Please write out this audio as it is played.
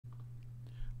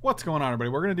What's going on,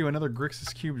 everybody? We're going to do another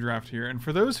Grixis Cube draft here, and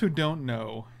for those who don't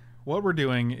know, what we're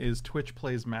doing is Twitch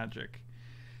Plays Magic.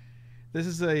 This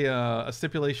is a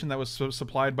stipulation that was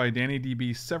supplied by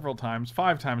DannyDB several times,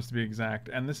 5 times to be exact,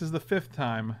 and this is the 5th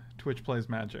time Twitch Plays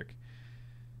Magic.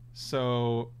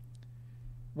 So,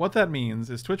 what that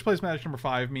means is Twitch Plays Magic number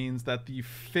 5 means that the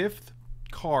 5th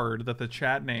card that the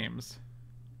chat names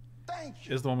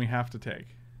is the one we have to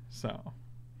take. So,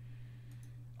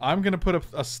 I'm going to put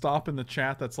a stop in the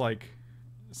chat that's like,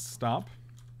 stop.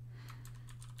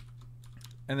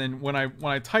 And then when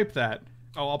I type that,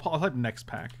 I'll type next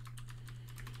pack.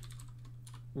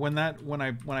 When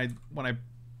I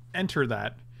enter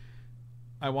that,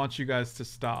 I want you guys to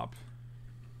stop.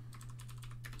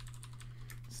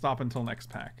 Stop until next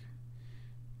pack.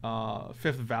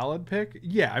 5th valid pick?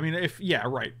 Yeah, I mean, yeah,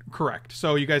 right, correct.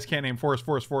 So you guys can't name forest,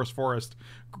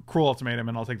 cruel ultimatum,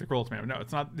 and I'll take the cruel ultimatum. No,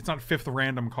 it's not 5th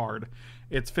random card.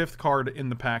 It's 5th card in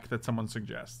the pack that someone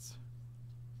suggests.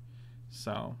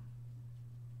 So,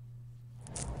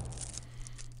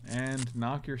 and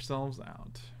knock yourselves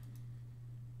out.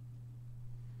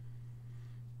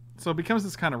 So it becomes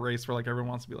this kind of race where like everyone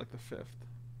wants to be like the 5th.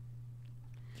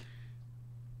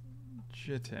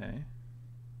 Jite.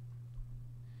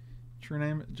 True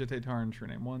name, Jite Tarn, true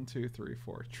name. 1, 2, 3,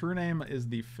 4. True name is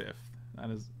the 5th.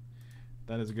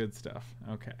 That is good stuff.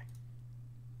 Okay.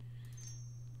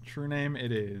 True name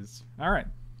it is. Alright.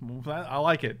 I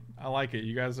like it. I like it.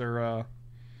 You guys are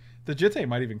the Jite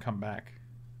might even come back.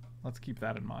 Let's keep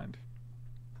that in mind.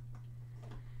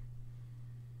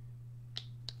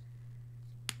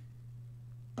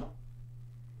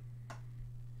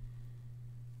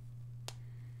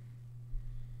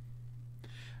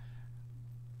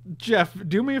 Jeff,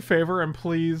 do me a favor and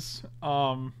please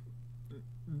don't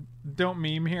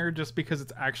meme here, just because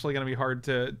it's actually going to be hard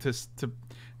to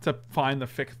find the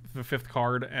fifth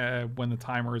card when the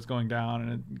timer is going down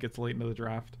and it gets late into the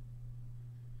draft.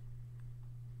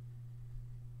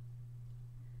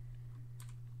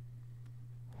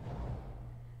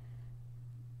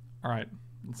 All right,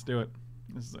 let's do it.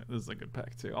 This is a good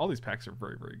pack too. All these packs are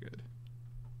very, very good.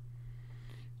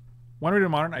 When we do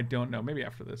modern, I don't know. Maybe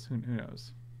after this. Who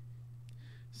knows?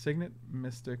 Signet,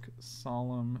 Mystic,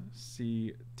 Solemn,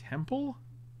 Sea, Temple?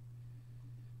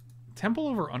 Temple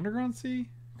over Underground Sea?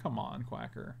 Come on,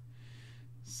 Quacker.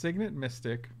 Signet,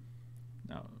 Mystic.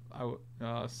 No,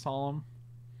 Solemn,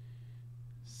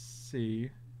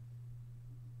 Sea.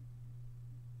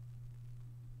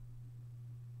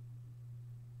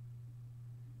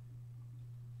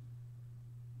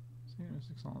 Signet,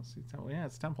 Mystic, Solemn, Sea, Temple. Yeah,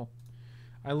 it's Temple.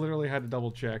 I literally had to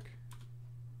double check.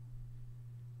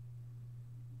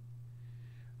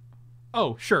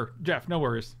 Oh, sure. Jeff, no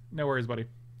worries. No worries, buddy.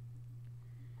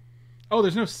 Oh,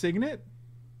 there's no Signet?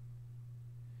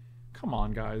 Come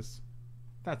on, guys.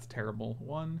 That's terrible.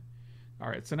 One. All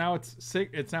right, so now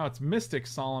it's Mystic,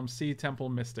 Solemn, Sea, Temple,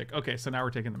 Mystic. Okay, so now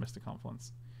we're taking the Mystic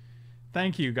Confluence.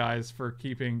 Thank you guys for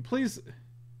keeping. Please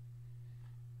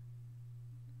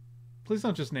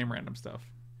don't just name random stuff.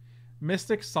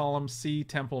 Mystic, Solemn, Sea,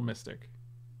 Temple, Mystic.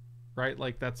 Right?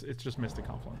 Like it's just Mystic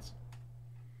Confluence.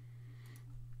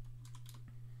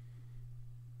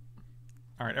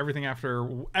 All right, everything after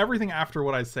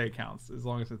what I say counts, as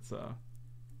long as it's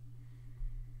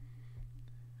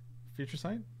Future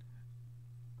Sight,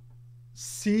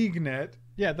 Signet.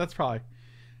 Yeah, that's probably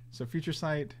so. Future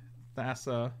Sight,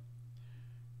 Thassa,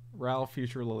 Ral,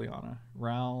 Future, Liliana.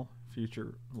 Ral,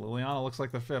 Future, Liliana looks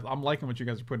like the 5th. I'm liking what you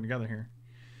guys are putting together here.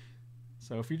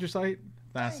 So Future Sight,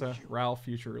 Thassa, Ral,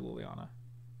 Future, Liliana.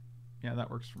 Yeah, that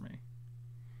works for me.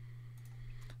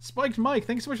 Spiked Mike,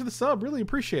 thanks so much for the sub. Really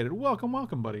appreciate it. Welcome,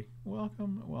 welcome, buddy.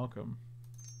 Welcome, welcome.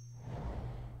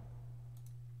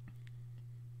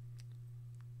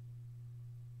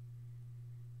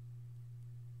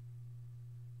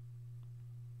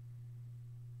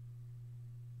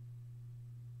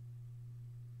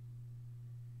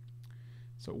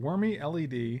 So, Wormy,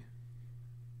 LED,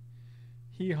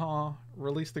 Hee-Haw,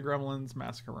 Release the Gremlins,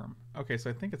 Massacre Room. Okay, so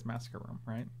I think it's Massacre Room,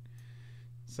 right?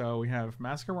 So we have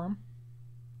Massacre Room,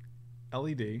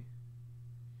 LED,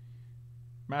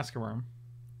 Massacre Room,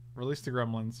 Release the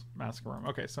Gremlins, Massacre Room.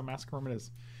 Okay, so Massacre Room it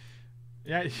is.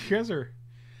 Yeah, you guys are.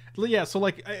 Yeah, so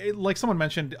like someone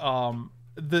mentioned,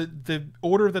 the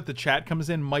order that the chat comes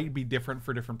in might be different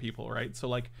for different people, right? So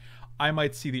like, I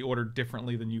might see the order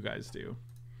differently than you guys do.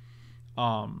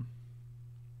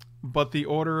 But the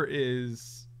order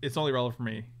it's only relevant for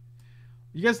me.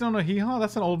 You guys don't know Hee-Haw?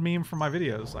 That's an old meme from my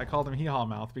videos. I called him Hee-Haw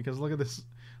Mouth because look at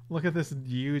this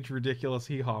huge, ridiculous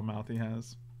Hee-Haw mouth he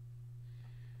has.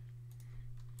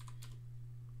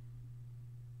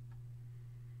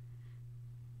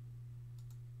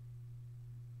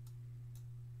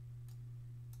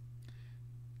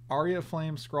 Aria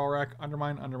Flame, Scroll Rack,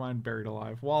 Undermine, Undermine, Buried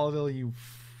Alive. Walladil, you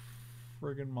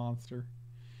friggin' monster.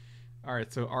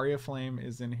 Alright, so Aria Flame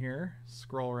is in here.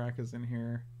 Scroll Rack is in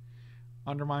here.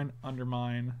 Undermine,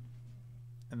 Undermine,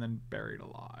 and then Buried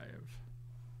Alive.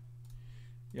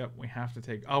 Yep, we have to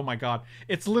take... Oh my god.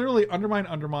 It's literally Undermine,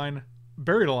 Undermine,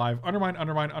 Buried Alive, Undermine,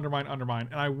 Undermine, Undermine, Undermine.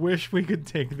 And I wish we could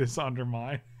take this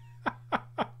Undermine.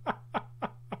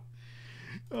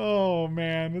 Oh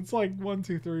man, it's like 1,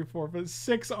 2, 3, 4, 5,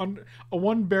 6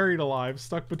 one Buried Alive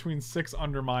stuck between 6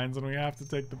 Undermines, and we have to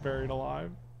take the Buried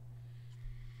Alive.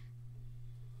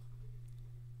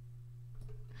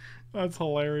 That's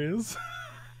hilarious.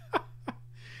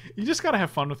 You just gotta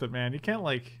have fun with it, man. You can't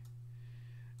like...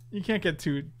 You can't get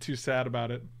too sad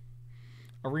about it.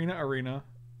 Arena, Arena.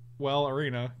 Well,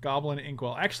 Arena. Goblin,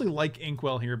 Inkwell. I actually like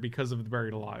Inkwell here because of the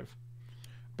Buried Alive.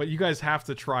 But you guys have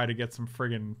to try to get some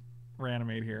friggin'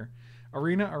 reanimate here.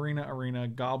 Arena, Arena, Arena.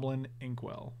 Goblin,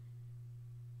 Inkwell.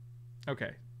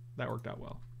 Okay. That worked out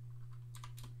well.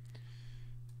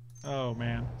 Oh,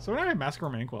 man. So now I have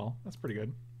Massacre Inkwell. That's pretty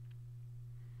good.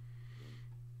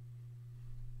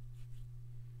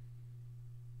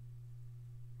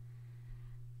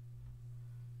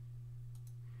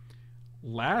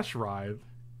 Lash Writhe,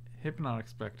 Hypnotic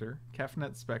Spectre,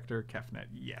 Kefnet Spectre, Kefnet.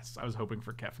 Yes, I was hoping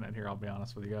for Kefnet here, I'll be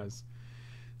honest with you guys.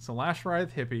 So Lash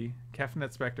Writhe, Hippie,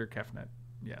 Kefnet Spectre, Kefnet.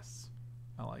 Yes,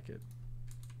 I like it.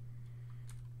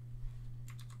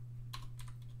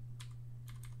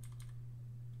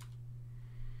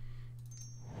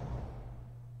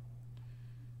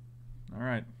 All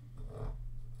right.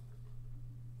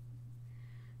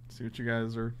 See what you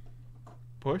guys are...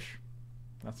 Push?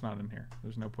 That's not in here.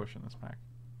 There's no push in this pack.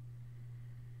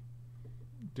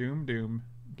 Doom, Doom,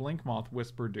 Blink Moth,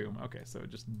 Whisper, Doom. Okay, so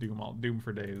just Doom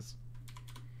for days.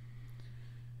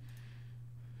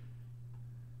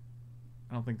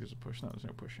 I don't think there's a push. No, there's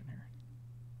no push in here.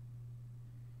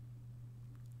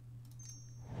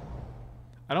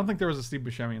 I don't think there was a Steve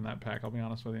Buscemi in that pack, I'll be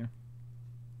honest with you.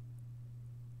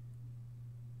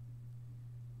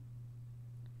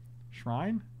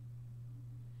 Shrine?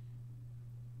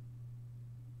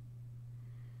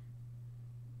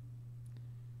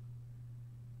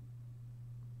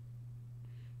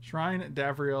 Shrine,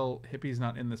 Davriel, Hippie's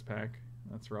not in this pack.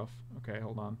 That's rough. Okay,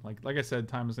 hold on. Like I said,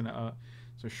 time is in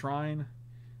so Shrine,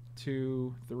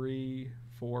 2, 3,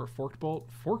 4, Forked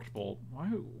Bolt. Forked Bolt? Why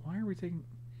are we taking...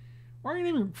 Why are you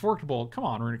naming Forked Bolt? Come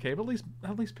on, Runecape.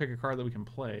 At least pick a card that we can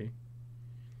play.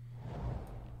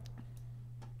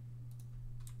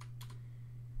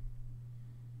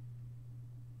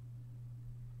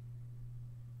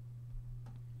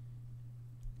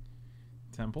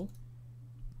 Temple.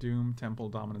 Doom, Temple,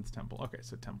 Dominance, Temple. Okay,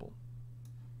 so Temple.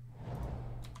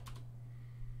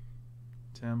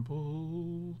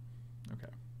 Temple.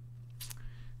 Okay.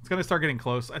 It's gonna start getting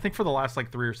close. I think for the last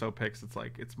like 3 or so picks,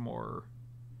 it's more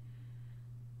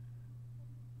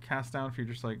Cast Down,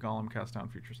 Future Sight, Golem, Cast Down,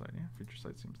 Future Sight. Yeah, Future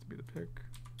Sight seems to be the pick.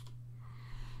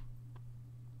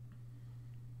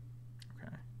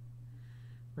 Okay.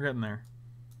 We're getting there.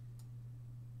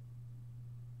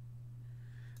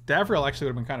 Davriel actually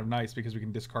would have been kind of nice because we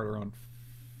can discard our own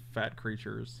fat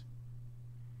creatures.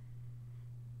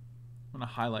 I'm going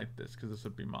to highlight this because this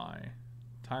would be my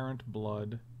Tyrant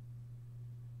Blood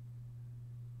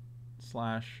 /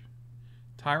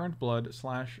 Tyrant Blood /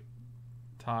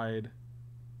 Tide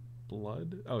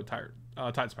Blood. Oh,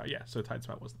 Tide Spout. Yeah, so Tide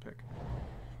Spout was the pick.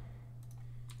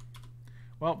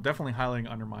 Well, definitely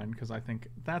highlighting Undermine because I think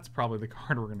that's probably the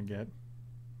card we're going to get.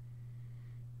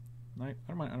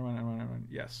 Undermine.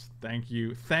 Yes, thank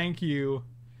you for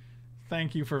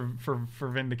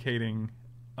vindicating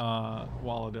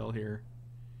Walladil here.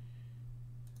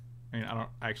 I mean, I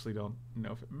actually don't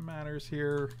know if it matters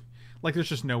here. Like, there's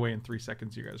just no way in 3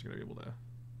 seconds you guys are gonna be able to.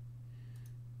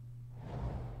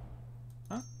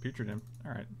 Huh? Putrid Imp.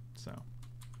 All right, so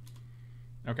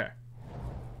okay.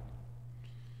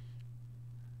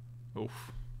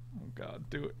 Oof. Oh God,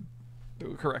 do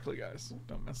it correctly, guys.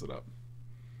 Don't mess it up.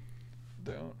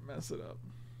 Don't mess it up.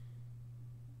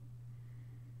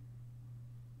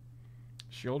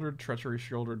 Shieldred, Treachery,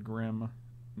 Shieldred, Grim,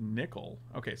 Nickel.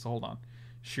 Okay, so hold on.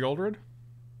 Shieldred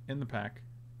in the pack.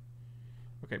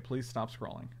 Okay, please stop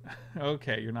scrolling.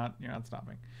 Okay, you're not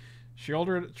stopping.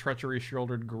 Shieldred, Treachery,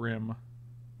 Shieldred, Grim,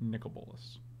 Nicol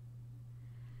Bolas.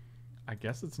 I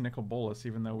guess it's Nicol Bolas,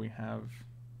 even though we have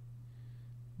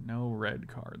no red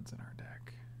cards in our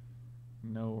deck.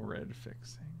 No red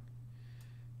fixing.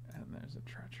 And there's a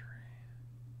Treachery.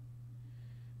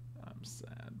 I'm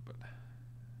sad, but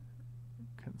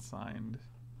consigned.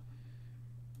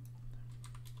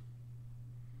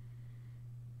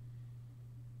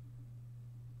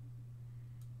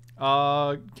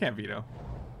 Can't veto.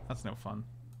 That's no fun.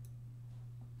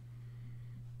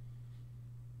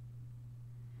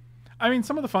 I mean,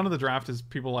 some of the fun of the draft is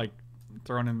people like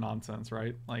throwing in nonsense,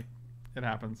 right? Like, it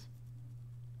happens.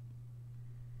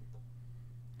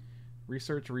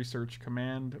 Research,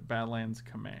 command, Badlands,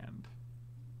 command.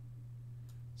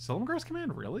 Silumgar's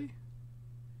command, really?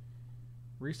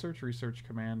 Research,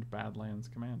 command, Badlands,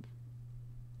 command.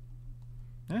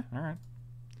 Yeah, alright.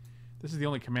 This is the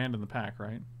only command in the pack,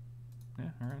 right? Yeah,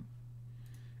 alright.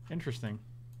 Interesting.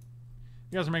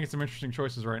 You guys are making some interesting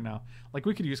choices right now. Like,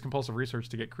 we could use compulsive research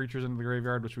to get creatures into the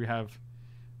graveyard, which we have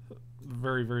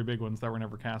very, very big ones that we're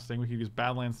never casting. We could use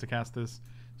Badlands to cast this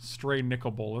stray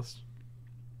Nicol Bolas.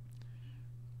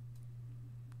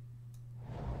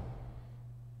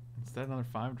 Instead, another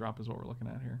 5-drop is what we're looking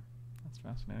at here. That's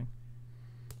fascinating.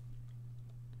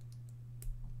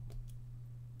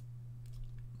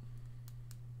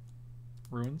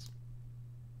 Ruins.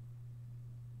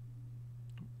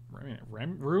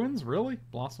 Ruins? Really?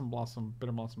 Blossom,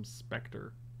 Bitter Blossom,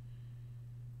 Spectre.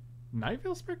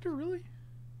 Nightvale Spectre? Really?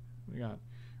 What do we got?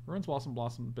 Ruins,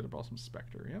 Blossom, Bitter Blossom,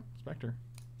 Spectre. Yep, Spectre.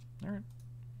 Alright.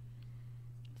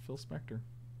 Phil Spectre.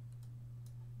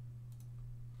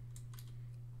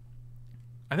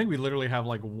 I think we literally have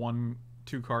like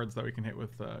 2 cards that we can hit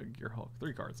with Gear Hulk.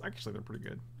 3 cards. Actually, they're pretty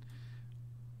good.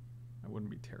 That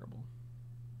wouldn't be terrible.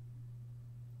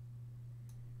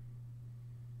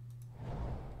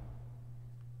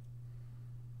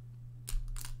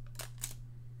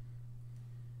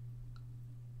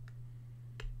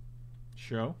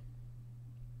 Show.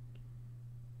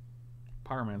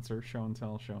 Pyromancer. Show and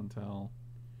tell.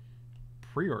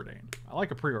 Preordain. I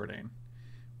like a Preordain.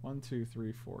 1, 2,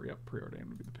 3, 4. Yep, Preordain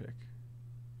would be the pick.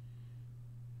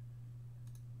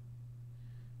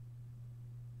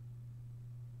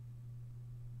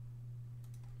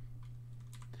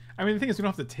 I mean, the thing is, we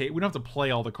don't have to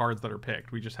play all the cards that are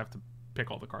picked. We just have to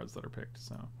pick all the cards that are picked.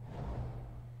 So.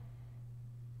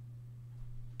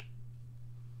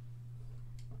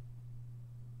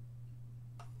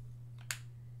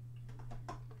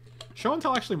 Show and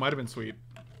tell actually might have been sweet.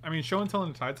 I mean, show and tell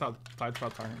in Tidespot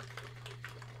Tyrant.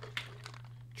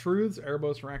 Truths,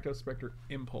 Erebos, Rakdos, Spectre,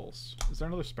 Impulse. Is there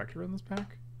another Spectre in this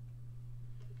pack?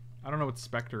 I don't know what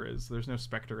Spectre is. There's no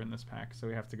Spectre in this pack, so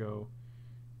we have to go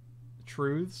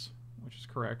Truths, which is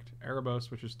correct. Erebos,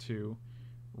 which is 2.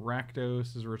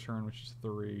 Rakdos is a return, which is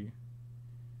 3.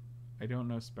 I don't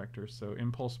know Spectre, so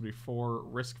Impulse would be 4.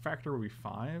 Risk Factor would be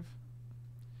 5.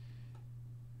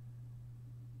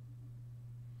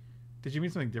 Did you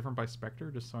mean something different by Spectre,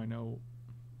 just so I know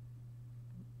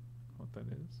what that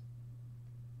is?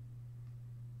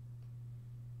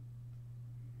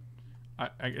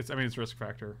 I mean, it's Risk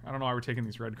Factor. I don't know why we're taking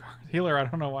these red cards. Healer, I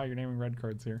don't know why you're naming red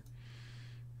cards here.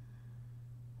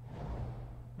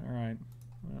 Alright.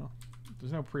 Well,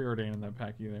 there's no Preordain in that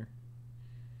pack either.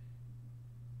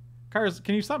 Kairos,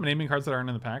 can you stop naming cards that aren't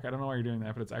in the pack? I don't know why you're doing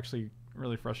that, but it's actually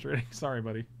really frustrating. Sorry,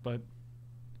 buddy, but...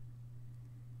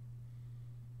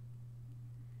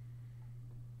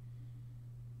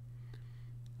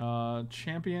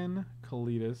 Champion,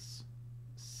 Kalitas,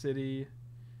 City,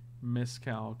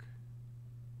 Miscalc.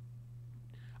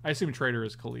 I assume Trader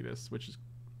is Kalitas, which is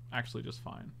actually just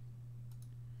fine.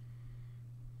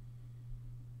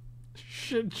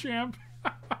 Shit, champ.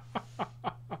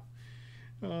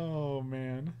 Oh,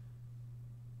 man.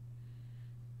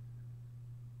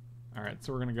 Alright,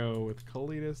 so we're going to go with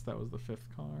Kalitas. That was the 5th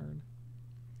card.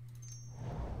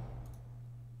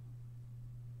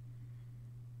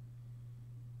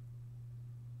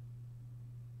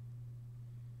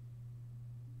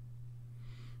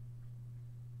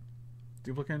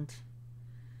 Duplicant.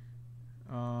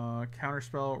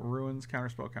 Counterspell, Ruins,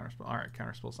 Counterspell. Alright,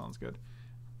 Counterspell sounds good.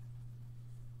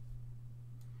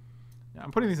 Yeah,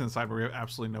 I'm putting these inside where we have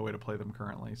absolutely no way to play them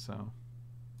currently, so...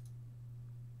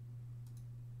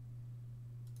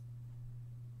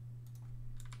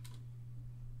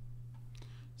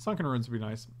 Sunken Ruins would be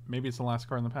nice. Maybe it's the last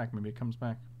card in the pack. Maybe it comes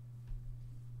back.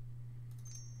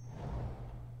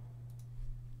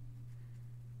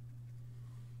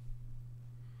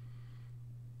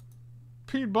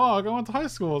 Pete Bogg, I went to high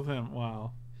school with him.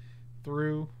 Wow.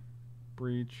 Through,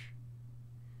 Breach,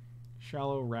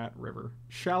 Shallow Rat River.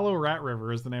 Shallow Rat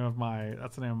River is the name of my...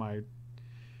 That's the name of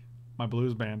my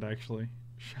blues band, actually.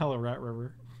 Shallow Rat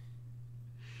River.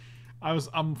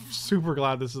 I'm super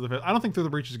glad this is the 5th. I don't think Through the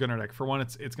Breach is good in our deck. For one,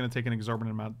 it's going to take an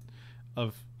exorbitant amount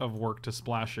of work to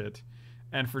splash it.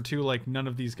 And for 2, like, none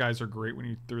of these guys are great when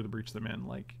you Through the Breach them in.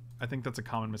 Like, I think that's a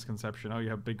common misconception. Oh, you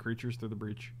have big creatures Through the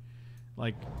Breach.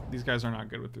 Like, these guys are not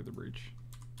good with Through the Breach.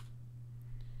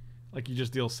 Like you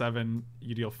just deal 7,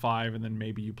 you deal 5, and then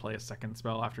maybe you play a second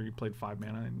spell after you played 5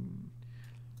 mana, and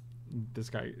this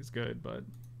guy is good, but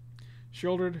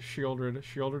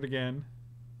Shieldred again.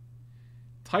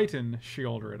 Titan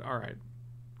Shieldred. All right,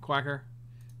 Quacker,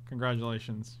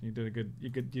 congratulations. You did a good. You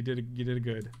did a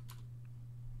good.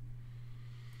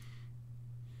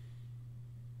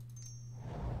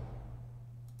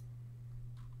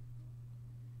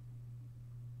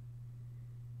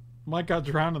 Mike got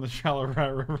drowned in the shallow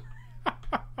rat river.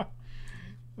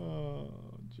 Oh,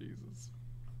 Jesus.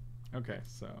 Okay,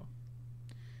 so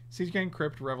Siege Gang,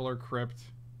 Crypt, Reveler, Crypt,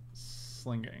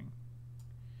 Sling Gang.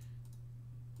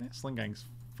 Yeah, Sling Gang's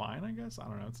fine, I guess. I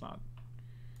don't know. It's not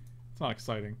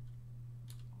exciting.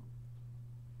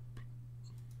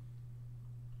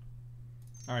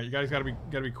 All right, you guys gotta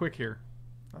be quick here.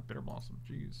 Not Bitter Blossom.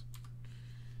 Jeez.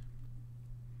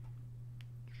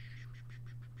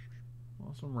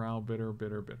 Blossom, Row, Bitter.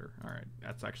 All right,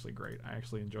 that's actually great. I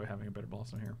actually enjoy having a Bitter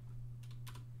Blossom here.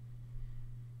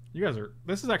 You guys are...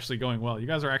 This is actually going well. You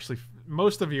guys are actually...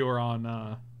 Most of you are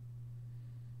on...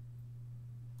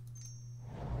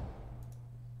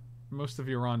 most of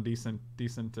you are on decent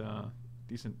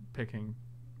picking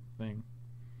thing.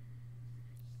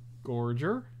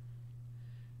 Gorger.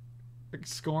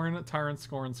 Scorn, Tyrant,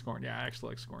 Scorn. Yeah, I actually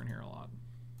like Scorn here a lot.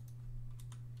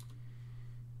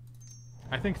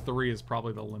 I think 3 is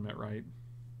probably the limit, right?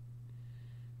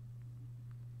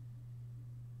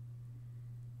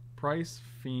 Price,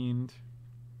 Fiend,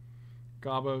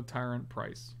 Gobbo, Tyrant,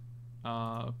 Price.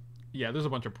 Yeah, there's a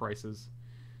bunch of prices.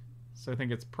 So I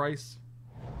think it's Price.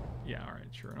 Yeah, alright,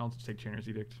 sure. And I'll just take Chainer's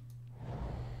Edict.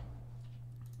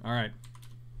 Alright.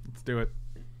 Let's do it.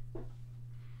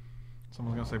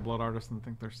 Someone's gonna say Blood Artist and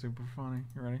think they're super funny.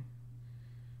 You ready?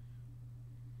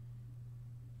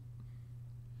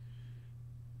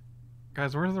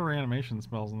 Guys, where's the reanimation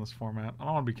spells in this format? I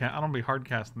don't want to be hard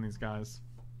casting these guys.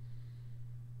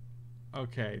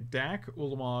 Okay, Dak,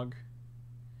 Ulamog,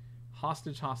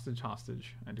 Hostage.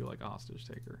 I do like a Hostage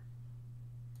Taker.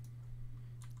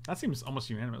 That seems almost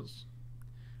unanimous.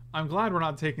 I'm glad we're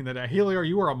not taking that. Helior,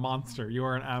 you are a monster. You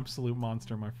are an absolute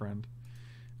monster, my friend.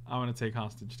 I'm gonna take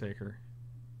Hostage Taker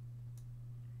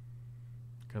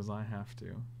because I have to.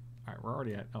 All right, we're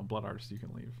already at. Oh, Blood Artist, you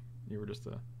can leave. You were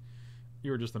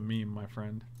just a meme, my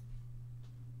friend.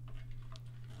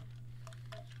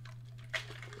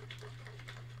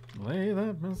 Lay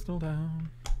that pistol down.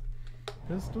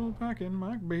 Pistol packing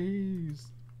Mike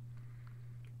B's.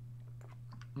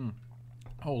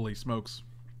 Holy smokes.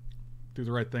 Do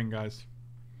the right thing, guys.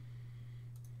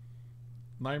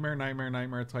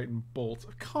 Nightmare, Titan, Bolt.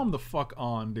 Come the fuck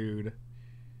on, dude.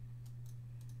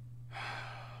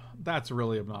 That's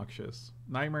really obnoxious.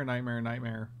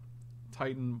 Nightmare.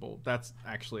 Titan, Bolt. That's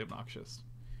actually obnoxious.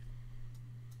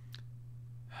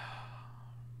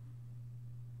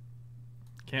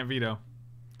 Can't veto.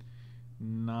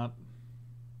 Not...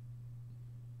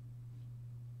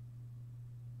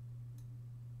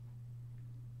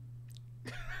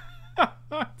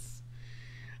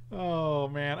 Oh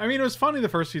man, I mean it was funny the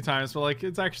first few times, but like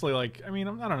it's actually like, I mean,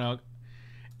 I don't know,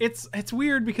 it's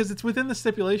weird because it's within the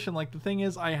stipulation. Like the thing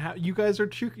is, you guys are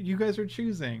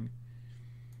choosing.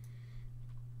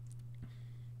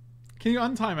 Can you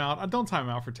untime out? Don't time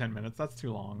out for 10 minutes. That's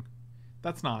too long.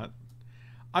 That's not.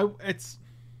 It's.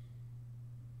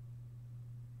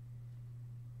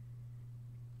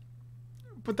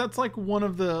 But that's like one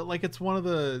of the, like it's one of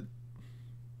the.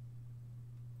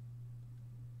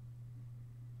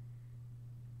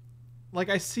 Like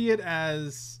I see it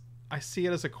as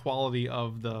a quality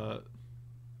of the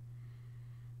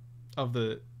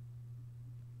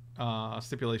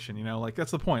stipulation, you know, like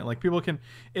that's the point. Like people can,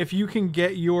 if you can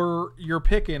get your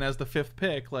pick in as the 5th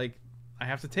pick, like I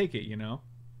have to take it, you know.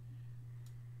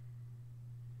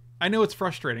 I know it's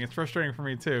frustrating. It's frustrating for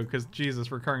me too, because Jesus,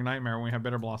 Recurring Nightmare when we have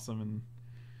Bitter Blossom, and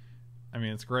I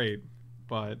mean it's great,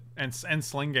 but and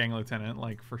Sling Gang Lieutenant,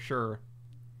 like for sure.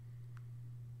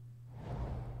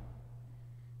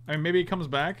 I mean, maybe it comes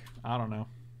back. I don't know.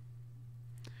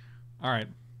 All right,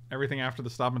 everything after the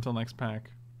stop until next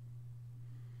pack.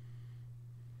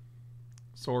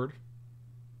 Sword.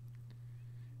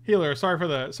 Healer. Sorry for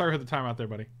the timeout there,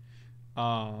 buddy.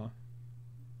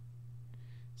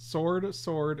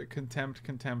 Sword,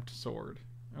 contempt, sword.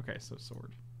 Okay, so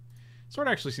sword. Sword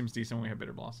actually seems decent when we have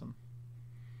Bitter Blossom.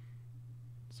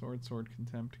 Sword,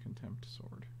 contempt,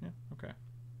 sword. Yeah, okay.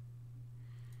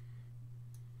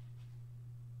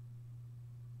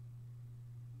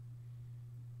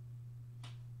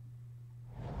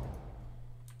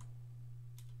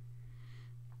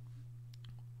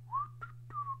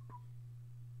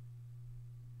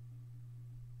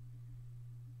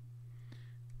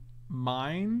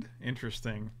 Mind.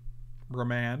 Interesting.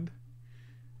 Remand.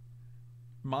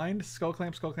 Mind, Skull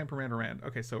Clamp, Remand, Remand.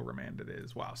 Okay, so Remand it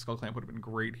is. Wow, Skull Clamp would have been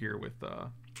great here with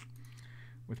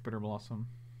Bitter Blossom.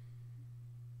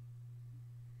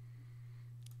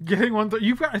 Getting one through.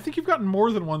 I think you've gotten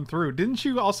more than one through. Didn't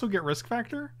you also get Risk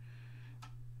Factor?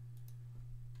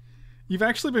 You've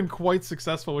actually been quite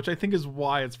successful, which I think is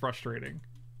why it's frustrating.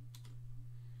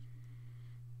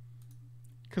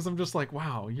 Because I'm just like,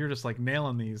 wow, you're just like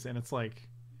nailing these, and it's like,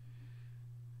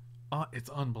 it's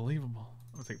unbelievable.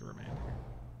 I'm gonna take the Remand here.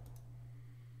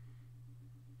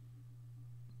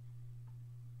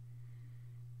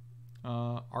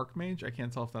 Archmage? I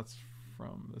can't tell if that's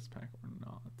from this pack or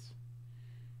not.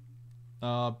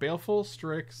 Baleful,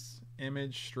 Strix,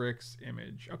 Image,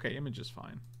 Image. Okay, Image is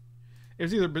fine. It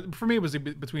was either, for me, it was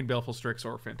between Baleful, Strix,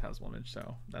 or Phantasmal Image,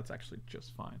 so that's actually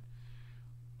just fine.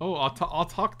 Oh,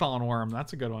 Autochthon Worm.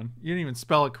 That's a good one. You didn't even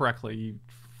spell it correctly, you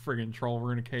friggin' troll.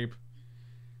 Runicape.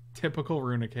 Typical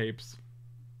Runicapes.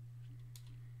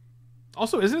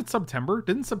 Also, isn't it September?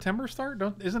 Didn't September start?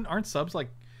 Aren't subs like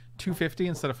 250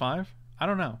 instead of 5? I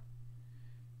don't know.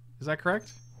 Is that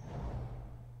correct?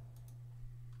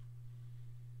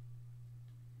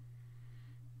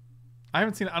 I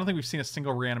don't think we've seen a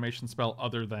single reanimation spell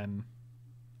other than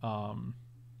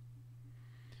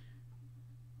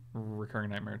Recurring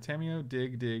Nightmare. Tameo,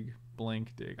 dig,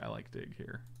 blink, dig. I like dig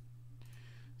here.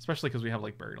 Especially because we have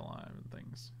like Buried Alive and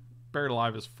things. Buried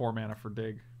Alive is 4 mana for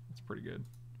dig. That's pretty good.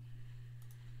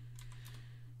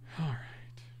 Alright.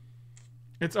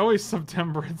 It's always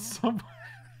September in some.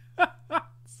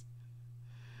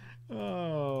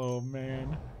 Oh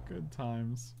man. Good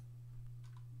times.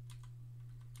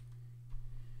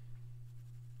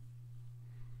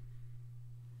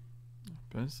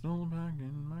 Pistol back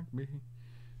in Mac B.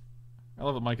 I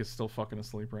love that Mike is still fucking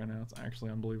asleep right now. It's actually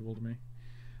unbelievable to me.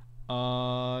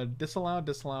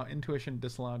 Disallow, intuition,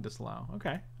 disallow.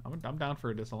 Okay, I'm down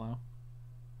for a disallow.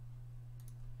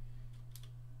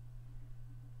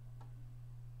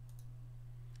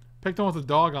 Picked one with a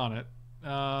dog on it.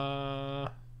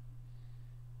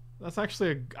 That's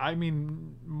actually I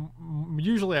mean,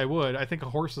 usually I would. I think a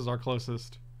horse is our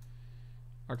closest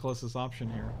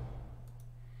option here.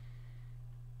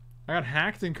 I got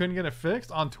hacked and couldn't get it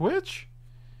fixed on Twitch?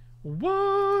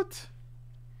 What?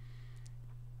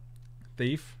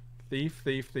 Thief.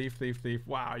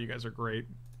 Wow, you guys are great.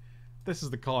 This is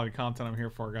the quality content I'm here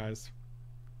for, guys.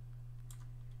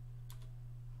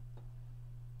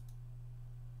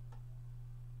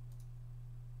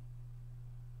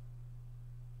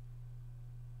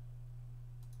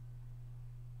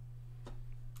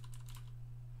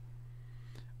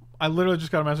 I literally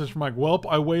just got a message from Mike. Welp,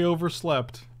 I way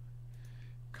overslept.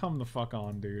 Come the fuck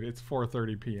on, dude. It's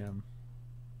 4:30 p.m.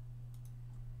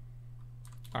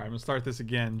 Alright, I'm gonna start this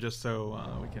again just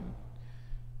so we can...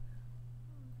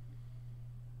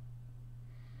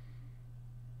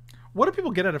 What do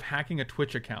people get out of hacking a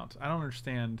Twitch account? I don't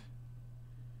understand.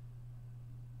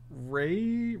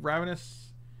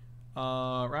 Ravenous,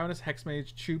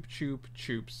 Hexmage,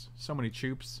 Choops. So many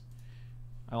Choops.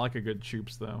 I like a good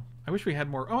Choops, though. I wish we had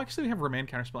more... Oh, actually, we have Remand,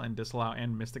 Counterspell, and Disallow,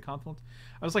 and Mystic Confluence.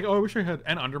 I was like, oh, I wish I had...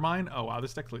 And Undermine? Oh, wow,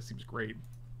 this deck actually seems great.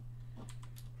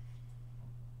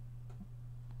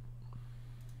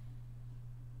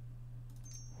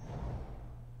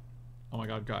 Oh my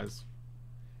god, guys.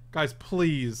 Guys,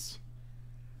 please.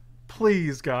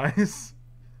 Please, guys.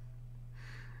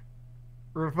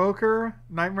 Revoker,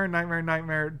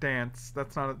 Nightmare, Dance.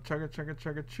 That's not a chugga,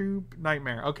 choop,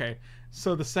 Nightmare. Okay,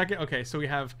 so the second... Okay, so we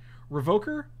have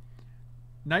Revoker,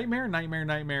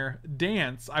 Nightmare,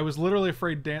 Dance. I was literally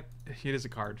afraid It is a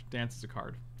card. Dance is a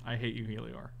card. I hate you,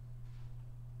 Helior.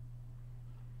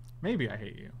 Maybe I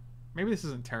hate you. Maybe this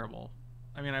isn't terrible.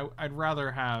 I mean, I'd rather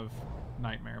have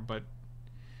Nightmare, but...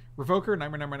 Revoker,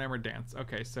 Nightmare, Dance.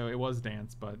 Okay, so it was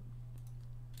Dance, but...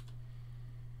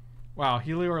 Wow,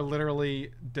 Helior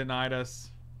literally denied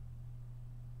us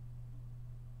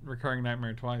Recurring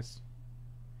Nightmare twice.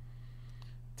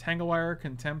 Tanglewire,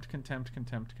 Contempt.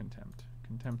 Contempt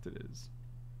it is.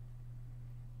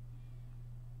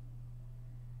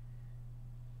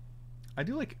 I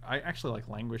actually like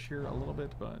Languish here a little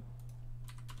bit, but...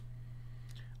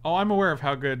 Oh, I'm aware of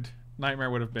how good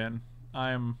Nightmare would have been.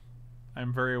 I'm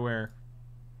very aware.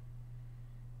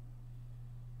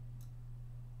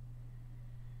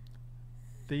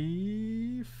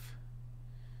 Thief,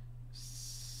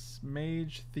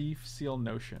 Mage, Thief, Seal,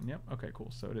 Notion. Yep. Okay, cool.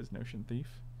 So it is Notion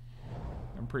Thief.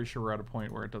 I'm pretty sure we're at a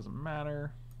point where it doesn't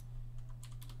matter.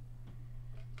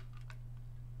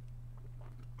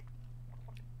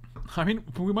 I mean,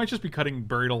 we might just be cutting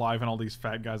Buried Alive and all these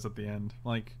fat guys at the end.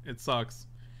 Like, it sucks.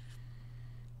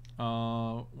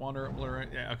 Wander, blur.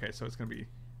 Yeah, okay, so it's gonna be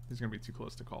too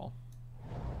close to call.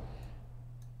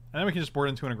 And then we can just board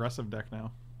into an aggressive deck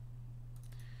now.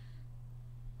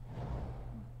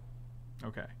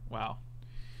 Okay, wow.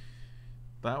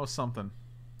 That was something.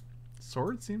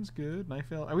 Sword seems good. Knife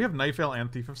Veil. We have Knife Veil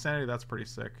and Thief of Sanity. That's pretty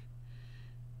sick.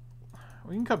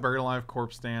 We can cut Buried Alive,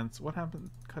 Corpse Dance. What happened?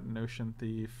 Cut Notion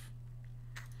Thief.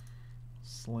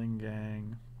 Sling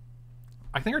Gang.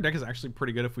 I think our deck is actually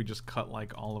pretty good if we just cut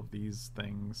like all of these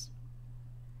things.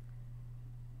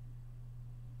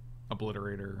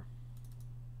 Obliterator.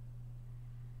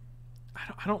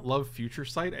 I don't love Future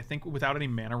Sight. I think without any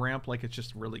mana ramp, like it's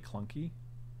just really clunky.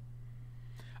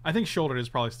 I think Shouldered is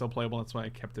probably still playable. That's why I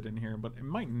kept it in here, but it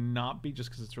might not be just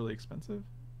because it's really expensive.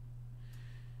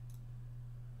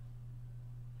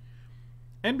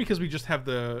 And because we just have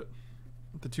the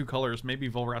two colors, maybe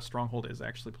Volrath Stronghold is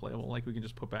actually playable. Like we can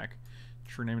just put back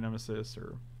True Name Nemesis,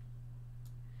 or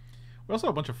we also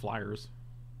have a bunch of flyers.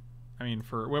 I mean,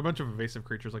 we have a bunch of evasive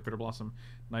creatures like Bitter Blossom,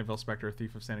 Night Veil Spectre,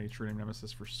 Thief of Sanity, True Name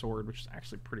Nemesis for Sword, which is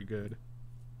actually pretty good.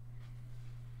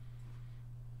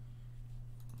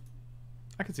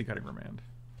 I could see cutting Remand.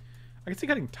 I could see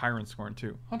cutting Tyrant Scorn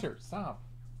too. Hunter, stop.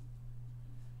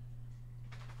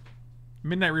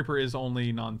 Midnight Reaper is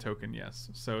only non-token, yes.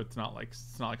 So it's not like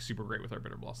super great with our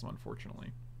Bitter Blossom,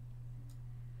 unfortunately.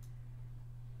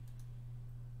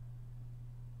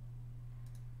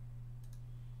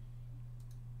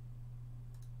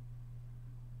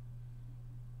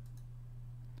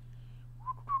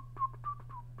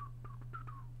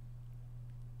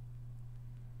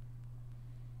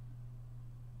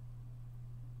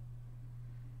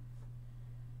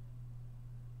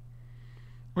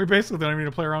 We basically don't even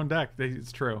need to play our own deck.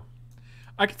 It's true.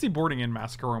 I could see boarding in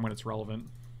Massacrum when it's relevant.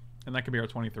 And that could be our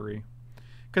 23.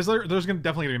 Because there's definitely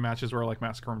going to be matches where like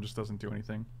Massacrum just doesn't do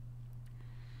anything.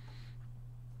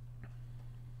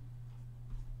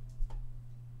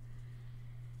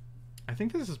 I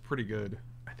think this is pretty good.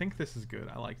 I think this is good.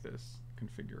 I like this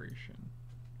configuration.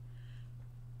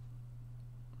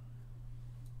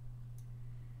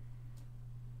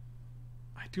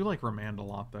 I do like Remand a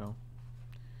lot though.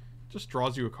 Just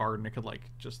draws you a card and it could like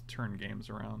just turn games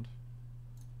around.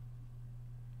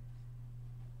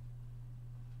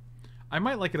 I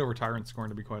might like it over Tyrant Scorn,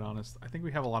 to be quite honest. I think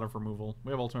we have a lot of removal.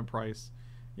 We have Ultimate Price.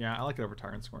 Yeah, I like it over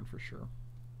Tyrant Scorn for sure.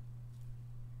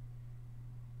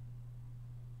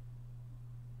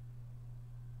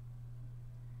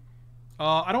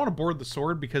 I don't want to board the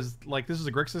sword because like this is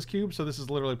a Grixis cube, so this is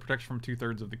literally protection from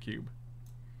 2/3 of the cube.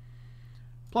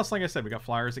 Plus, like I said, we got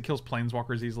flyers. It kills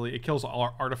planeswalkers easily. It kills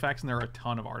all artifacts, and there are a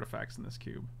ton of artifacts in this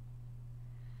cube.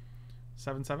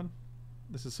 7/7.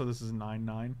 This is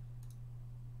 9/9.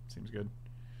 Seems good.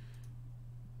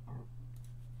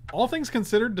 All things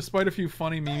considered, despite a few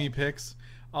funny meme picks,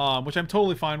 which I'm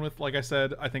totally fine with. Like I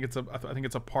said, I think it's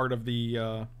a part of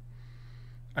the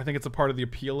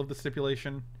appeal of the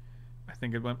stipulation. I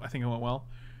think it went well.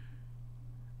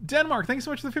 Denmark, thanks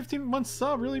so much for the 15-month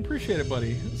sub. Really appreciate it,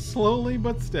 buddy. Slowly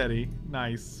but steady.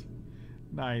 Nice.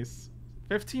 Nice.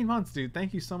 15 months, dude.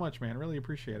 Thank you so much, man. Really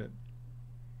appreciate it.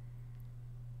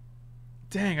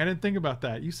 Dang, I didn't think about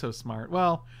that. You so smart.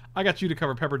 Well, I got you to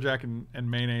cover pepper jack and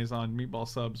mayonnaise on meatball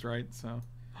subs, right? So,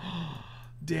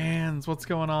 Dan's, what's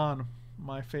going on?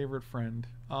 My favorite friend.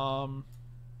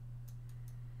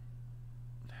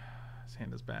 His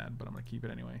hand is bad, but I'm going to keep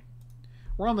it anyway.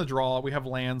 We're on the draw. We have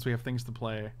lands. We have things to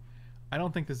play. I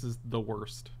don't think this is the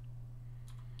worst.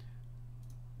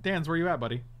 Dan's, where you at,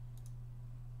 buddy?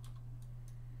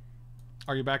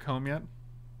 Are you back home yet?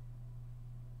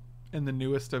 In the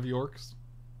newest of Yorks?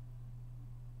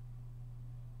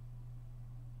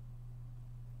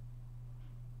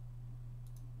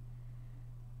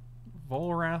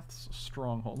 Volrath's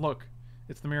Stronghold. Look,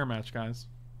 it's the mirror match, guys.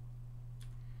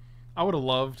 I would have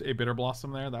loved a Bitter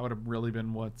Blossom there. That would have really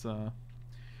been what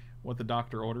the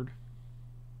doctor ordered.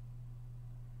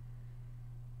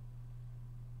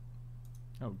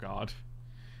 Oh God.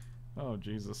 Oh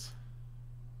Jesus.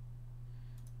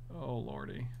 Oh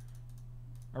Lordy.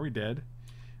 Are we dead?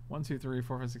 1, 2, 3,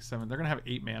 4, 5, 6, 7. They're gonna have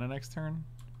 8 mana next turn.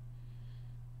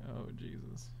 Oh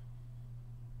Jesus.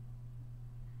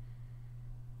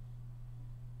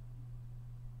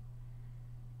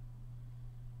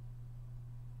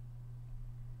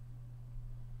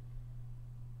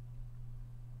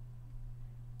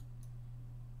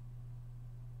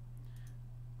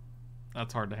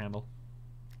 That's hard to handle.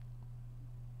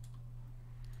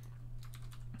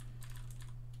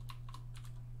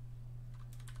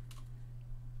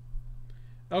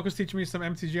 Elko's teaching me some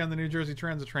MTG on the New Jersey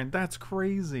Transit train. That's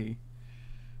crazy.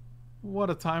 What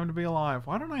a time to be alive.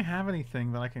 Why don't I have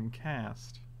anything that I can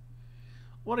cast?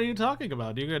 What are you talking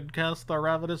about? You could cast the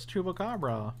Ravenous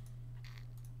Chupacabra.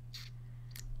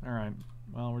 Alright.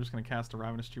 Well, we're just going to cast a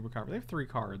Ravenous Chupacabra. They have 3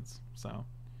 cards, so...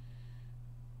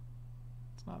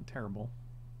 it's not terrible.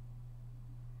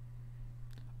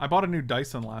 I bought a new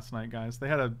Dyson last night, guys. They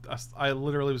had I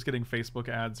literally was getting Facebook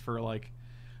ads for, like,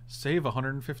 save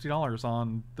 $150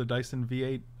 on the Dyson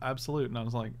V8 Absolute. And I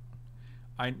was like...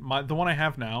 the one I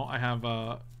have now, I have,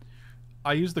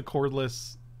 I use the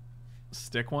cordless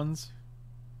stick ones.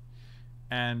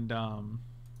 And,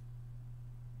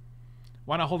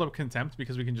 why not hold up Contempt?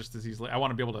 Because we can just as easily... I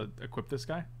want to be able to equip this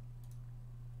guy.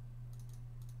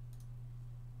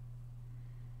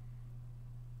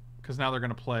 Because now they're going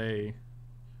to play...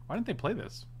 Why didn't they play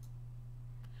this?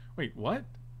 Wait, what?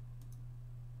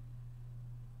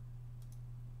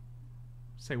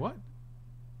 Say what?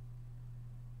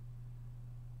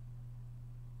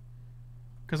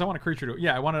 Because I want a creature to...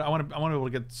 Yeah, I want to be able to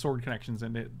get sword connections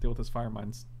and deal with this Fire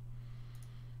Mines.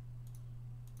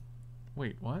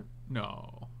 Wait, what?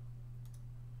 No.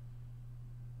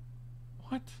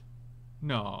 What?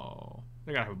 No.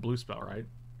 They gotta have a blue spell, right?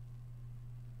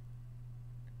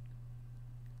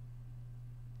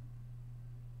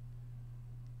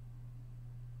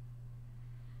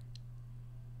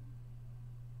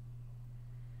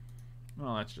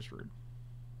 Well, that's just rude.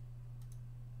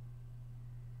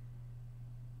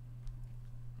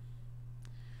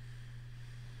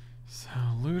 So,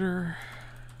 Looter...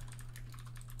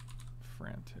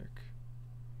 Frantic.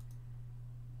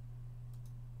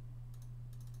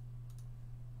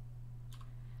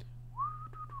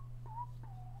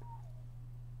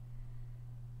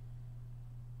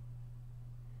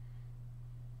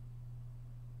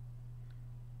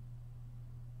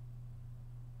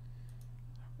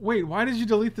 Wait, why did you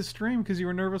delete the stream? Because you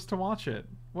were nervous to watch it.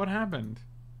 What happened?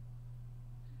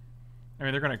 I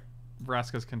mean, they're gonna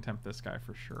Vraska's Contempt this guy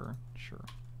for sure. Sure.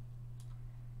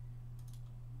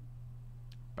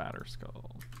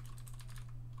 Batterskull.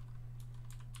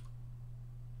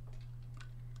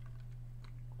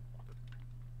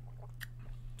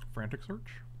 Frantic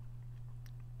Search.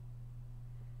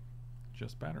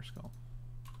 Just Batterskull.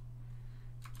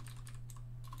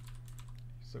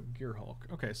 So Gearhulk.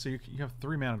 Okay, so you have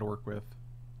 3 mana to work with.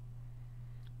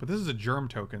 But this is a germ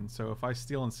token, so if I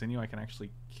steal Insinue, I can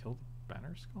actually kill the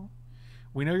Batterskull.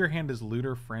 We know your hand is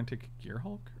Looter, Frantic,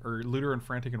 Gearhulk? Or Looter and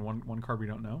Frantic and one card we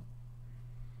don't know?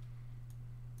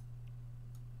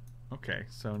 Okay,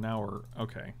 so now we're...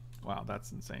 Okay. Wow,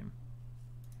 that's insane.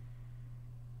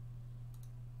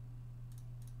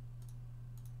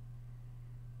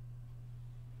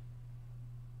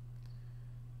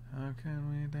 How can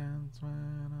we dance when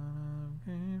on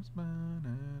games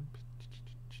burning?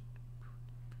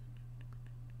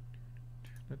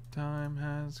 The time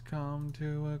has come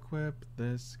to equip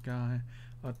this guy.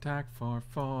 Attack for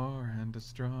 4 and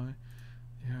destroy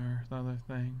your other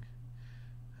thing.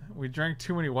 We drank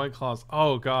too many White Claws.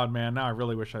 Oh god, man. Now I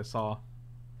really wish I saw.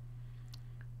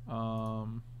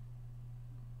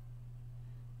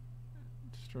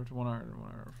 Destroy one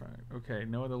artifact. Okay,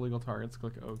 no other legal targets.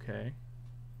 Click OK.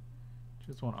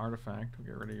 Just one artifact. We'll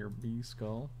get rid of your B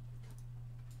skull.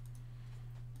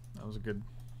 That was a good,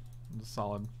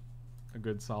 solid, a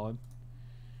good solid.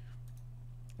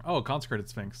 Oh, Consecrated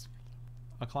Sphinx,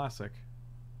 a classic.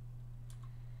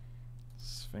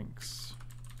 Sphinx.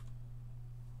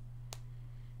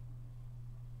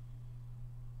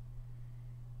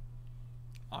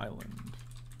 Island.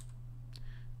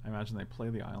 I imagine they play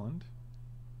the island.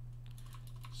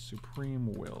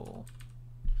 Supreme Will.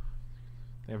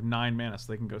 They have 9 mana,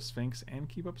 so they can go Sphinx and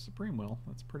keep up Supreme Will.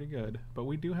 That's pretty good. But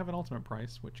we do have an ultimate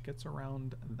price, which gets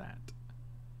around that.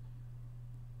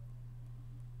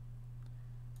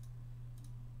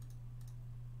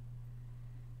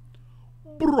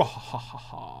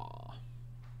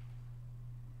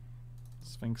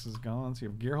 Sphinx is gone, so you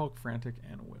have Gearhulk, Frantic,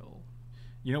 and Will.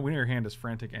 You know, when your hand is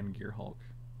Frantic and Gearhulk.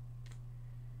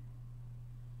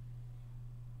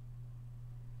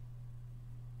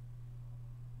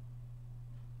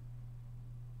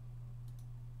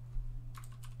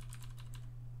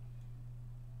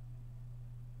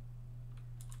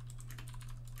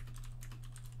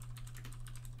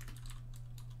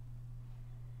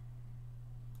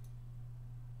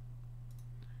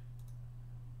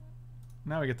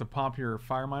 Now we get to pop your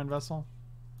Firemind Vessel.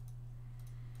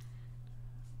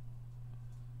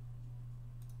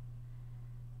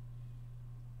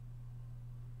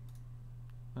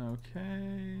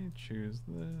 Okay, choose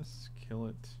this, kill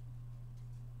it.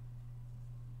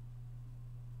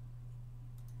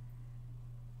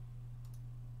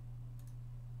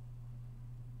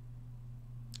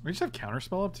 We just have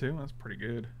Counterspell up too? That's pretty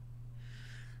good.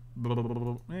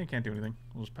 You can't do anything.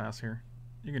 We'll just pass here.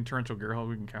 You can Torrential Gearhulk.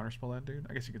 We can counterspell that, dude.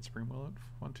 I guess you could Supreme Will it.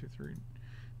 1, 2, 3.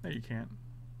 No, you can't.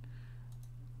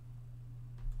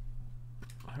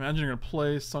 I imagine you're going to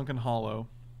play Sunken Hollow.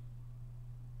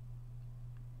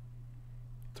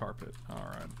 Tarp it.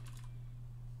 Alright.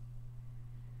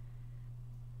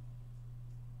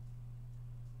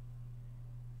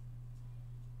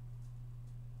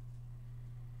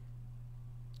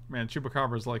 Man,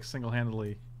 Chupacabra's like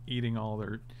single-handedly eating all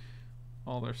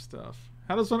their stuff.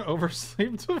 How does one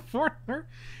oversleep to foreigner?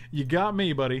 You got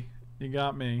me, buddy. You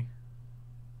got me.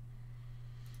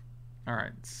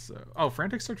 Alright, so... Oh,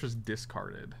 Frantic Search was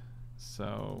discarded.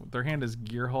 So, their hand is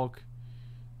Gearhulk,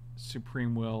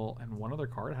 Supreme Will, and one other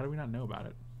card? How do we not know about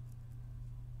it?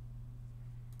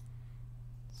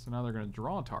 So now they're going to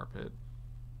draw a Tar Pit.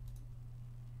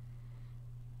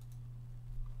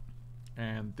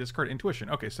 And discard Intuition.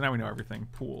 Okay, so now we know everything.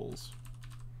 Pools.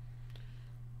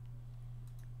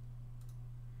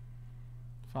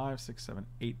 5, 6, 7,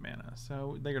 8 mana.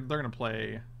 So they're going to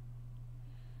play...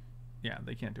 Yeah,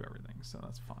 they can't do everything, so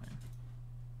that's fine.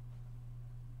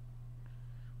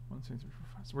 1, 2, 3, 4,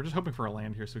 5. So we're just hoping for a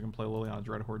land here so we can play Liliana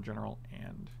Dreadhorde General,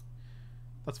 and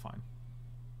that's fine.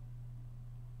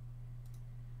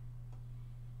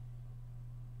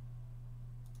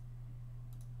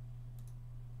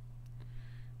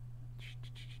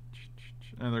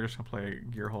 And they're just going to play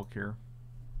Gearhulk here.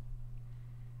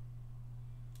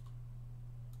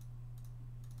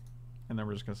 And then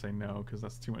we're just going to say no, because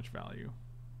that's too much value.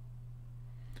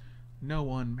 No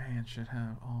one man should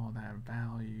have all that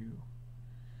value.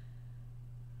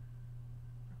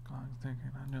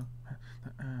 I know.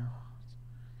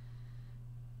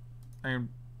 I am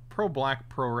pro black,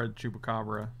 pro red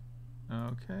Chupacabra.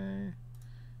 Okay.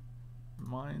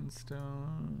 Mind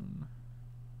Stone.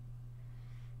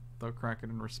 They'll crack it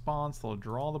in response. They'll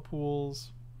draw the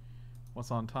pools.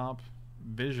 What's on top?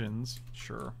 Visions.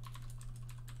 Sure.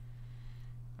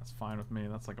 That's fine with me.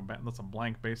 That's like that's a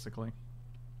blank basically.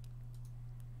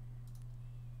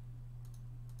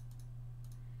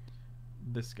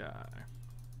 This guy.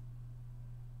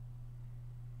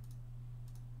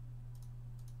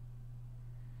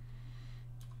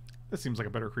 This seems like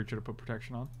a better creature to put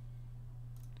protection on.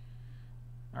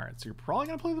 Alright, so you're probably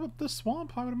going to play the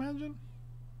swamp, I would imagine.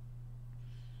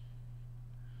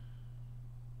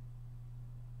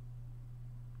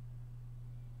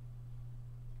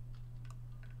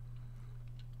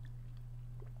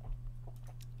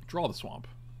 Draw the swamp.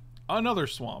 Another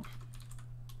swamp.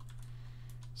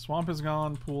 Swamp is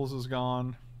gone. Pools is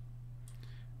gone.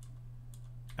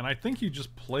 And I think you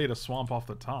just played a swamp off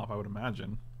the top, I would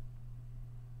imagine.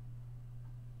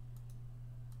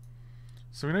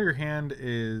 So we know your hand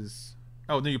is...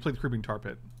 Oh, no, you played the Creeping Tar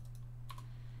Pit.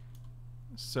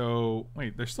 So,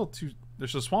 wait, there's still two...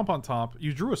 There's a swamp on top.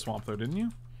 You drew a swamp, though, didn't you?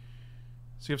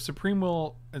 So you have Supreme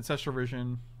Will, Ancestral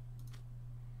Vision.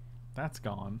 That's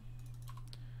gone.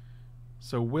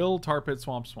 So Will, Tar Pit,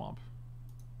 Swamp, Swamp.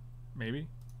 Maybe?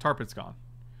 Tar Pit's gone.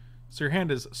 So your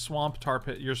hand is Swamp, Tar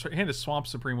Pit. Your hand is Swamp,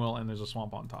 Supreme Will, and there's a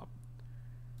swamp on top.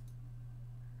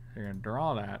 You're going to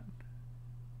draw that.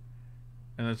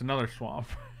 And there's another swamp.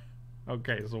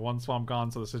 Okay, so one swamp gone,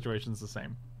 so the situation's the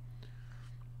same.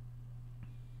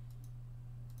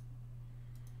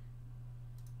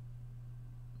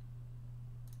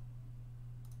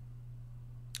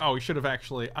 Oh, we should have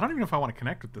actually... I don't even know if I want to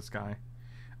connect with this guy.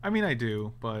 I mean, I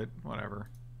do, but whatever.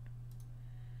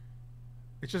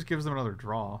 It just gives them another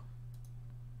draw.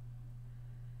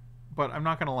 But I'm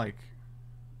not going to, like...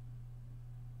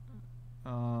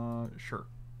 Sure.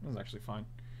 That was actually fine.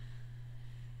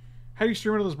 How do you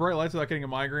stream into those bright lights without getting a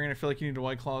migraine? I feel like you need to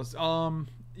White Claws.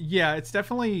 Yeah, it's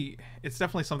definitely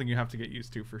something you have to get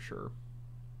used to for sure.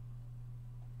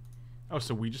 Oh,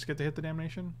 so we just get to hit the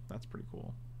damnation? That's pretty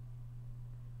cool.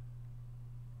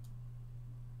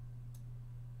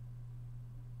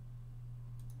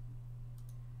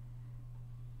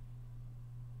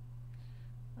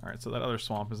 Alright, so that other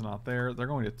swamp is not there. They're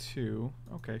going to 2.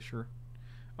 Okay, sure.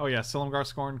 Oh yeah, Silumgar,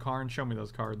 Scorn, Karn. Show me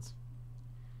those cards.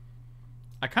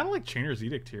 I kind of like Chainer's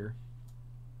Edict here.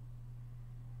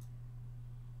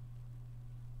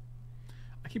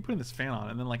 I keep putting this fan on,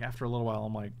 and then like after a little while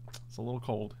I'm like, it's a little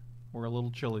cold. We're a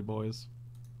little chilly, boys.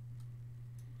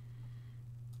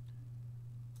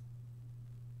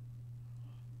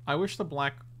 I wish the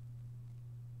black-blue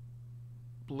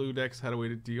decks had a way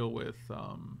to deal with...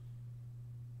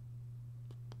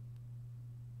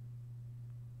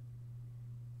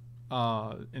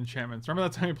 enchantments. Remember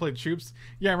that time we played Choops?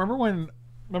 Yeah, remember when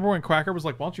Quacker was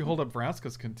like, why don't you hold up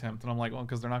Vraska's Contempt? And I'm like, well,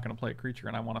 because they're not going to play a creature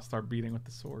and I want to start beating with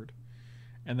the sword.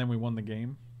 And then we won the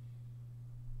game.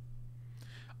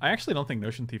 I actually don't think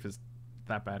Notion Thief is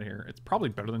that bad here. It's probably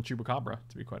better than Chupacabra,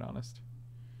 to be quite honest.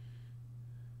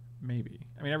 Maybe.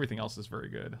 I mean, everything else is very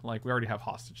good. Like, we already have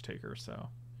Hostage Taker, so...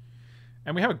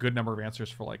 And we have a good number of answers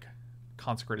for, like,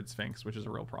 Consecrated Sphinx, which is a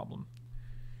real problem.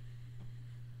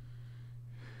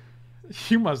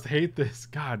 You must hate this.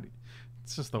 God,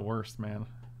 it's just the worst, man.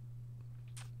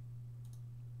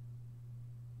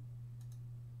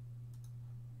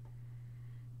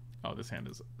 Oh, this hand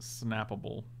is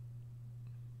snappable.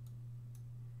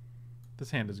 This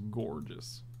hand is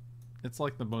gorgeous. It's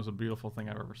like the most beautiful thing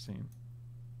I've ever seen.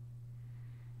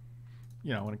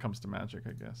 You know, when it comes to Magic,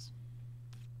 I guess.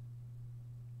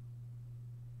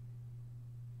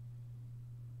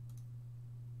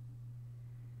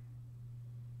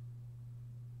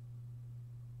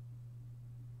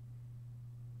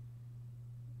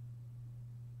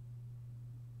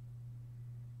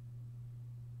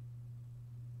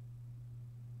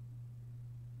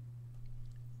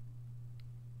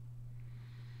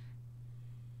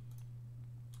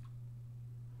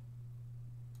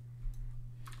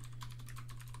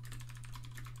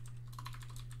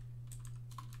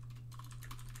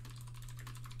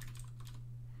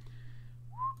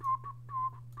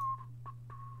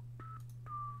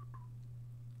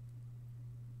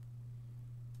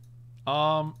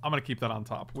 I'm gonna keep that on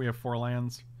top. We have 4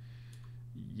 lands.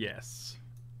 Yes.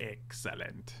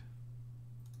 Excellent.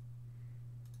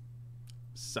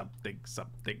 Something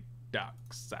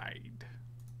dark side.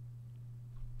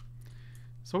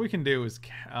 So what we can do is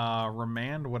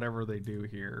remand whatever they do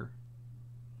here,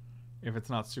 if it's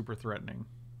not super threatening.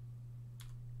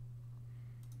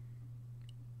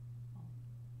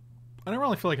 I don't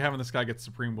really feel like having this guy get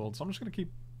Supreme Willed, so I'm just gonna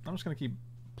keep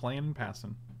playing and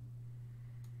passing.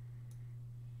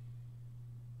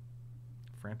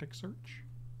 Frantic Search?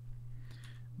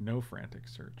 No Frantic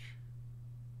Search.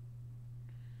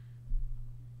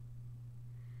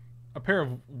 A pair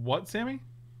of what, Sammy?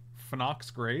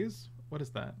 Phonox Grays? What is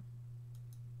that?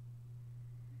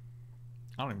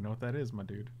 I don't even know what that is, my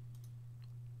dude.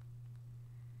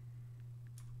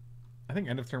 I think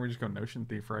end of turn we just go Notion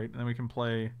Thief, right? And then we can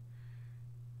play...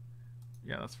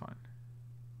 Yeah, that's fine.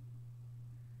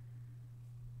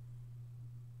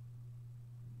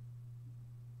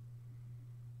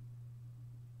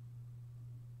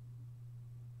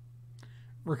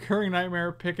 Recurring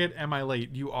Nightmare, Picket, am I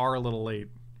late? You are a little late.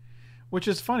 Which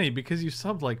is funny because you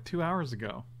subbed like 2 hours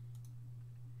ago.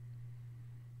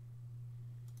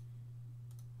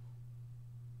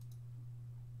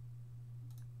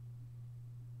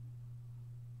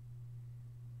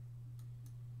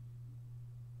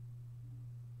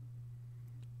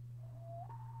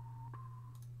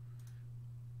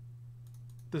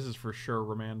 This is for sure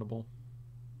remandable.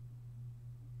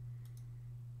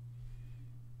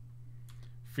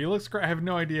 Felix, I have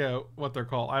no idea what they're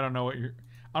called. I don't know what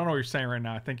you're saying right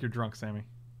now. I think you're drunk, Sammy.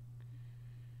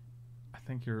 I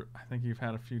think you've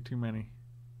had a few too many.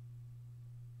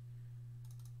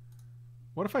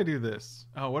 What if I do this?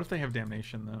 Oh, what if they have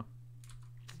Damnation though?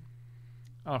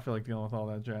 I don't feel like dealing with all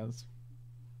that jazz.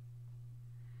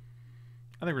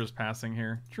 I think we're just passing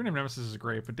here. True Name Nemesis is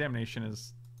great, but Damnation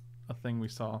is a thing we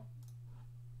saw.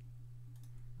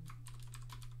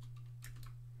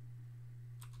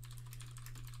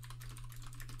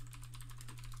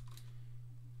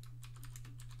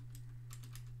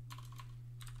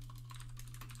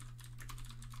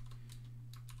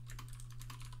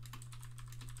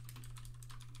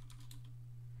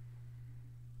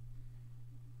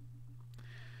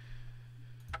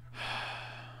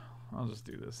 I'll just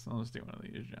do this. I'll just do one of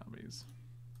these zombies.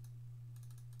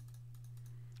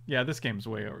 Yeah, this game's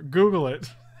way over. Google it.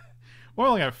 What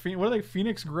are they?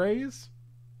 Phoenix Grays?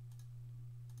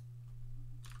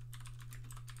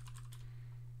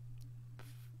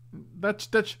 That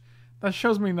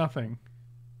shows me nothing.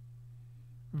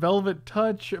 Velvet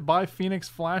Touch, buy Phoenix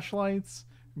flashlights,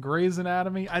 Grey's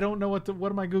Anatomy. I don't know what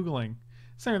am I Googling?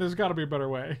 Sammy, there's got to be a better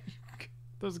way.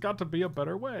 There's got to be a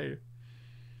better way.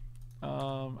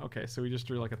 Okay, so we just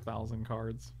drew like 1,000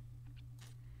 cards.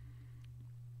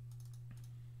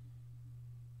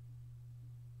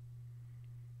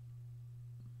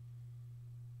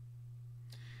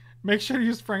 Make sure to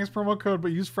use Frank's promo code,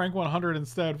 but use Frank100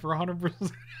 instead for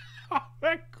 100%.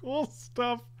 That cool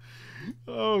stuff.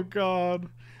 Oh God,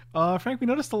 Frank, we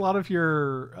noticed a lot of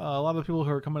the people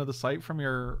who are coming to the site from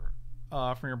your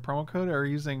promo code are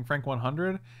using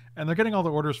Frank100, and they're getting all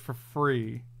the orders for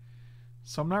free.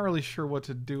 So I'm not really sure what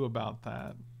to do about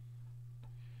that.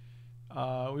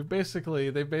 They've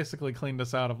basically cleaned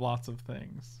us out of lots of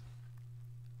things.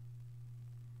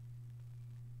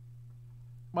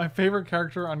 My favorite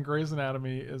character on Grey's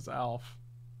Anatomy is Alf.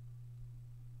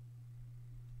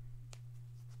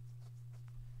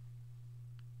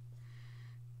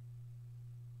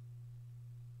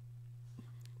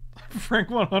 Frank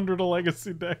 100 a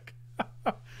legacy deck.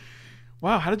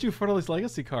 Wow, how did you afford all these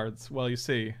legacy cards? Well, you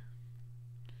see.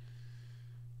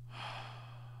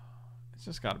 It's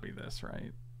just got to be this,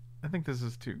 right? I think this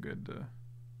is too good to...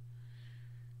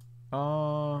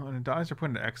 and it dies or put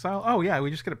into exile? Oh, yeah,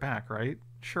 we just get it back, right?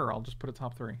 Sure, I'll just put it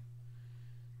top 3.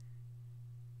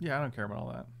 Yeah, I don't care about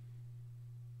all that.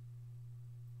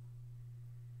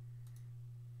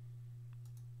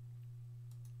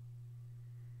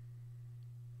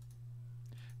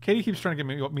 Katie keeps trying to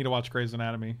get me to watch Grey's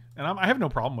Anatomy, and I have no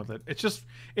problem with it. It's just,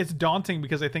 it's daunting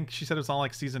because I think she said it's on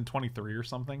like season 23 or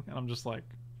something, and I'm just like,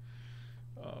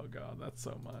 oh god, that's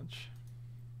so much.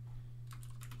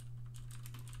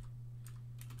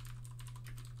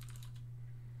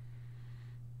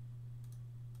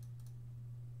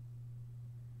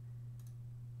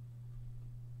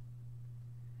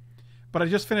 But I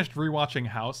just finished rewatching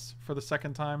House for the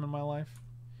second time in my life.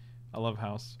 I love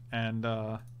House, and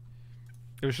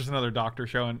it was just another doctor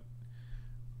show, and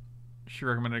she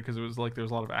recommended it because it was like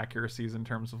there's a lot of accuracies in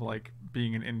terms of like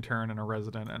being an intern and a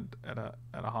resident and at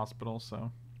a hospital.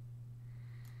 So,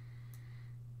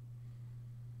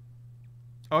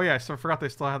 oh yeah, so I forgot they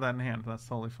still have that in hand. That's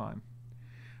totally fine.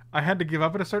 I had to give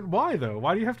up at a certain... Why though?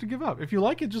 Why do you have to give up? If you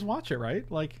like it, just watch it, right?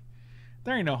 Like,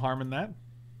 there ain't no harm in that.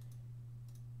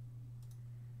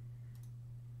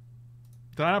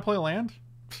 Did I not play land?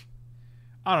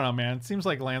 I don't know, man. It seems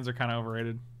like lands are kind of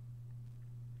overrated.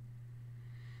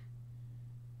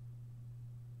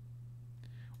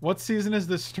 What season is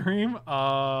this stream?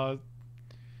 That's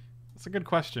a good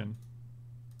question.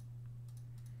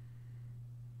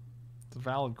 It's a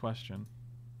valid question.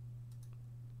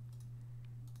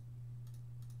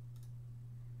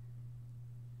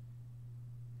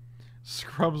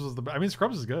 Scrubs was the... I mean,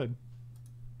 Scrubs is good.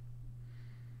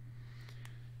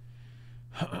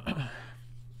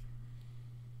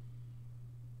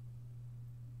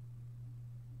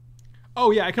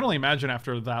 Oh yeah, I can only imagine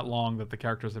after that long that the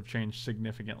characters have changed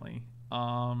significantly.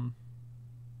 Yeah,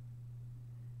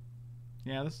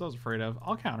 this is what I was afraid of.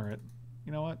 I'll counter it.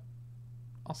 You know what?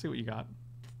 I'll see what you got.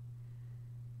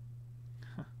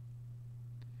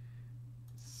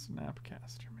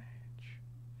 Snapcaster Mage.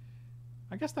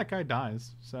 I guess that guy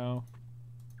dies, so...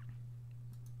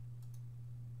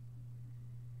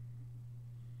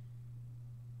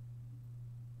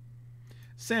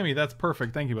 Sammy, that's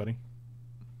perfect. Thank you, buddy.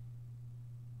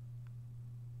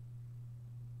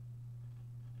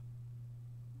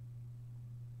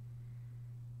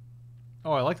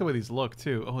 Oh, I like the way these look,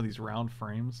 too. Oh, these round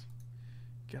frames.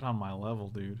 Get on my level,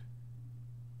 dude.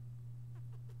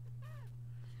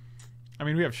 I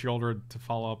mean, we have Shieldred to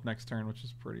follow up next turn, which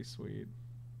is pretty sweet.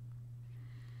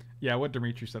 Yeah, what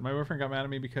Dimitri said. My boyfriend got mad at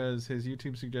me because his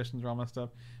YouTube suggestions were all messed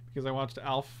up because I watched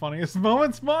Alf Funniest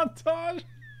Moments montage.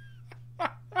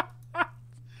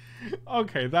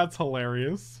 Okay, that's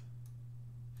hilarious.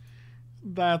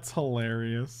 That's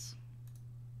hilarious.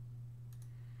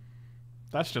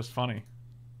 That's just funny.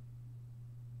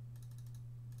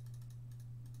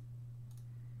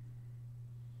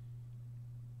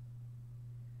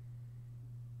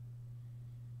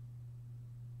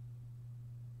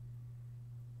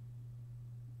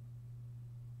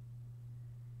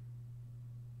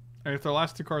 And if their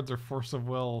last two cards are Force of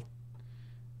Will,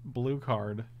 blue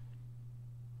card.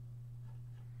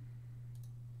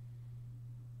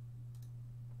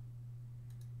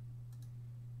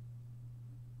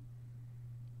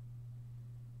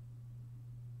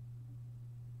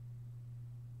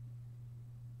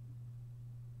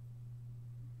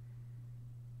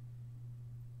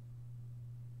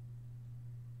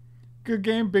 Good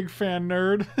game, big fan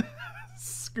nerd.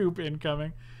 Scoop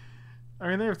incoming. I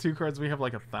mean, they have two cards. We have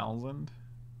like 1,000.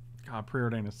 God,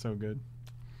 Preordain is so good.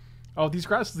 Oh, these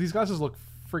glasses look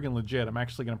friggin' legit. I'm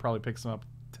actually gonna probably pick some up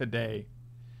today.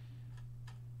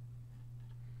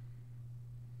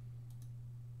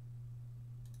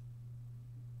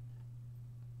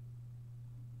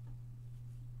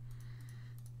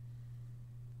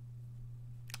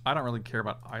 I don't really care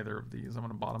about either of these. I'm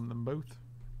gonna bottom them both.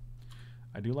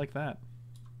 I do like that.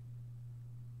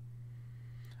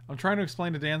 I'm trying to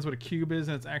explain to Dan's what a cube is,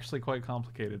 and it's actually quite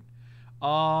complicated.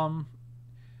 Elk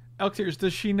Tears,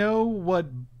 does she know what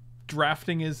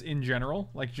drafting is in general?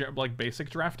 Like basic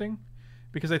drafting?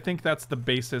 Because I think that's the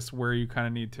basis where you kind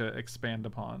of need to expand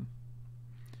upon.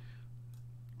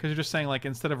 Because you're just saying, like,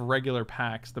 instead of regular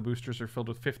packs, the boosters are filled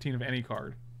with 15 of any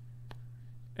card.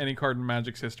 Any card in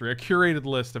Magic's history. A curated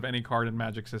list of any card in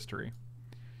Magic's history.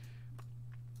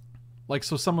 Like,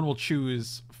 so someone will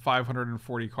choose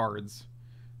 540 cards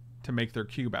to make their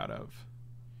cube out of.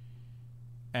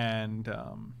 And,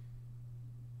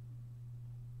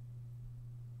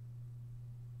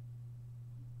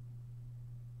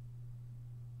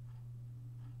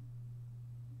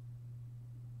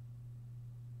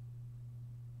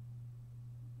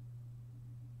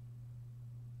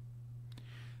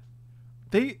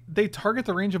 They target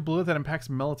the range of blue that impacts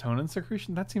melatonin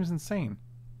secretion? That seems insane.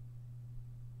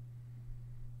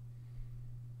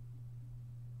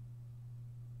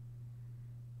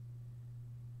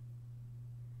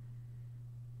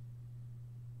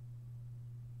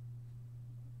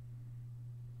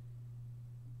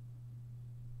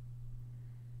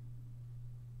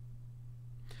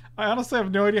 I honestly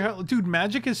have no idea how... Dude,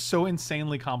 Magic is so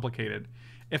insanely complicated.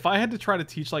 If I had to try to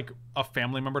teach, like, a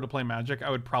family member to play Magic, I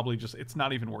would probably just... It's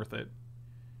not even worth it.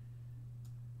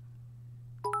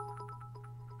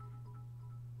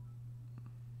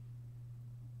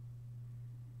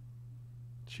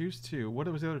 Choose two. What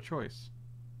was the other choice?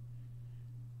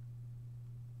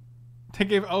 They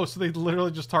gave... Oh, so they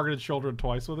literally just targeted children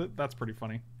twice with it? That's pretty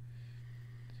funny.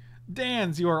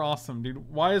 Dans, you are awesome, dude.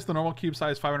 Why is the normal cube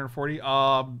size 540?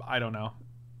 I don't know.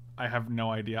 I have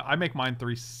no idea. I make mine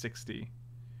 360.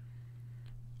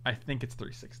 I think it's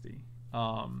 360.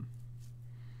 And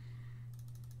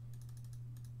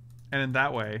in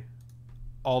that way,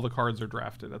 all the cards are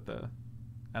drafted at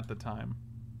the time.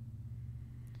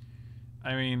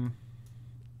 I mean,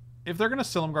 if they're gonna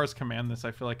Silumgar's command this,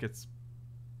 I feel like it's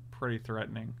pretty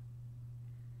threatening.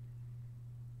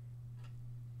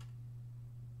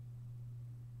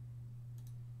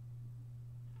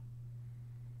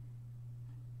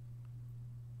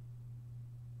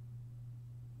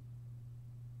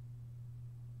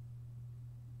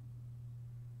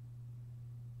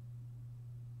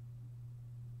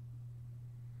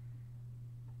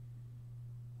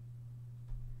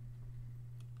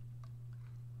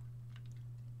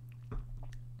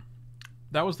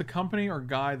 That was the company or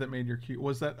guy that made your cube.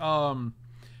 Was that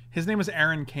his name is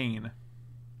Aaron Kane.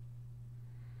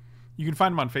 You can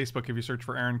find him on Facebook if you search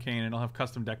for Aaron Kane, and he'll have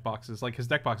custom deck boxes. Like, his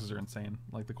deck boxes are insane.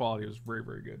 Like, the quality was very,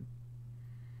 very good.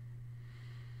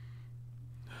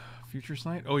 Future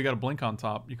Sight? Oh, you got a blink on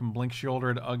top. You can blink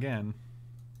Shieldred again.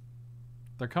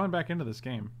 They're coming back into this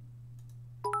game.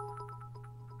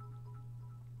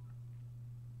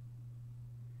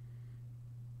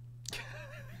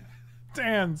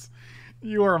 Dans,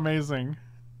 you are amazing.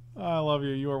 I love you.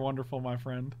 You are wonderful, my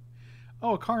friend.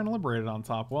 Oh, a Karn liberated on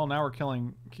top. Well, now we're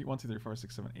killing 1, 2, 3, 4,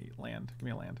 6, 7, 8. Land. Give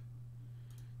me a land.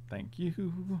 Thank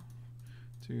you.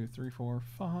 2, 3, 4,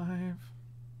 5.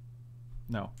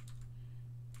 No.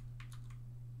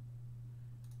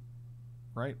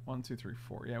 Right? 1, 2, 3,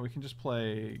 4. Yeah, we can just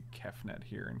play Kefnet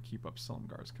here and keep up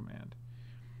Silumgar's command.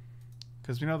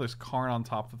 Because we know there's Karn on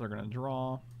top that they're going to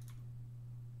draw.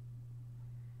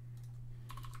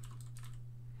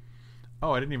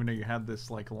 Oh, I didn't even know you had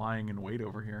this, like, lying in wait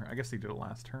over here. I guess they did it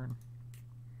last turn.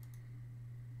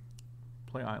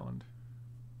 Play Island.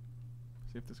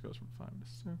 See if this goes from 5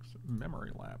 to 6. Memory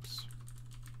lapse.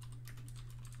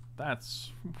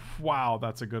 That's... Wow,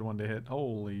 that's a good one to hit.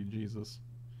 Holy Jesus.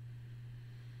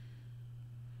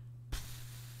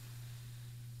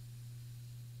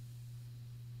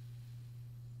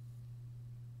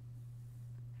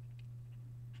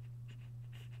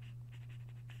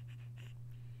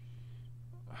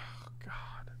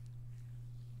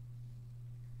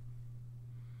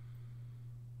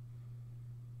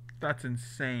 That's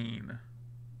insane.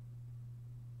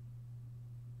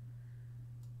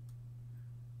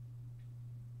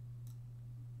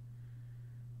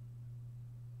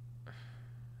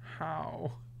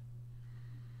 How?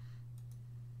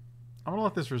 I'm gonna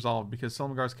let this resolve because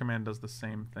Silumgar's command does the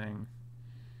same thing.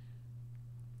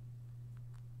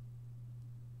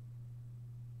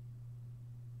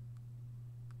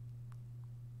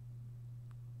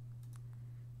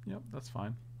 Yep, that's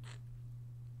fine.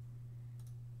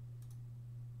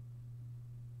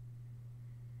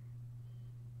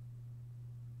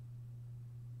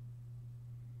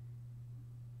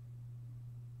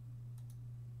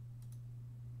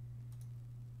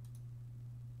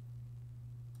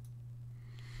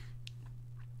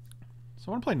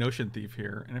 So I want to play Notion Thief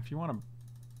here, and if you want to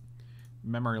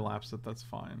memory lapse it, that's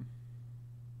fine.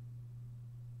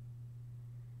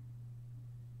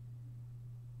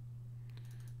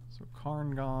 So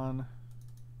Karn gone.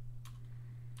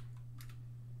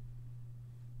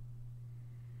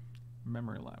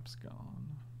 Memory lapse gone.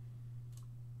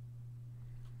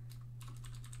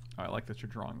 Oh, I like that you're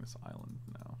drawing this island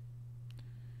now.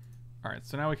 Alright,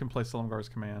 so now we can play Silumgar's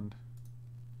command.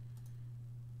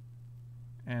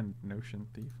 And Notion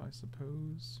Thief, I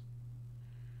suppose.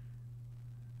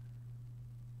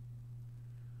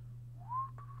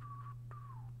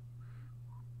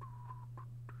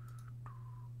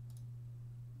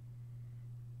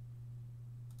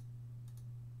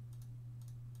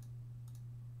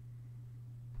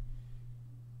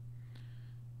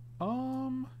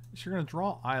 So you're gonna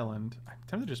draw Island. I'm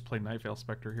tempted to just play Night Veil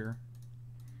Spectre here.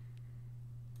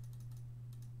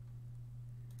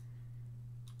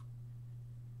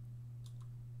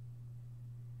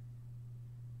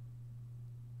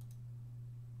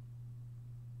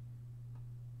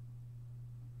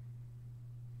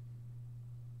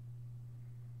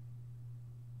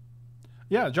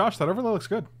 Yeah, Josh, that overlay looks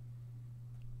good.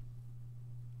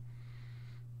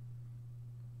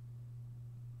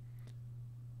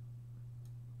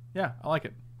 Yeah, I like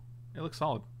it. It looks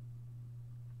solid.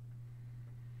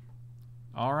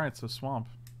 All right, so swamp.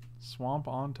 Swamp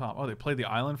on top. Oh, they played the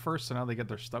island first, so now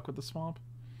they're stuck with the swamp?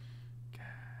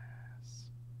 Gas.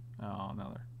 Oh,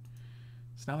 no,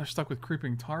 so now they're stuck with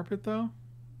creeping tar pit, though?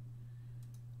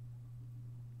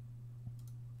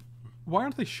 Why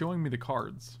aren't they showing me the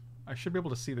cards? I should be able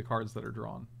to see the cards that are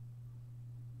drawn.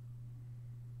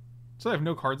 So they have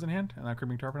no cards in hand, and that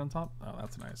creeping tar pit on top? Oh,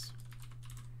 that's nice.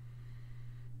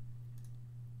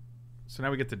 So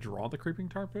now we get to draw the creeping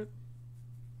tar pit?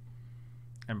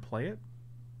 And play it?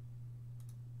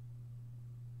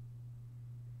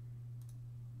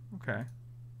 Okay.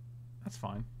 That's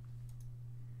fine.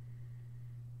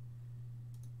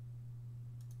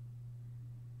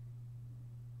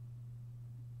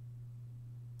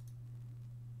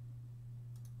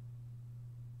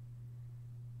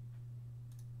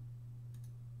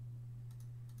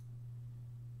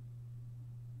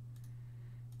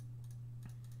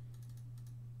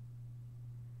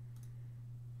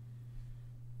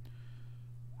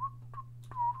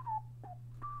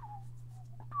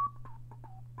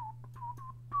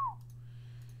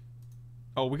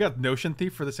 Oh, we got Notion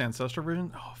Thief for this Ancestral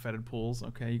version. Oh, Fetid Pools.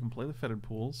 Okay, you can play the Fetid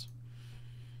Pools.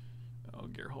 Oh,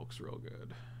 Gearhulk's real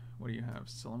good. What do you have?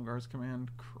 Silumgar's Command?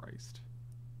 Christ.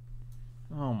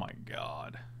 Oh my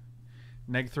god.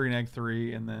 Neg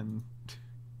 3, and then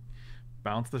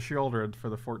bounce the Shieldred for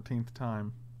the 14th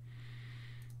time.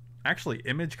 Actually,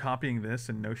 image copying this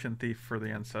and Notion Thief for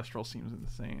the Ancestral seems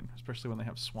insane, especially when they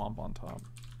have Swamp on top.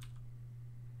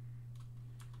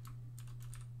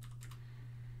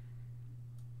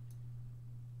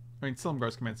 I mean,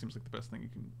 Silumgar's Command seems like the best thing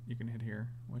you can hit here,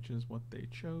 which is what they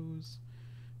chose.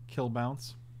 Kill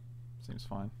bounce. Seems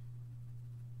fine.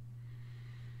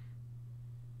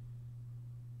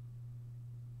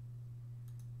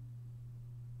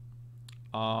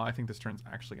 I think this turn's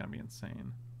actually going to be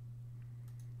insane.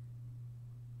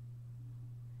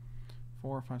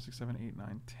 4, 5, 6, 7, 8,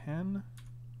 9, 10.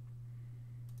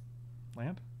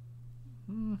 Land?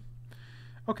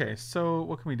 Okay, so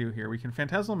what can we do here? We can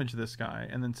Phantasmal Image this guy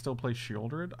and then still play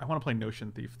Shieldred. I want to play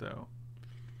Notion Thief, though.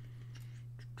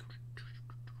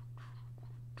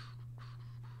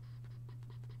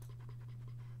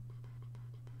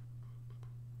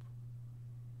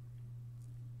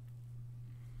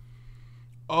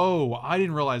 Oh, I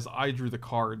didn't realize I drew the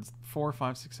cards. 4,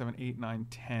 5, 6, 7, 8, 9,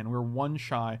 10. We're one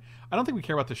shy. I don't think we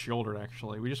care about the Shieldred,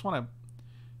 actually. We just want to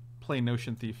play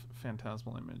Notion Thief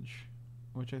Phantasmal Image,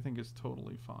 which I think is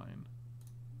totally fine.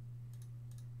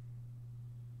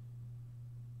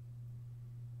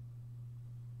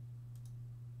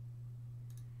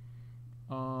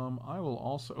 I will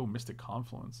also... Oh, Mystic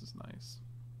Confluence is nice.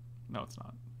 No, it's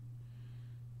not.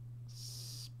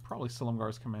 It's probably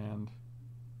Silumgar's Command.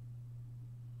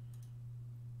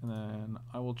 And then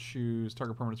I will choose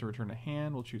target permanent to return to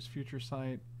hand. We'll choose Future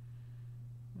Sight.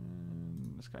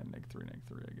 And this guy neg 3,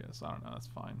 I guess. I don't know. That's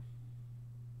fine.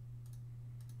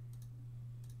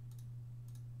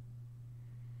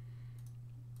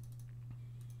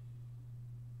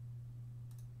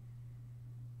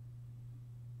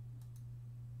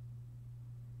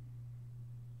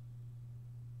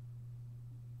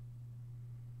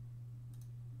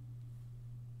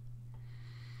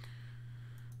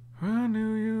 I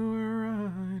knew you were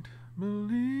right,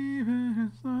 believe it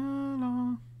is not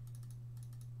long.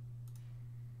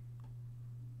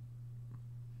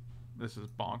 This is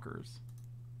bonkers.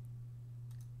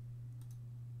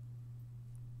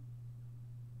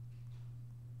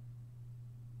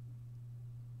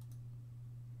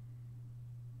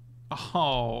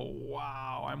 Oh,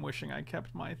 wow. I'm wishing I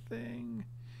kept my thing.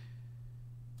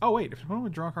 Oh, wait. If an opponent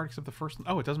would draw a card except the first...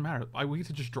 Oh, it doesn't matter. We get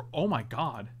to just draw... Oh, my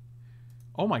God.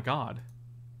 Oh my god.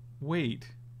 Wait.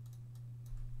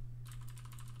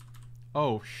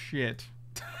 Oh shit.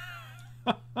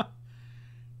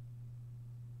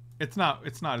 It's not.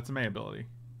 It's a May ability.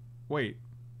 Wait.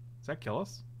 Does that kill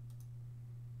us?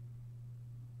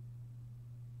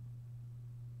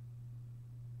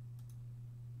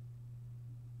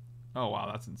 Oh wow,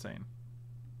 that's insane.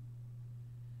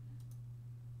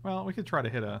 Well, we could try to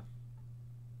hit a...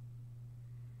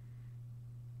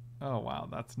 Oh wow,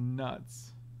 that's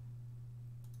nuts.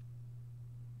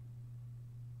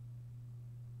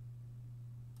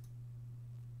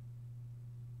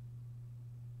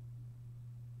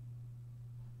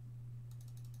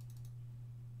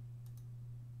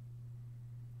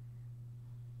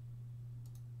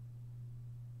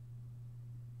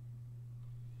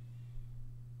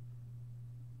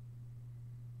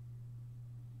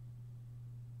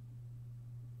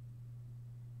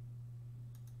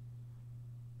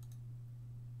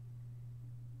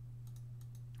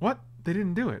 They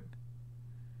didn't do it.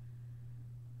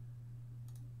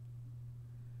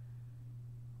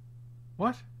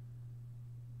 What?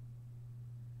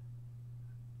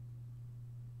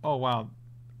 Oh, wow.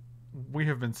 We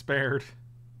have been spared.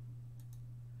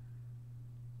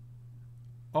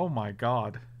 Oh my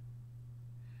god.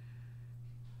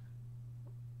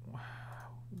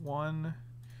 1,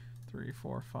 3,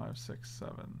 4, 5, 6,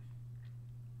 7.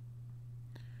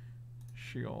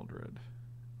 Shieldred.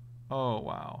 Oh,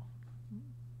 wow.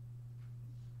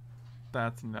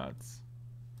 That's nuts.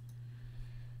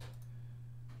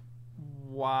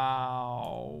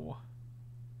 Wow.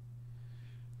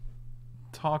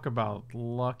 Talk about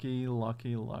lucky,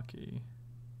 lucky, lucky.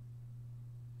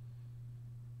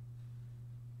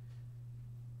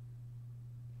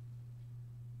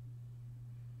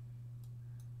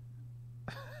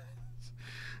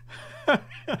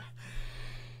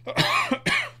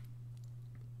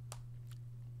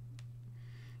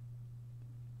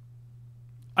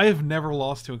 I have never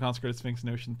lost to a Consecrated Sphinx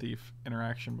Notion Thief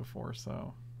interaction before,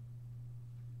 so...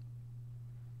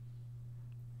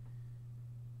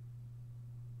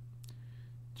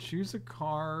 Choose a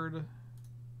card.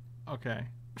 Okay.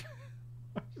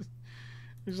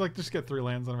 just get 3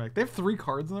 lands on their back. They have 3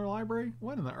 cards in their library?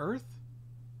 What in the earth?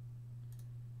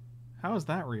 How is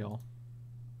that real?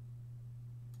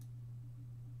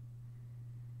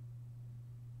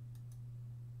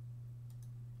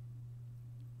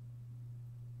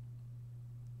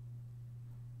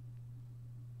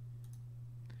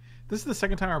 This is the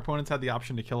second time our opponents had the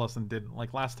option to kill us and didn't.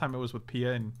 Like last time it was with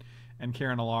Pia and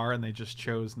Karen Alar, and they just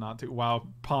chose not to. Wow,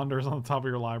 Ponder's on the top of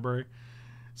your library.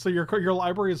 So your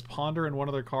library is Ponder and one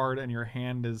other card, and your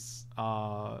hand is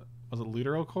was it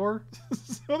Lutero Core?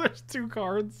 So there's 2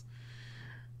 cards.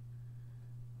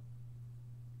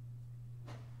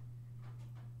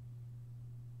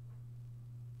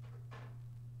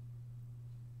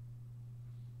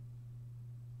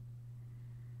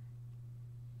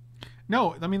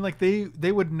 No, I mean, like,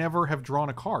 they would never have drawn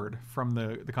a card from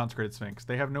the Consecrated Sphinx.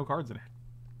 They have no cards in it.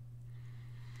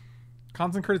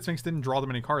 Consecrated Sphinx didn't draw them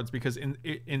any cards because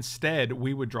instead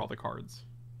we would draw the cards.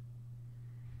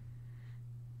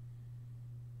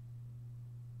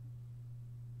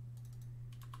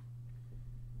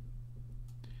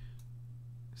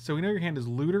 So we know your hand is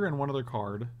Looter and one other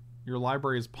card. Your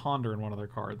library is Ponder and one other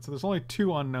card. So there's only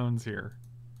 2 unknowns here.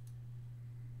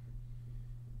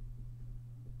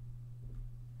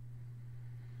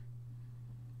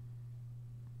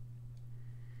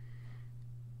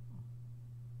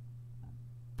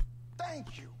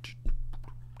 Thank you.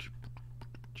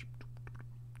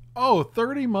 Oh,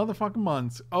 30 motherfucking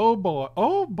months. Oh boy.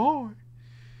 Oh boy.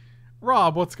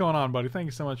 Rob, what's going on, buddy? Thank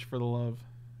you so much for the love.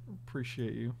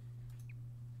 Appreciate you.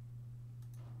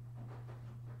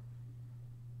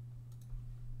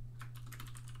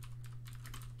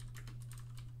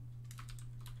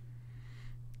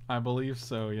 I believe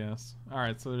so, yes.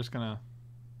 Alright, so they're just gonna...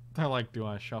 They're like, do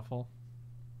I shuffle?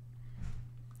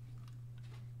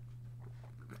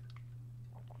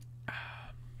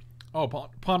 Oh,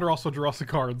 Ponder also draws a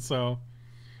card, so...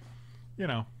 You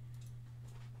know.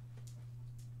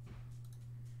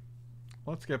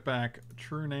 Let's get back.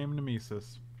 True name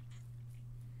Nemesis.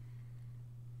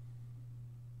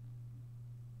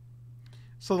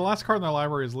 So the last card in their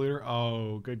library is Looter.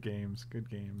 Oh, good games. Good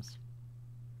games.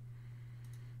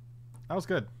 That was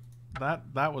good.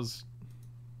 That was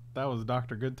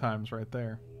Dr. Good Times right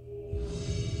there.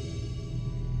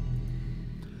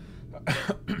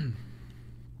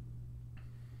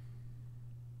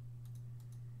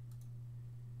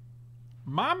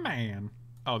 My man.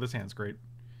 Oh, this hand's great.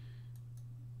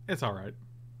 It's all right.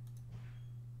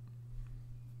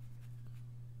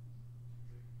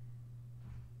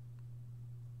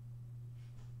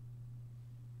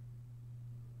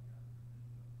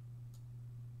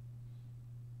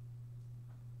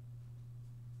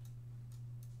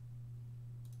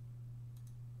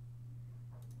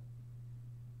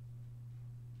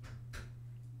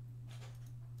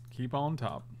 Keep on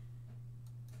top.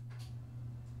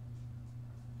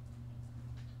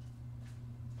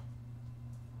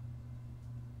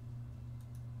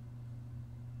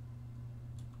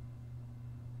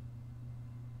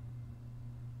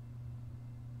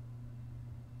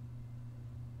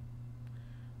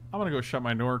 I'm gonna go shut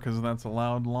my door because that's a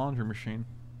loud laundry machine.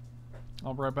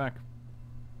 I'll be right back.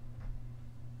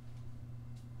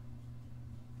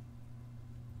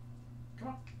 Come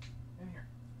on, in here.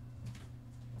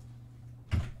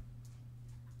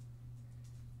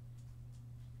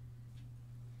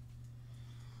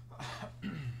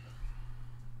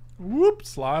 Whoop!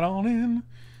 Slide on in.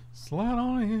 Slide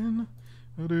on in.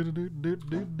 Do do do do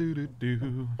do do do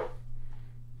do.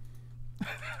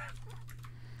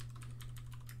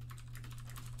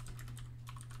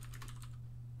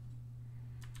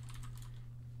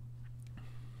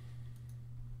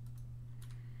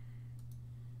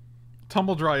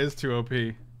 Tumble Dry is too OP.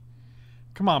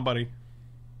 Come on, buddy.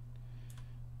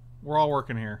 We're all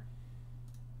working here.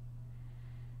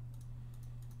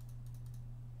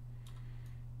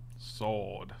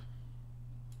 Sword.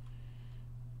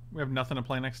 We have nothing to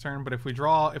play next turn, but if we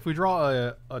draw a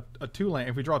 2-land,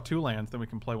 if we draw 2 lands, then we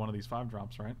can play one of these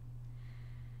 5-drops, right?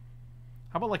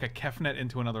 How about like a Kefnet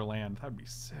into another land? That'd be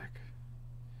sick.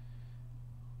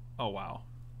 Oh wow.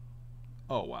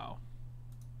 Oh wow.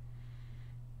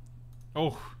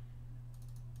 Oh.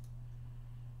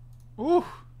 Ooh.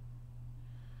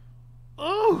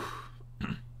 Ooh.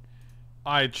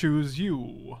 I choose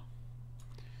you.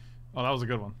 Oh, that was a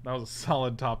good one. That was a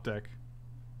solid top deck.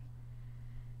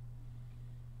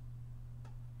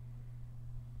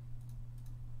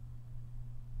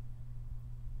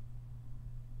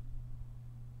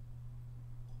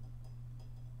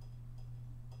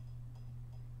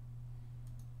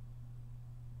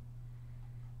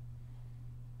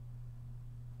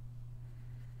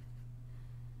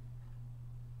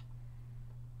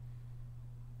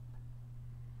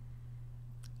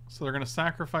 So they're going to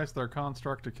sacrifice their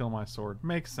construct to kill my sword.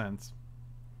 Makes sense.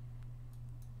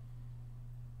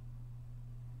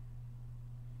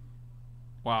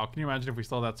 Wow, can you imagine if we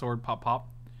stole that sword? Pop, pop.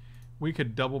 We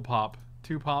could double pop.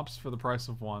 2 pops for the price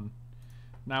of 1.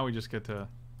 Now we just get to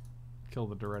kill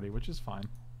the Duretti, which is fine.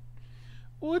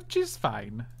 Which is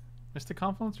fine. Mystic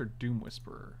Confluence or Doom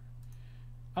Whisperer?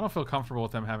 I don't feel comfortable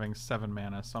with them having 7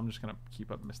 mana, so I'm just going to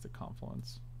keep up Mystic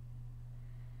Confluence.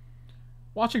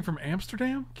 Watching from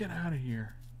Amsterdam? Get out of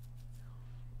here.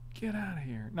 Get out of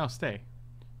here. No, stay.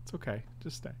 It's okay.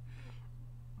 Just stay.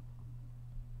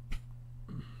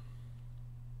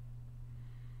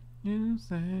 You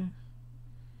say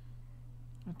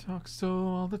I talk so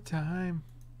all the time.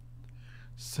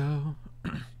 So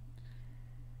that's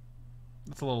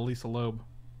a little Lisa Loeb.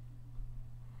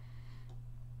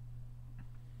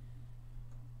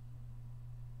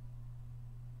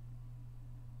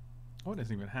 What is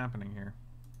even happening here?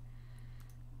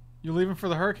 You leaving for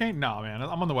the hurricane? No, man.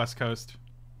 I'm on the West Coast.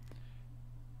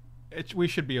 We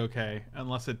should be okay,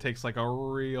 unless it takes like a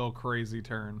real crazy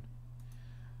turn.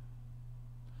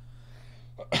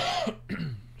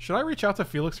 Should I reach out to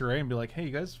Felix Ray and be like, hey,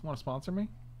 you guys want to sponsor me?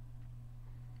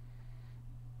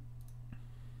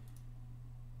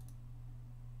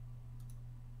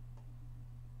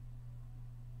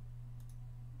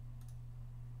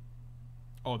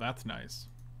 Oh, that's nice.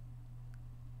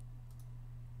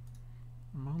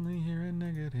 I'm only hearing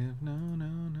negative. No, no,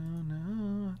 no,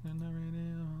 no. On the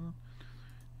radio.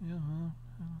 Yeah,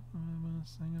 I'm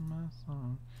singing my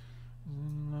song. Is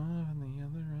in love and the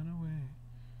other ran away.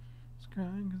 Was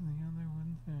crying because the other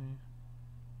wouldn't say.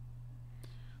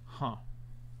 Huh.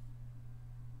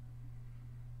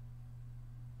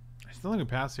 I still think we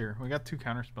pass here. We got 2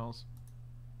 counter spells.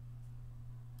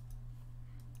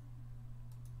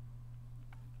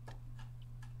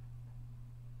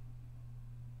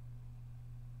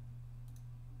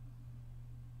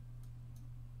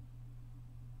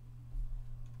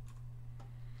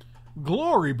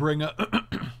 Glory bringer.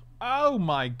 Oh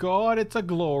my god, it's a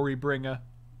glory bringer.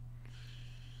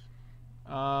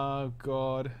 Oh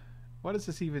god. What does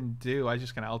this even do? I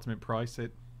just gonna ultimate price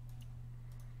it.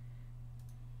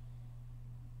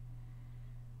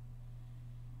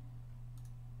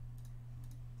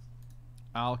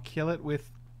 I'll kill it with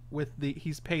the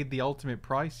he's paid the ultimate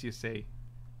price, you see.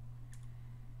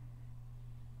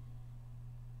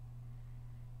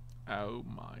 Oh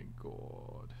my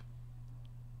god.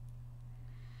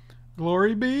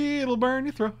 Glory be, it'll burn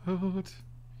your throat.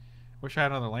 Wish I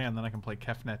had another land, then I can play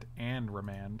Kefnet and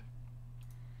Remand.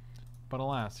 But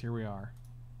alas, here we are.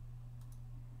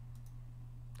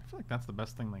 I feel like that's the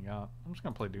best thing they got. I'm just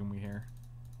gonna play Doomy here.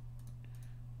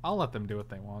 I'll let them do what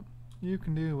they want. You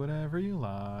can do whatever you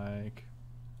like.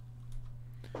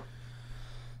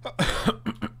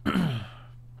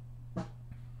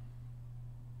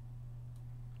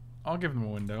 I'll give them a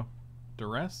window.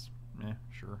 Duress? Eh,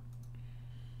 sure.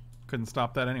 Couldn't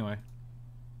stop that anyway.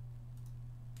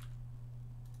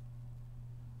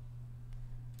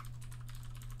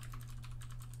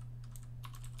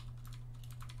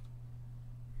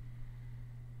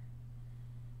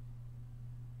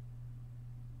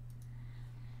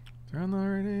 Turn the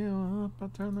radio up, I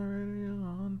turn the radio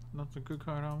on. That's a good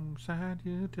card, I'm sad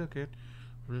you took it.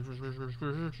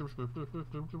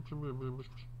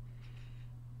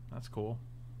 That's cool.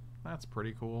 That's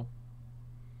pretty cool.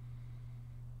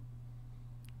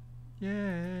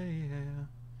 Yeah, yeah.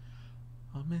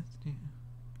 I missed you.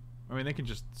 I mean, they can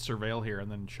just surveil here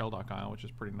and then Shelldock Isle, which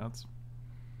is pretty nuts.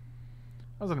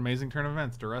 That was an amazing turn of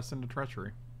events. Duress into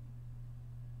Treachery.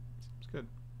 It's good.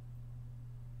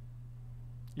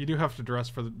 You do have to dress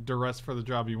for the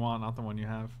job you want, not the one you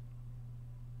have.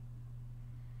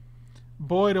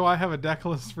 Boy, do I have a deck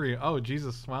list for you. Oh,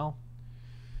 Jesus. Well,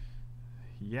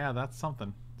 yeah, that's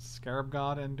something. Scarab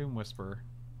God and Doom Whisperer.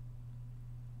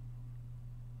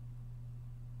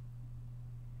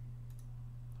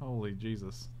 Holy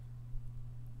Jesus.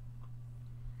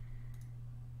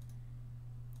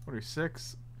 What are we,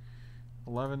 6,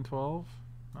 11, 12?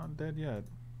 Not dead yet.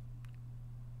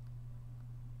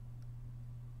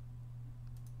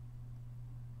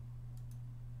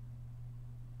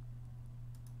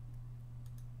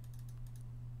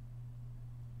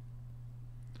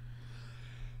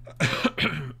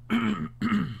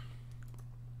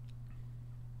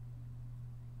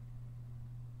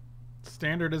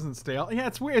 Standard isn't stale. Yeah,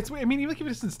 it's weird. It's weird. I mean, even if it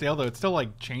isn't stale though, it still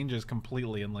like changes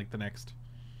completely in like the next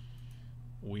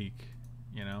week.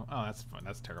 You know? Oh, that's fun.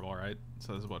 That's terrible, right?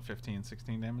 So this is what, 15,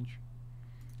 16 damage?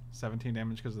 17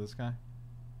 damage because of this guy?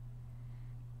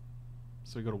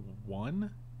 So we go to 1?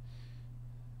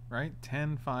 Right?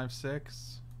 10, 5,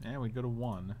 6. Yeah, we go to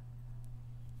 1.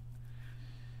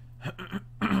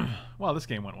 Well, this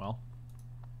game went well.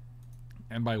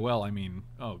 And by well, I mean,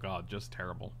 oh god, just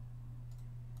terrible.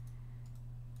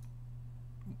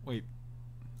 Wait.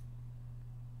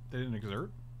 They didn't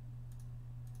exert?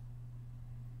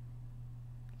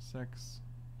 6,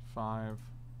 5.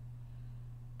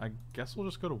 I guess we'll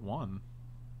just go to 1.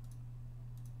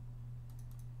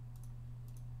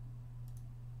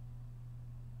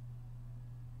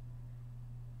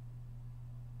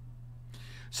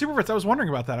 Super Fritz, I was wondering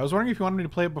about that. I was wondering if you wanted me to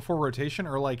play it before rotation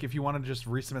or like if you wanted to just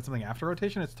resubmit something after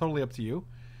rotation. It's totally up to you.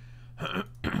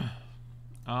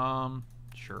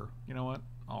 Sure. You know what?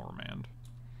 I'll remand.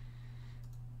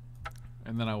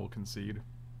 And then I will concede.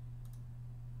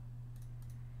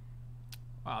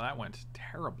 Wow, that went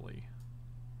terribly.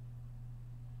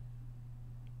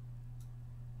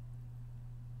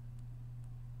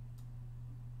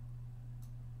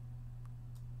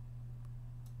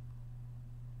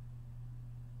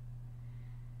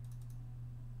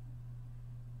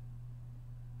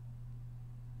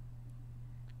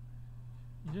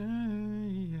 Yeah,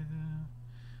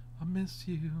 I miss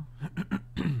you.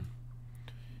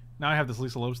 Now I have this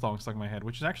Lisa Loeb song stuck in my head,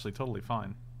 which is actually totally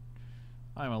fine.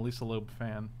 I'm a Lisa Loeb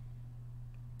fan.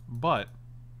 But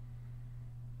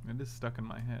it is stuck in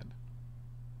my head.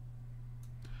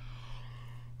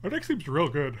 Our deck seems real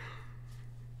good.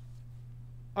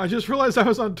 I just realized I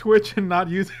was on Twitch and not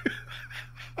using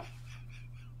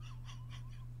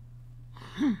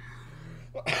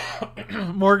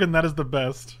Morgan, that is the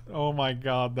best. Oh my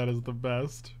god, that is the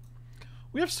best.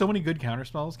 We have so many good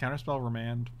counterspells. Counterspell,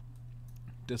 Remand,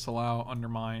 Disallow,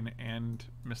 Undermine, and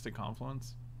Mystic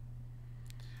Confluence.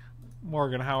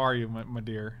 Morgan, how are you, my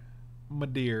dear? My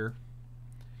dear.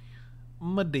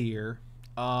 My dear.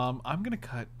 I'm gonna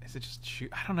cut. Is it just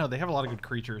shoot? I don't know. They have a lot of good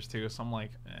creatures too, so I'm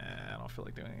like, I don't feel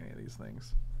like doing any of these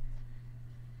things.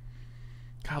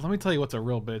 God, let me tell you what's a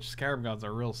real bitch. Scarab God's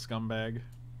a real scumbag.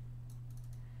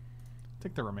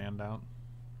 Take the Remand out.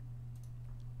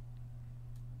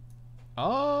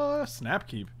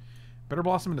 Snapkeep. Bitter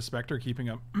Blossom into Spectre, keeping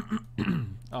up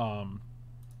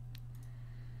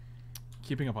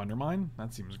keeping up Undermine.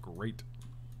 That seems great.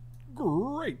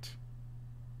 Great.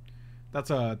 That's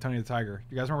Tony the Tiger.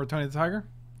 You guys remember Tony the Tiger?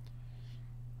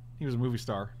 He was a movie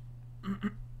star.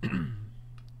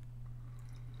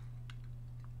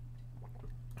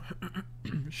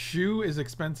 Shoe is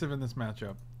expensive in this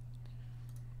matchup.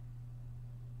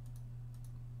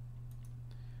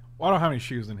 Well, I don't have any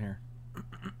shoes in here.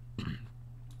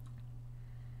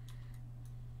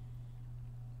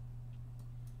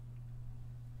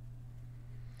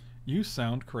 You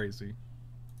sound crazy.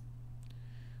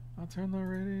 I'll turn the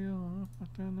radio off. I'll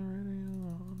turn the radio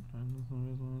on.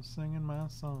 I'm just singing my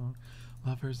song.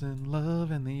 Lovers in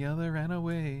love and the other ran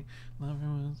away. Lover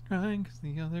was crying because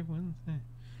the other wouldn't say.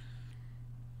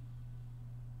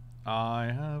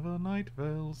 I have a Night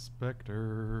Veil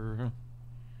Spectre.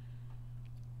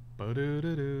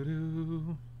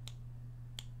 Ba-do-do-do-do.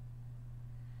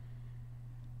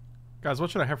 Guys, what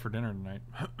should I have for dinner tonight?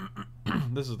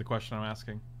 This is the question I'm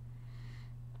asking.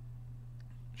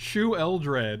 Shoe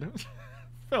Eldred.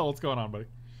 Phil, what's going on, buddy?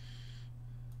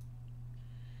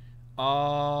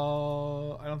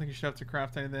 I don't think you should have to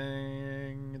craft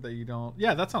anything that you don't...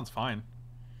 Yeah, that sounds fine.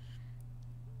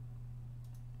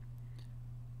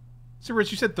 So,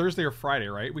 Rich, you said Thursday or Friday,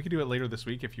 right? We could do it later this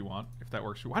week if you want, if that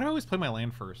works for you. Why do I always play my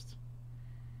land first?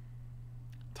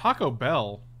 Taco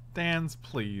Bell? Dan's,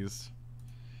 please.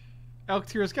 Elk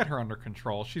Tears, get her under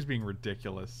control. She's being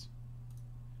ridiculous.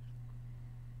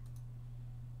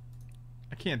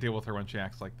 I can't deal with her when she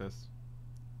acts like this.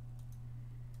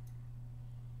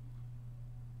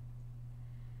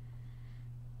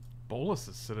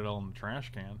 Bolus's Citadel in the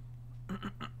trash can.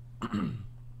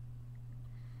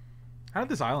 How did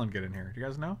this island get in here? Do you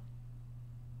guys know?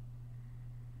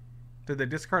 Did they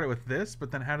discard it with this?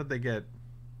 But then how did they get...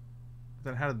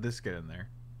 Then how did this get in there?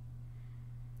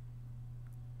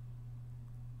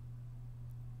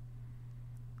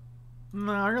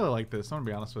 No, I really like this. I'm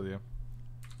gonna be honest with you.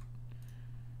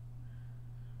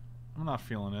 I'm not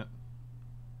feeling it.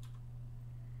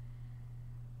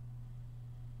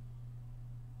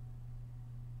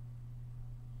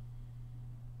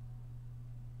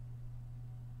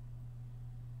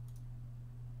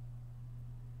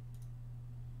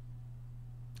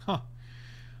 Huh.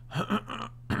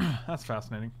 That's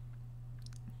fascinating.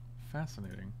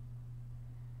 Fascinating.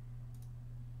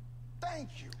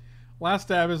 Thank you. Last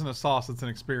Stab isn't a sauce, it's an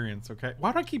experience, okay?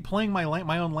 Why do I keep playing my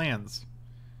own lands?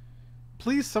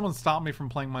 Please someone stop me from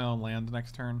playing my own land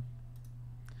next turn.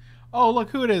 Oh, look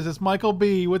who it is. It's Michael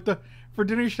B. with the... For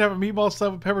dinner you should have a meatball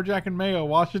sub with pepper jack and mayo.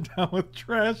 Wash it down with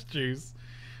trash juice.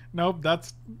 Nope,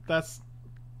 that's just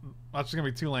gonna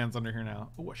be 2 lands under here now.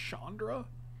 Oh, a Chandra?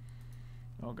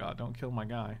 Oh god, don't kill my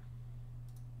guy.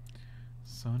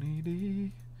 Sunny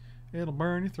D, it'll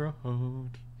burn your throat.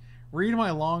 Read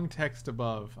my long text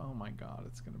above. Oh my god,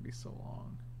 it's gonna be so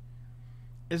long.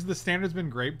 Is the standards been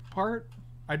great part?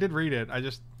 I did read it. I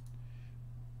just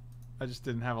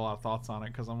didn't have a lot of thoughts on it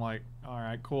because I'm like, all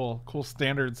right, cool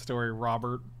standard story,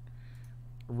 Robert.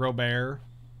 Well,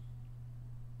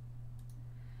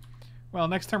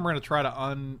 next time we're gonna try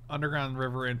to underground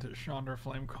river into Chandra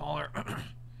Flamecaller.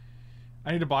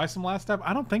 I need to buy some last step.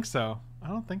 I don't think so. I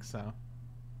don't think so.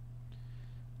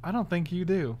 I don't think you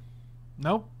do.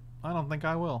 Nope. I don't think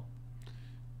I will.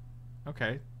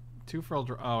 Okay. 2 frill.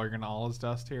 Oh, you're gonna all his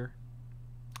dust here.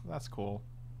 That's cool.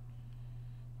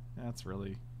 That's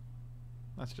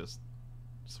just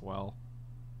swell.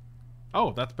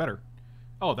 Oh, that's better.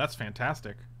 Oh, that's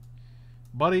fantastic.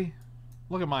 Buddy,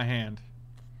 look at my hand.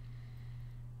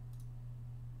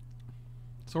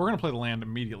 So we're going to play the land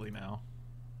immediately now.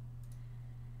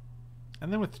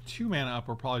 And then with 2 mana up,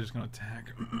 we're probably just going to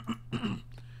attack.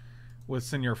 With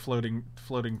Senior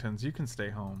Floatingtons, you can stay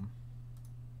home.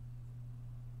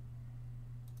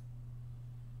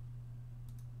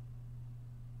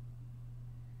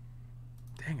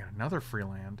 Dang it, another free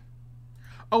land.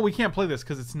 Oh, we can't play this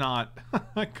because it's not...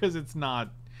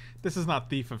 This is not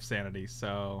Thief of Sanity,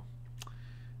 so...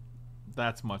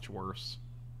 That's much worse.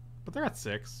 But they're at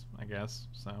 6, I guess,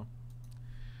 so...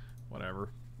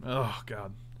 Whatever. Oh,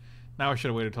 God. Now I should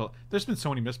have waited till... There's been so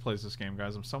many misplays this game,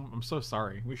 guys. I'm so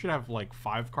sorry. We should have, like,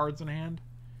 5 cards in hand.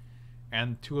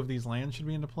 And 2 of these lands should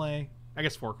be into play. I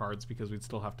guess 4 cards, because we'd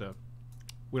still have to...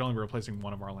 We'd only be replacing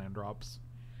 1 of our land drops.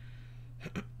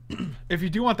 If you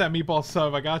do want that meatball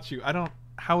sub, I got you. I don't...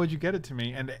 How would you get it to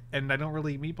me? And I don't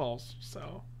really eat meatballs,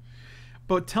 so...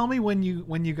 But tell me when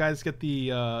you guys get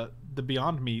the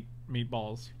Beyond Meat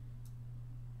meatballs.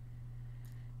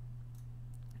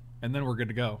 And then we're good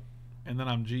to go. And then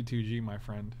I'm G2G, my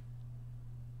friend.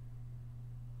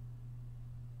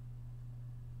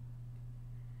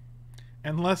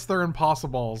 Unless they're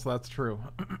impossibles, that's true.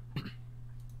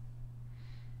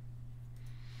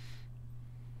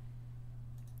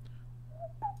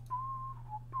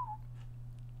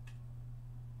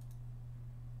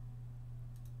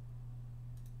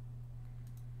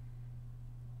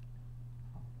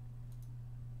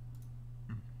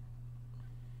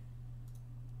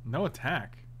 No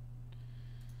attack.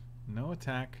 No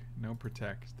attack, no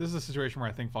protect. This is a situation where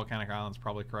I think Volcanic Island's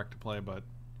probably correct to play, but...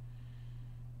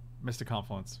 Mystic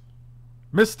Confluence.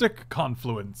 Mystic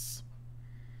Confluence!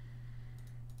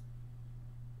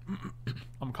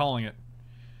 I'm calling it.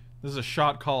 This is a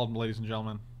shot called, ladies and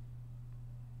gentlemen.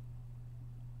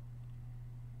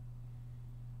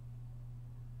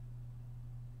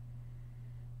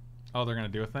 Oh, they're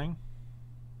going to do a thing?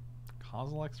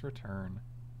 Kozilek's Return.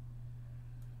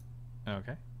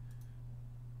 Okay.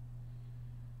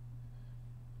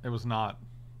 It was not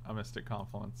a Mystic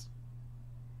Confluence.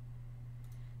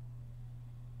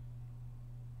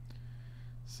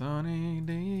 Sunny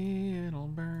day, it'll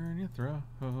burn your throat.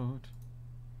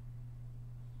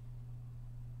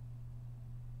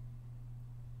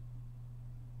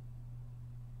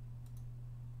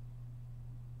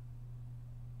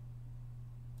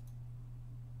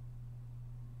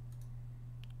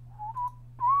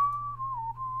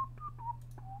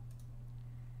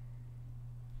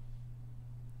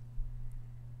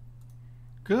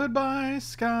 Goodbye,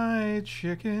 Sky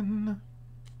Chicken.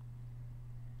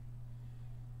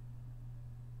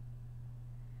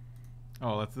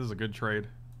 Oh, this is a good trade.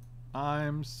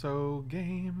 I'm so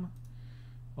game.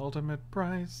 Ultimate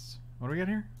price. What do we get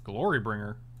here?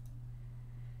 Glorybringer.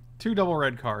 2 double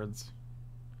red cards.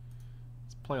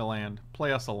 Let's play a land.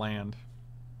 Play us a land.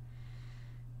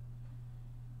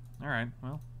 Alright,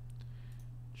 well.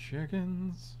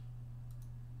 Chickens.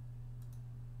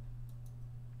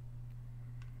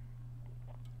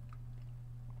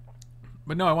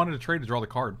 But no, I wanted to trade to draw the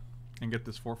card and get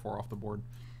this 4/4 off the board.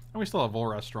 And we still have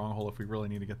Volrath's Stronghold if we really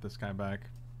need to get this guy back.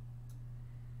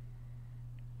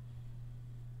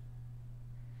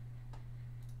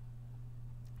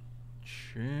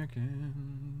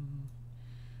 Chicken.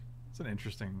 It's an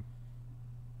interesting...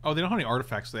 Oh, they don't have any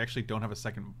artifacts, so they actually don't have a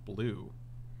second blue.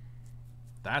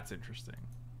 That's interesting.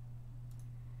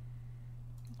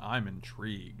 I'm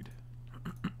intrigued.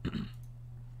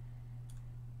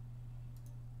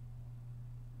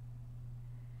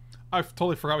 I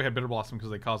totally forgot we had Bitter Blossom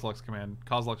because they Kozilek's command.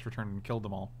 Kozilek's returned and killed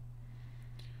them all.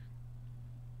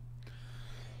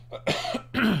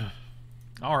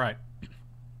 Alright.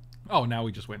 Oh, now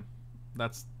we just win.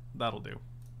 That'll do.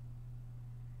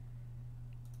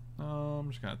 I'm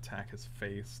just gonna attack his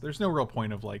face. There's no real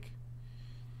point of like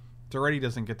Duretti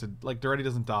doesn't get to Duretti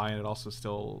doesn't die, and it also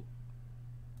still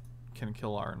can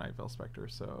kill our Night Veil Spectre,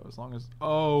 so as long as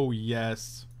oh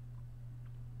yes.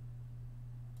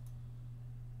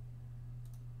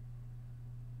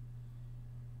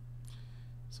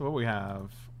 So what we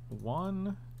have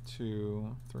 1,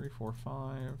 2, 3, 4,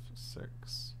 5,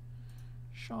 6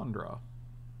 Chandra.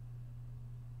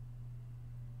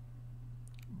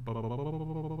 Let's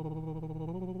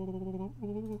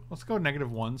go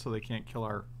 -1 so they can't kill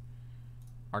our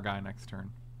guy next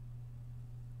turn.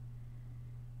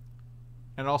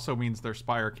 And it also means their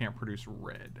Spire can't produce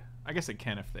red. I guess it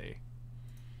can if they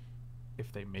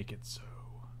make it so.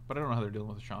 But I don't know how they're dealing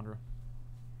with the Chandra.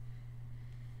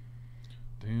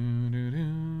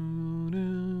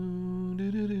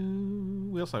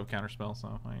 We also have counterspell,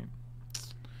 so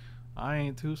I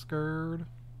ain't too scared.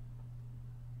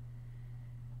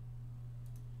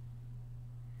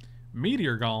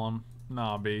 Meteor Golem?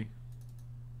 Nah, B.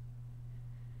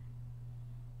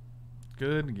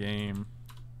 Good game.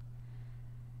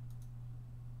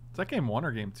 Is that game 1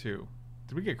 or game 2?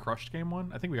 Did we get crushed game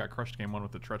 1? I think we got crushed game 1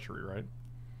 with the treachery, right?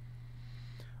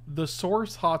 The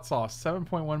Source Hot Sauce,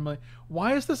 7.1 million.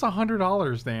 Why is this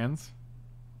 $100, Dans?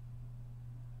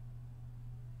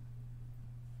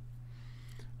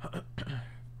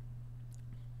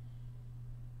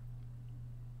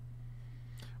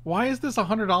 Why is this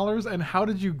 $100 and how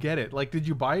did you get it? Like, did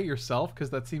you buy it yourself? Because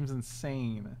that seems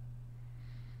insane.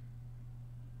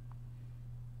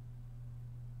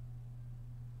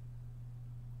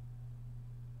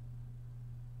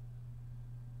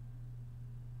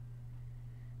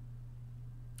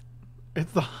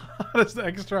 It's the hottest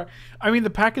extra. I mean, the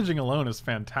packaging alone is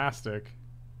fantastic.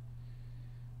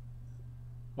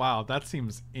 Wow, that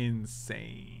seems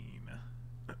insane.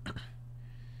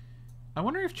 I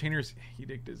wonder if Chainer's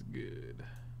Edict is good.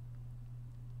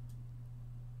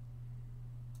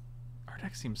 Our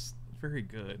deck seems very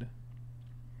good.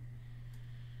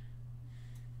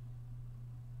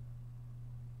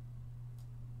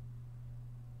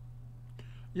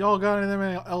 Y'all got any of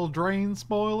them Eldraine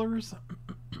spoilers?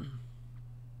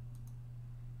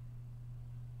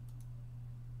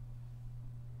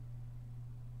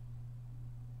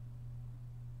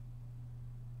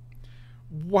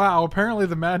 Wow, apparently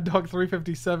the Mad Dog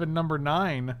 357 number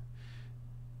 9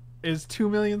 is 2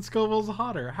 million Scovilles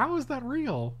hotter. How is that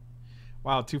real?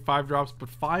 Wow, 2 5-drops, but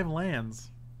 5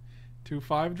 lands. 2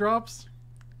 5-drops,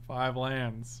 5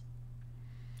 lands.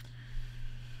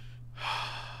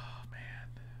 Man.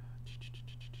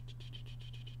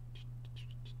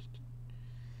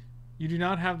 You do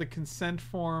not have the consent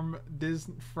form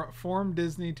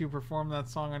Disney to perform that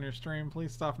song on your stream.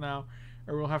 Please stop now,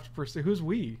 or we'll have to pursue. Who's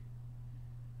we?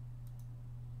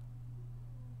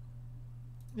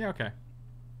 Yeah, okay.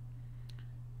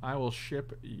 I will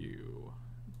ship you.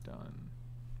 Done.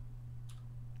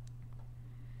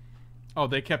 Oh,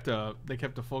 they kept a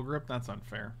full grip? That's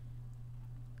unfair.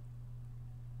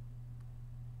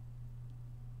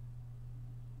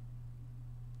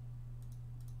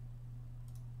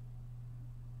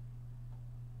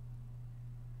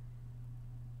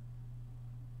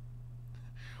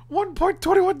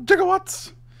 $1.21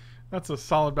 gigawatts! That's a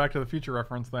solid Back to the Future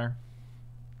reference there.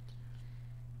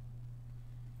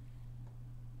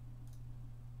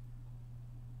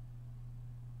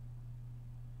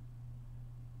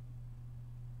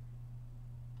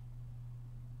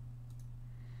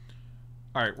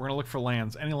 Alright, we're going to look for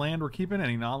lands. Any land we're keeping,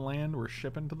 any non-land we're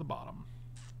shipping to the bottom.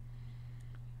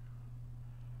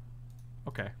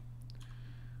 Okay.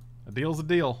 A deal's a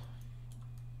deal.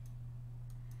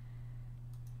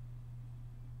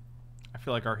 I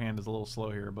feel like our hand is a little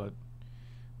slow here, but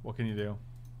what can you do?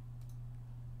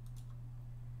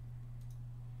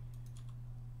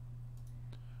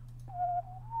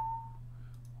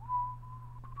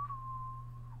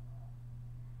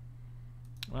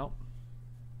 Well,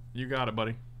 you got it,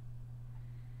 buddy.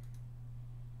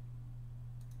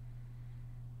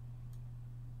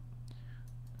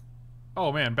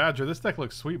 Oh man, Badger, this deck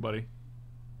looks sweet, buddy.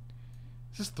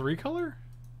 Is this 3-color?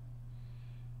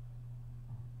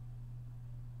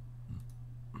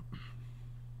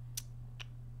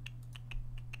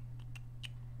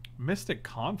 Mystic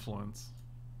Confluence.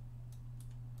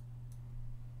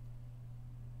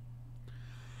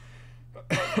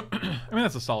 I mean,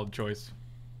 that's a solid choice.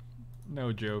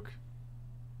 No joke.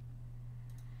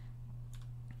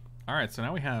 Alright, so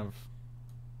now we have...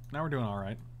 Now we're doing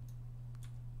alright.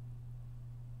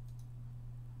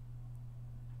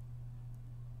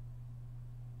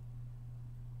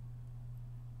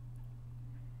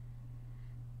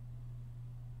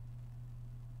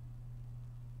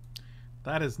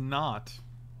 That is not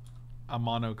a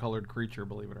monocolored creature,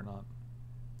 believe it or not.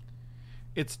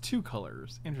 It's 2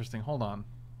 colors. Interesting. Hold on.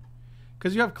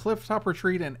 Because you have Clifftop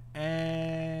Retreat and...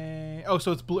 Oh,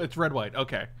 so it's blue. It's red-white.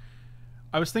 Okay.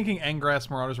 I was thinking Angrath's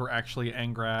Marauders were actually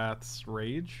Angrath's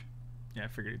Rage. Yeah, I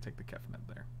figured you'd take the Kefnet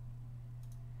there.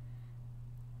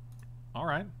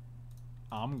 Alright.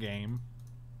 I'm game.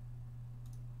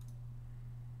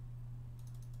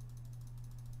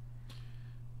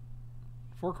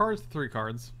 Four cards to 3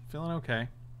 cards. Feeling okay.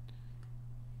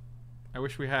 I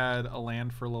wish we had a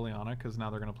land for Liliana, because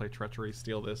now they're going to play Treachery,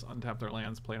 steal this, untap their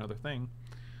lands, play another thing.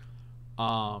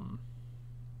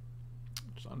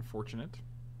 Which is unfortunate.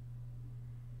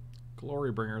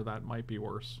 Glorybringer, that might be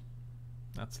worse.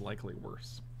 That's likely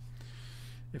worse.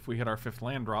 If we hit our 5th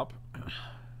land drop.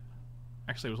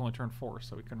 Actually, it was only turn 4,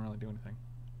 so we couldn't really do anything.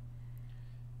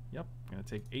 Yep, going to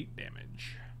take 8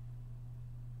 damage.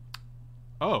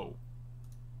 Oh.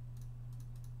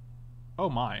 Oh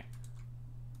my.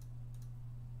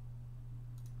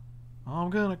 I'm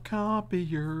gonna copy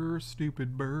your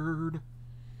stupid bird.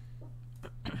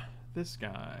 This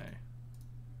guy.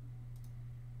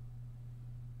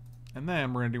 And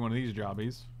then we're gonna do one of these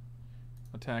jobbies.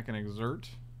 Attack and exert.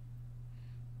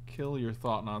 Kill your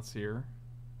Thought-Knot here.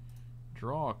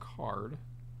 Draw a card.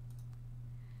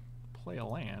 Play a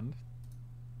land.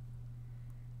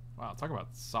 Wow, talk about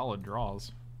solid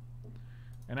draws.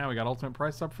 And now we got ultimate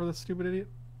price up for this stupid idiot.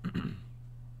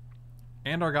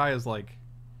 And our guy is like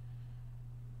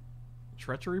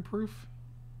treachery proof.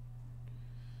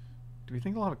 Do we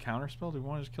think they'll have a counter spell? Do we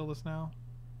want to just kill this now?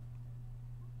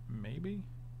 Maybe.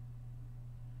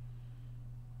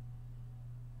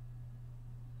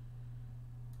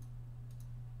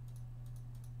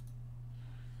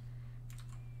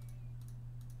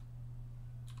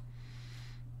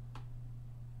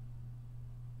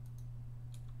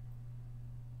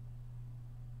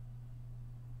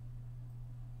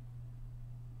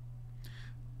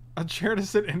 A chair to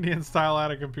sit Indian style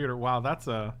at a computer. Wow, that's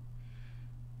a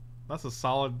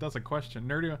solid, that's a question.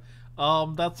 Nerdy.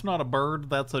 That's not a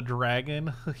bird, that's a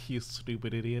dragon. You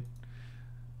stupid idiot.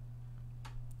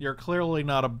 You're clearly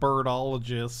not a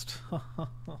birdologist.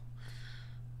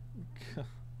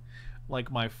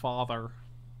 Like my father.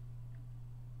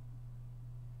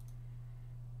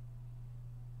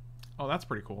 Oh, that's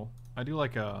pretty cool. I do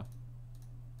like a...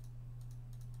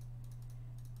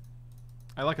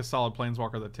 I like a solid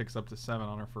planeswalker that ticks up to 7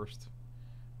 on her first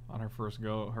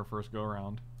go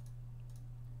round.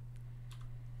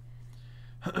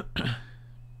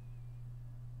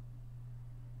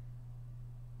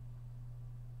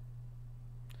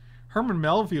 Herman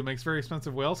Melville makes very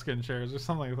expensive whaleskin chairs or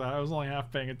something like that. I was only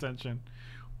half paying attention.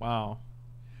 Wow.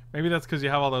 Maybe that's because you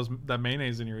have all that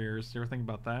mayonnaise in your ears. Do you ever think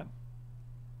about that?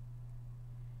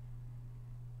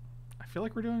 I feel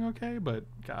like we're doing okay, but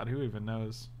God, who even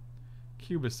knows?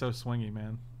 Cube is so swingy,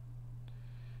 man.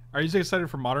 Are you excited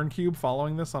for Modern Cube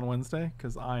following this on Wednesday?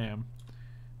 Because I am.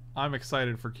 I'm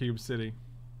excited for Cube City.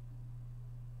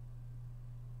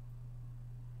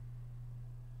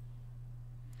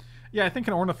 Yeah, I think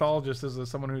an ornithologist is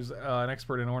someone who's an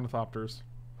expert in ornithopters.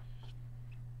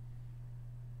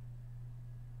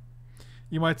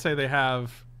 You might say they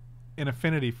have an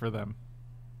affinity for them.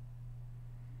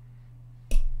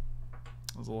 That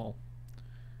was a little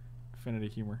affinity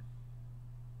humor.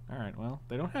 Alright, well,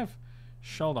 they don't have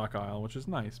Sheldock Isle, which is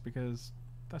nice, because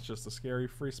that's just a scary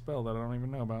free spell that I don't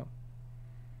even know about.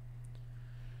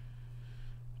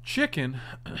 Chicken?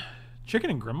 Chicken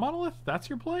and Grim Monolith? That's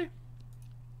your play?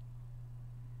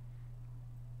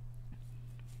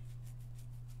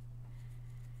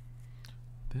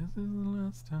 This is the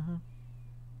last time.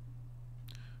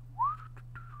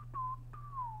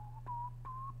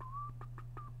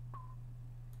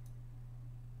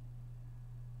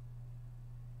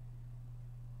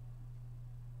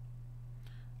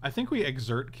 I think we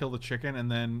exert, kill the chicken,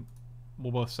 and then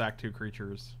we'll both sack 2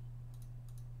 creatures.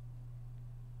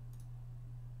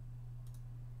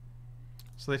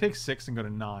 So they take 6 and go to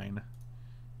 9.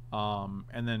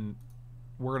 And then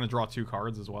we're going to draw 2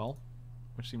 cards as well,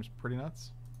 which seems pretty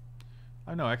nuts.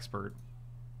 I'm no expert.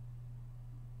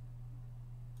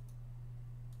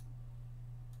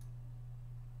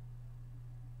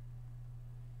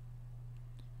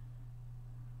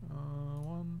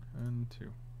 One and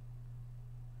 2.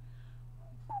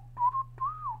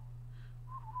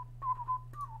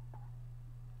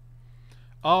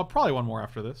 Probably one more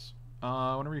after this.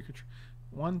 Whenever you could.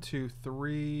 1, 2,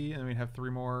 3, and then we have 3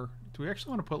 more. Do we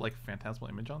actually want to put like Phantasmal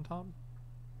Image on top?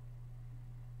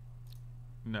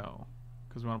 No,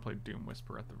 because we want to play Doom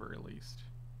Whisper at the very least.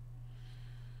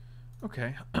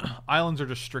 Okay, islands are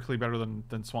just strictly better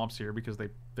than swamps here because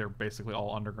they're basically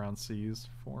all underground seas.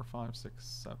 4, 5, 6,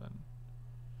 7.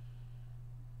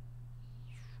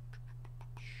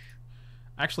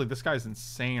 Actually, this guy's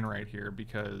insane right here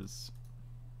because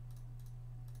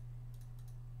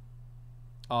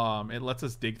it lets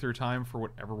us dig through time for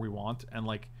whatever we want, and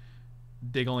like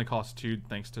dig only costs 2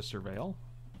 thanks to Surveil.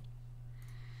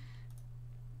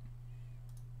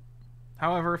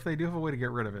 However, if they do have a way to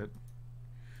get rid of it,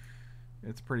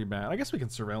 it's pretty bad. I guess we can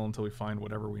Surveil until we find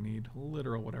whatever we need.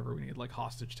 Literal whatever we need, like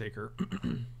Hostage Taker.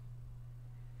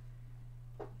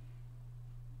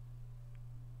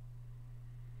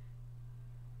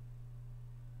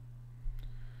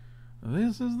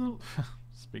 This is the...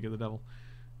 Speak of the devil.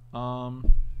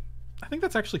 I think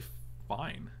that's actually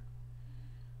fine.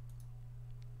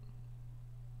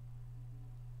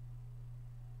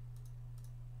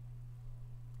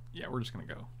 Yeah, we're just gonna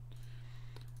go.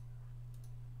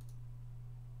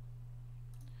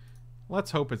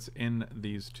 Let's hope it's in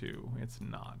these 2. It's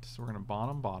not. So we're gonna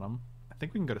bottom. I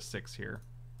think we can go to 6 here.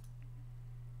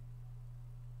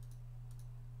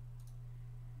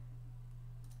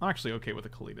 I'm actually okay with a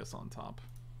Kalidas on top.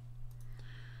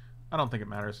 I don't think it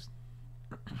matters.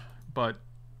 But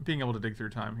being able to dig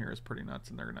through time here is pretty nuts,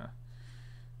 and they're going to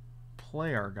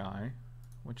play our guy,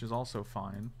 which is also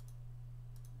fine.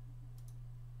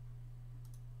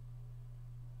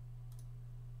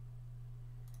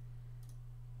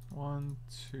 One,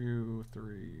 2,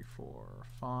 3, 4,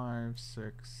 5,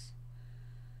 6,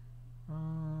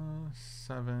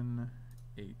 7,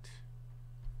 8.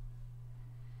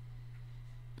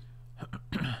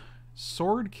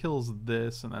 Sword kills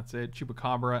this, and that's it.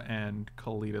 Chupacabra and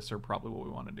Kalidas are probably what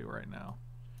we want to do right now.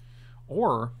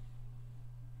 Or...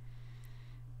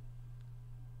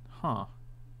 Huh.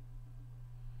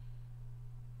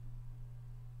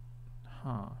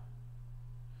 5,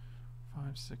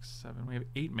 6, 7. We have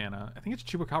 8 mana. I think it's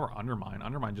Chupacabra Undermine.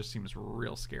 Undermine just seems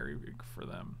real scary for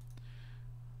them.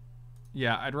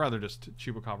 Yeah, I'd rather just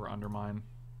Chupacabra Undermine.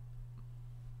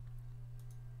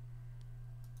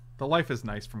 The life is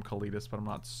nice from Kalidas, but I'm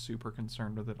not super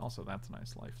concerned with it. Also, that's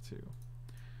nice life, too.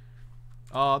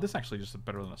 This actually just is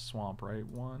better than a swamp, right?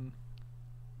 1,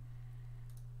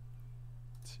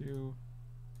 2...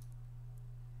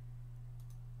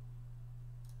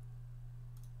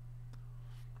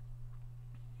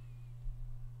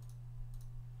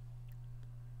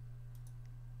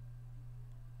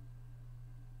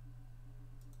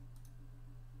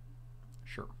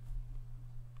 Sure.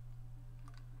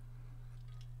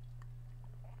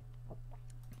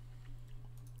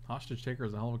 Hostage Taker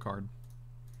is a hell of a card.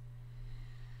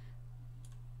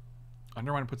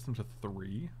 Undermine puts them to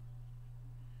 3.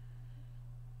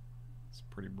 It's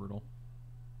pretty brutal.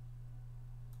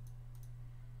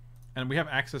 And we have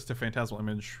access to Phantasmal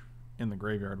Image in the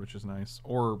graveyard, which is nice.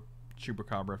 Or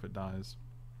Chupacabra if it dies.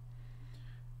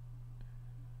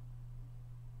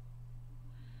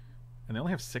 And they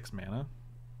only have 6 mana.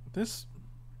 This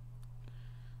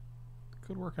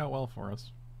could work out well for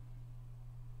us.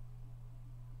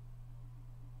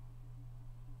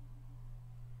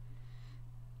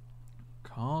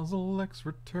 Causal X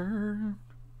return.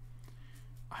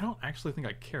 I don't actually think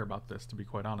I care about this, to be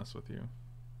quite honest with you.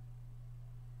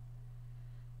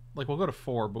 Like, we'll go to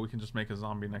 4, but we can just make a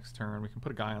zombie next turn. We can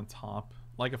put a guy on top,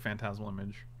 like a Phantasmal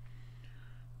Image,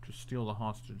 to steal the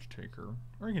Hostage Taker.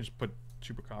 Or you can just put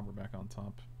Chupacabra back on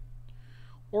top.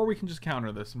 Or we can just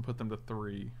counter this and put them to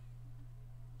 3.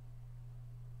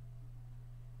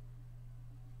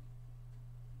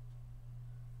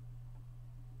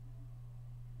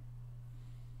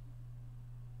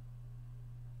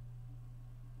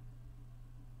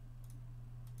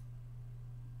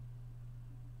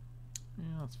 Yeah,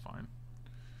 that's fine.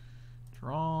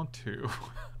 Draw 2.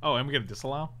 Oh, and we get a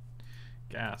disallow?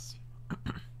 Gas.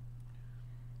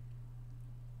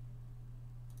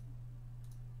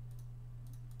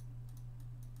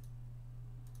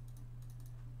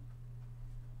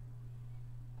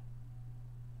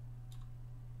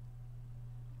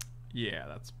 Yeah,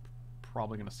 that's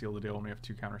probably going to seal the deal when we have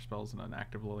 2 counter spells and an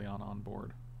active Liliana on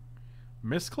board.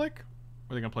 Misclick?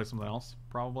 Are they going to play something else?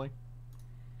 Probably.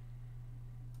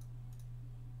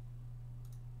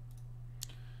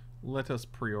 Let us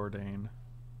preordain.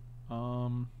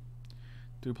 Do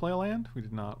we play a land? We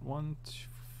did not. 1, 2,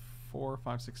 4,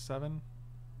 5, 6, 7.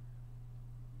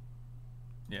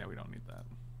 Yeah, we don't need that.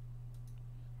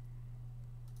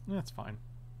 That's fine.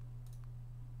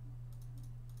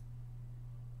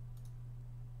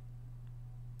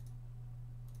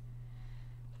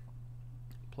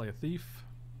 Play a thief.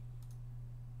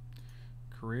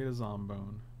 Create a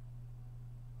Zombone.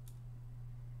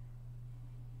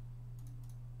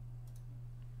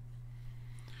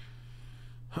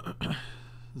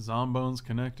 Zombone's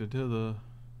connected to the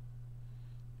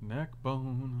neck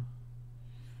bone.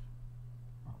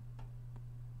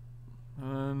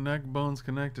 Neck bone's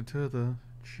connected to the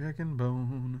chicken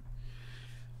bone.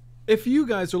 If you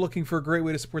guys are looking for a great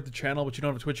way to support the channel, but you don't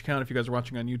have a Twitch account, if you guys are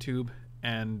watching on YouTube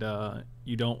and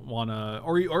you don't want to,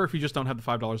 or if you just don't have the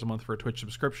 $5 a month for a Twitch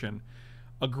subscription,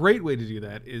 a great way to do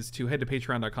that is to head to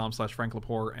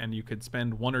patreon.com/franklepore, and you could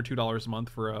spend $1 or $2 a month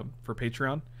for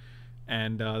Patreon,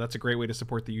 and that's a great way to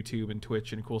support the YouTube and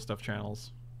Twitch and cool stuff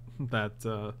channels that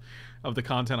of the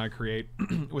content I create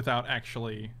without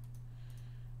actually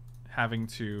having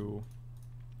to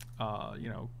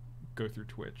go through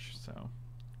Twitch. So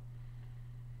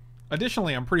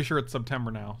additionally, I'm pretty sure it's September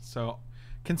now, so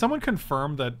can someone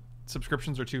confirm that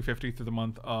subscriptions are $2.50 through the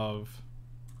month of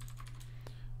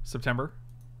September?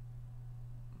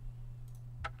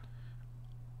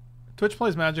 Twitch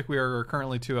plays Magic. We are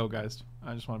currently 2-0, guys.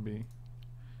 I just want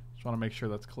to make sure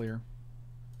that's clear.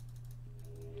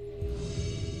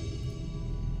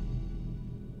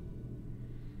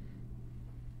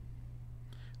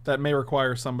 That may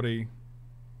require somebody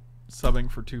subbing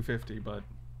for $2.50, but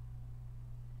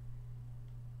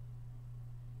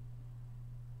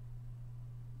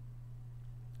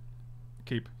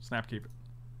snap keep.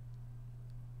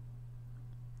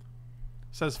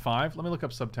 Says 5. Let me look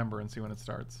up September and see when it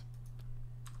starts.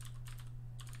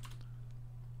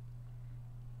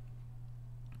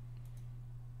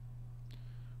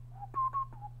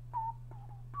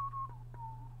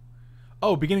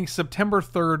 Oh, beginning September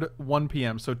 3rd, 1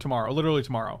 p.m. So tomorrow, literally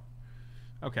tomorrow.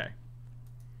 Okay.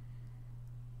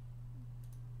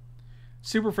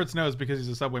 Super Fritz knows because he's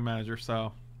a Subway manager,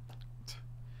 so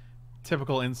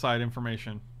typical inside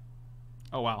information.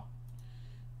 Oh wow.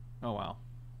 Oh wow.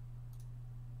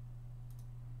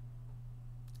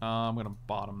 I'm gonna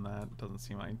bottom that. Doesn't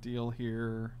seem ideal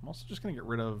here. I'm also just gonna get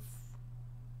rid of.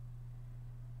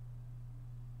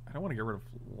 I don't want to get rid of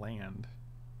land.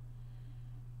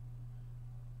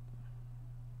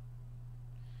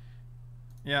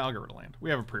 Yeah, I'll get rid of land. We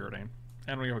have a preordain,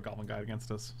 and we have a Goblin Guide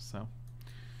against us, so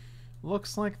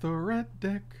looks like the red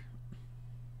deck.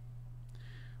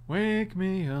 Wake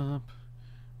me up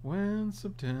when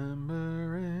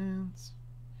September ends.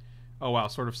 Oh wow,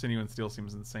 Sword of Sinew and Steel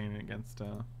seems insane against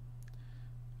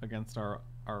our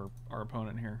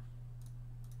opponent here.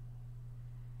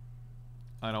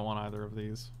 I don't want either of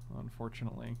these,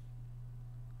 unfortunately.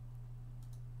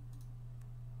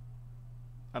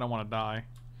 I don't want to die,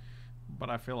 but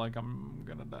I feel like I'm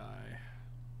gonna die.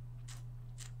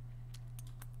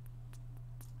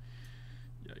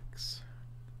 Yikes.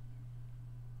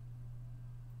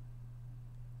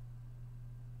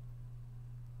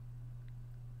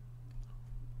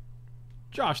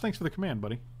 Josh, thanks for the command,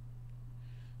 buddy.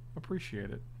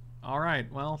 Appreciate it.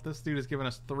 Alright, well, this dude has given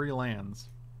us 3 lands.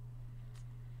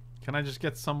 Can I just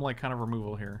get some, like, kind of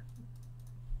removal here?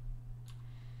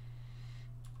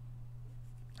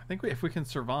 I think if we can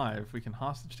survive, we can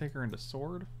hostage take her into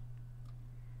sword.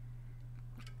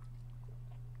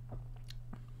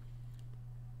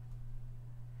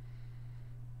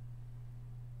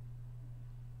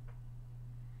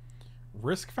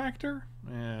 Risk factor?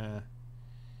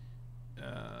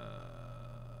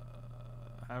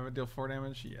 Have it deal 4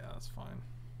 damage? Yeah, that's fine.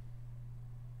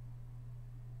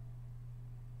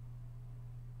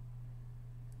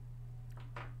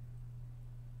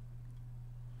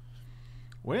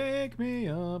 Wake me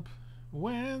up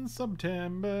when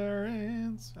September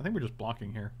ends. I think we're just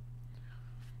blocking here.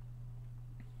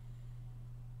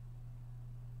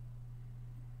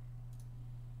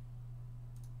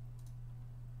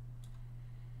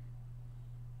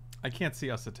 I can't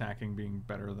see us attacking being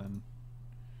better than...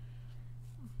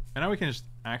 And now we can just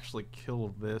actually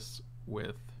kill this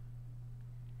with...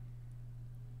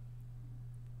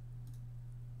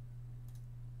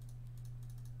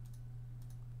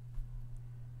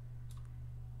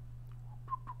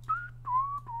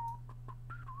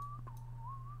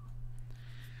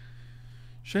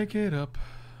 Shake it up.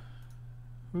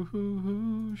 Ooh, ooh,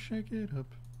 ooh, shake it up.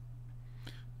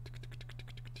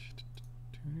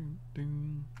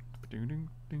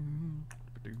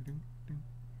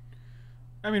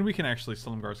 I mean, we can actually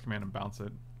Silumgar's command and bounce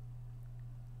it.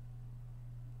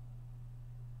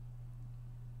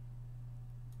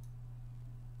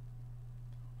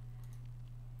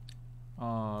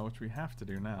 Which we have to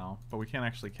do now, but we can't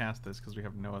actually cast this because we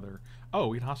have no other. Oh,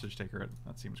 we can hostage taker it.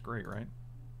 That seems great, right?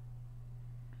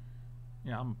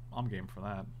 Yeah, I'm game for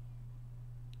that.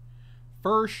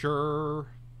 For sure.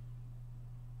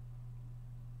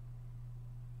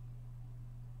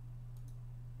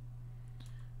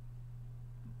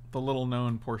 The little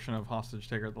known portion of hostage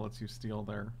taker that lets you steal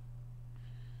their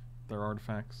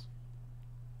artifacts.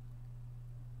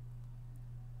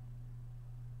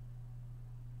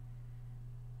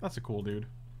 That's a cool dude.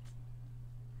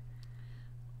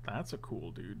 That's a cool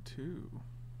dude too.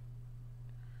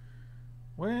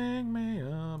 Wake me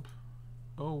up,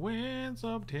 oh winds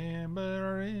of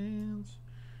tambourines.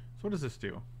 So what does this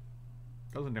do?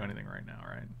 Doesn't do anything right now,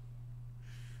 right?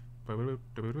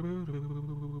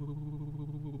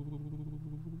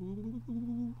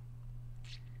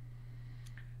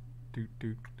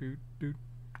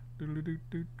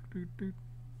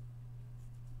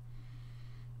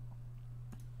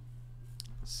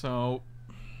 So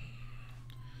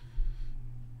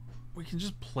we can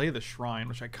just play the shrine,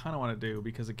 which I kind of want to do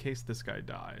because in case this guy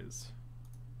dies.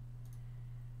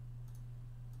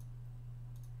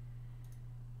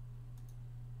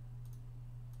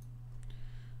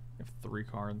 We have 3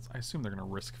 cards. I assume they're going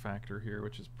to risk factor here,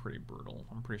 which is pretty brutal.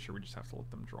 I'm pretty sure we just have to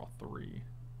let them draw 3.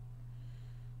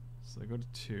 So they go to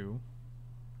 2.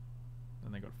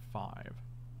 Then they go to 5.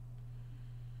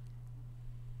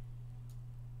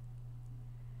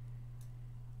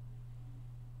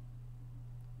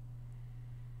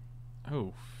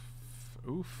 Oof.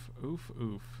 Oof, oof,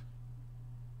 oof.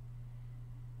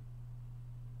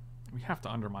 We have to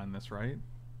undermine this, right?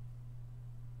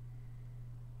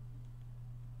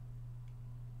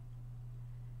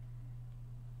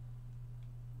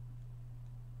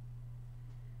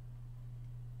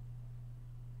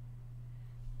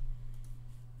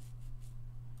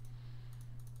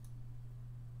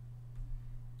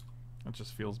 That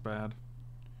just feels bad.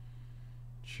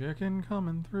 Chicken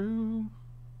coming through.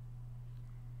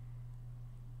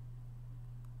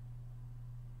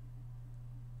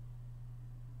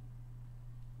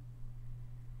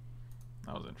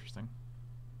 That was interesting.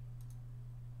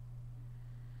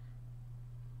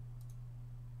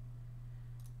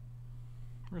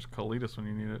 Where's Colitas when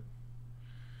you need it?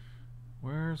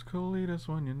 Where's Colitas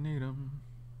when you need him?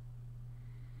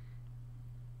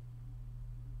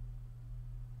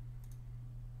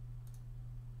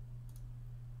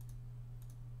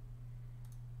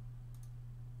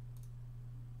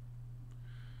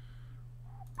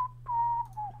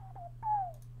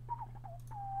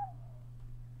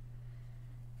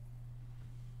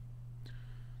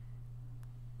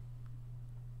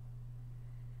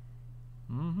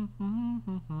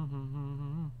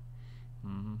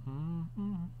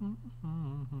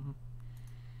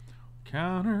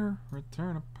 Counter,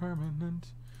 return a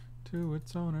permanent to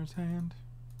its owner's hand.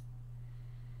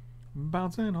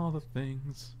 Bouncing all the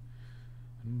things.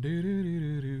 Do do do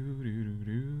do do do do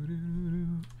do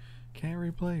do. Can't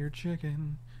replay your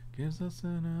chicken. Gives us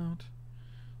an out.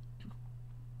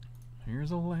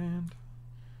 Here's a land.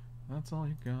 That's all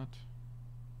you got.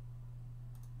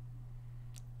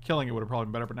 Killing it would have probably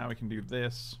been better, but now we can do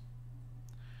this.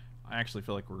 I actually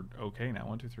feel like we're okay now.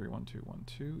 1, 2, 3, 1, 2, 1,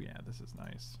 2. Yeah, this is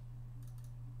nice.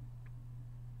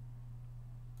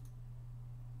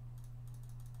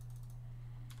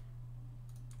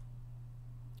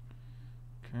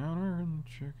 Counter and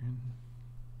chicken.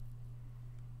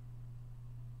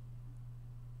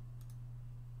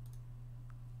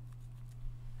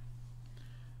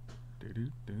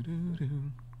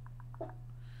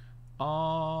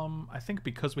 I think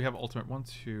because we have ultimate 1,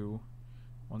 2,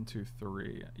 1, 2,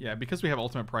 3. Yeah, because we have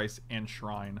ultimate price and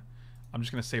shrine, I'm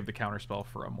just gonna save the counter spell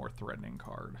for a more threatening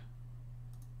card.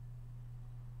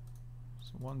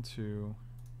 So 1, 2.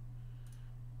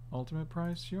 Ultimate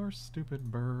price, your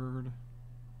stupid bird.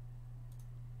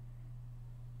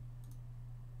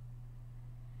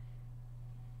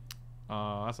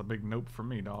 That's a big nope from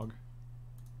me, dog.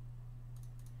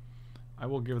 I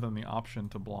will give them the option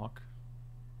to block.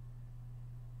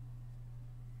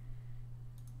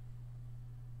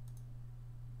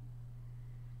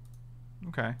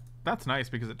 Okay, that's nice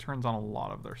because it turns on a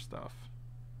lot of their stuff.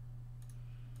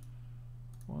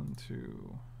 1,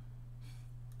 2,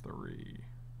 3.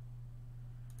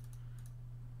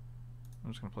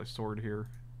 I'm just gonna play sword here.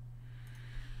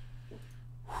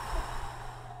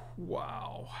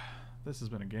 Wow. This has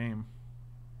been a game.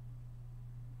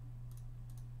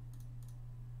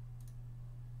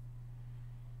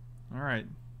 Alright.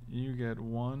 You get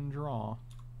one draw.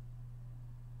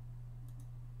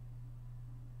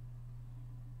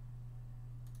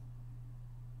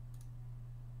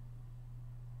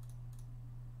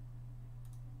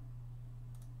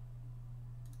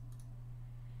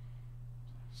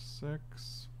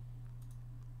 Six.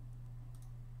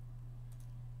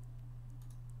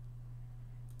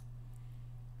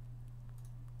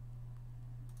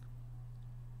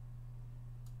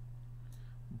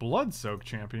 Blood Soak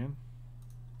Champion?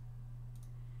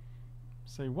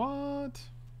 Say what?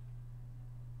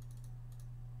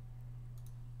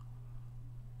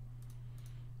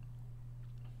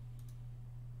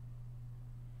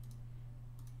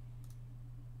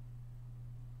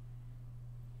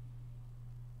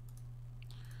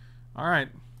 Alright,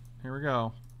 here we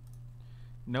go.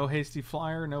 No hasty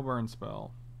flyer, no burn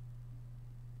spell.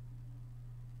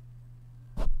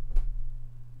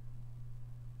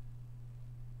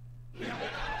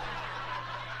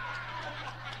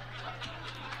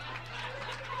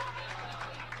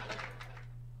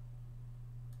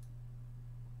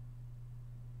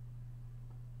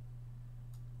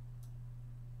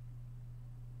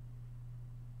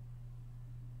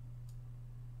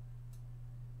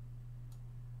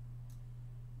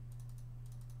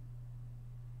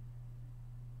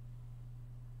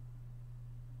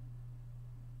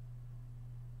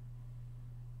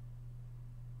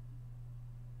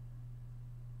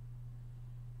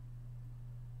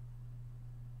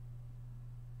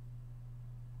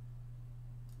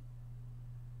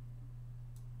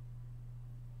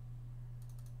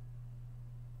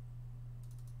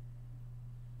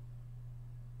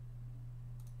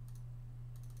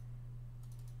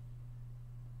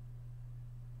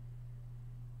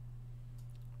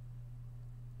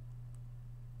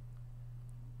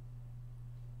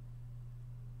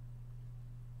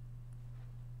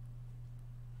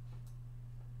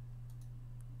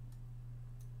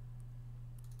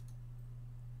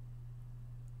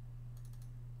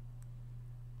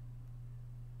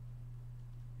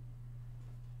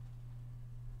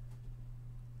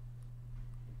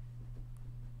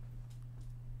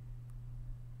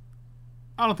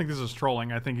 I don't think this is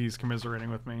trolling. I think he's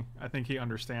commiserating with me. I think he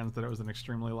understands that it was an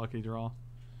extremely lucky draw.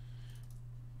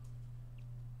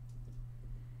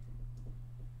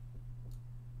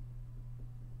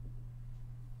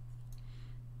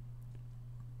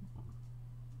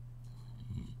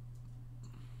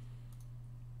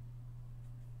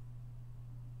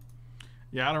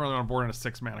 Yeah, I don't really want to board in a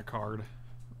 6-mana card.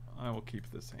 I will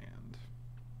keep this hand.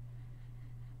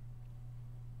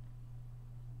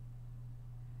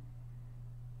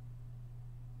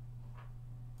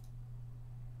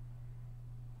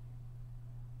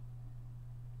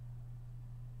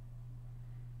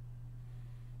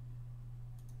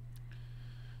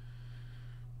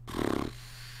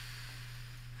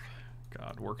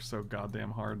 God, work so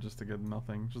goddamn hard just to get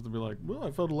nothing. Just to be like, well,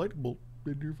 I felt a light bolt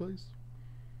in your face.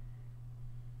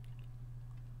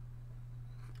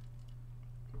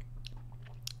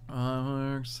 I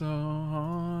worked so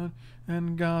hard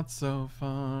and got so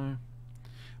far,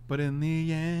 but in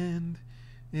the end,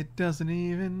 it doesn't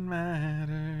even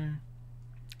matter.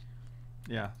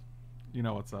 Yeah, you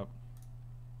know what's up.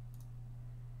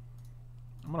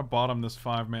 I'm gonna bottom this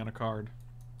 5-mana card.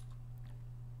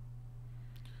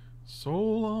 So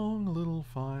long, little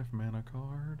 5-mana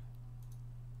card.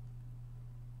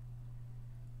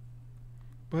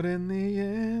 But in the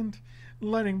end,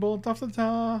 lightning bolt off the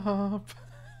top.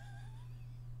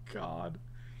 God.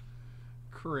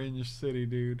 Cringe city,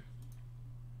 dude.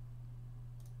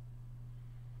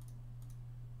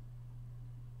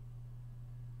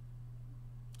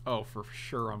 Oh, for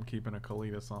sure I'm keeping a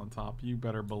Kalitas on top. You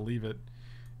better believe it.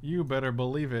 You better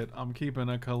believe it. I'm keeping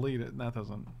a Kalitas. That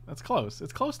doesn't... That's close.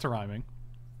 It's close to rhyming.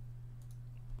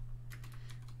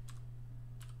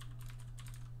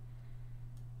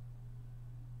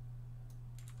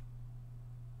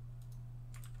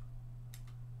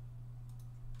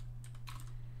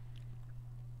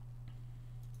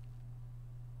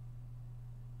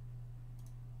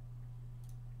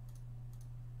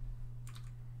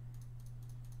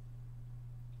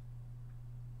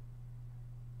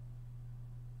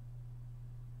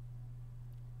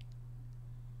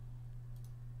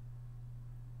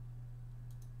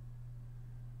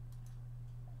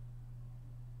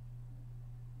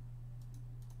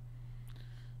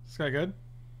 This guy good?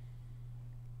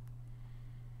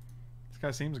 This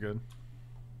guy seems good.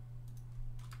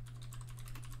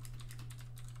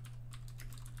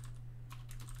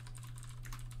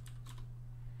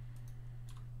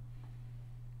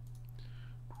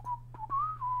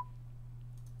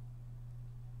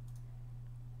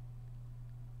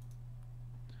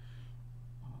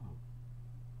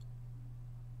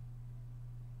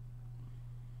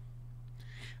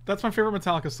 That's my favorite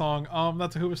Metallica song.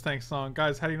 That's a Hoobastank song.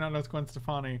 Guys, how do you not know it's Gwen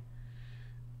Stefani?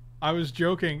 I was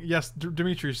joking. Yes,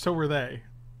 Dimitri, so were they.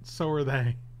 So were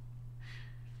they.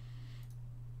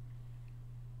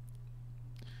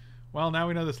 Well, now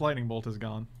we know this lightning bolt is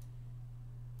gone.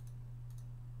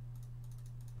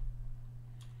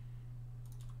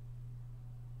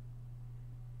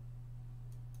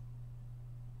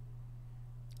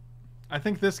 I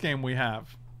think this game we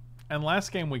have. And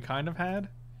last game we kind of had.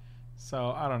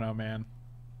 So, I don't know, man.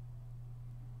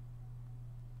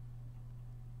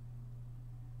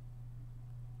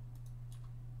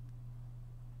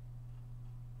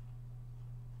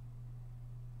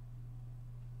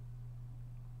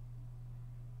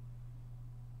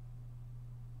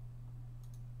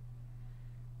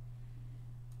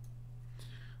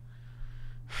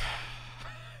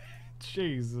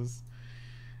 Jesus.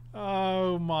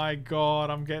 Oh my god,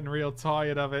 I'm getting real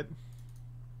tired of it.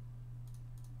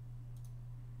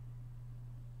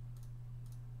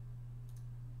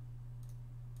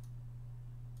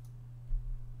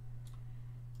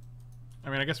 I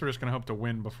mean, I guess we're just gonna hope to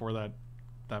win before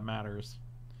that matters.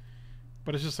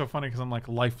 But it's just so funny because I'm like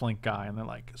lifelink guy, and they're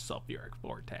like sulfuric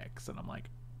vortex, and I'm like,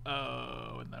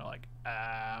 oh, and they're like,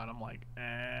 ah, and I'm like,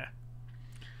 eh.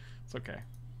 It's okay.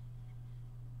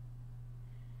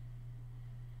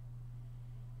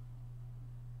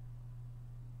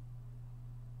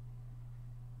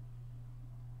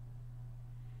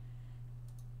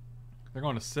 They're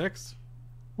going to 6?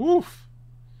 Woof!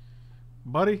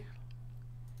 Buddy.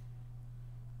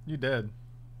 You dead.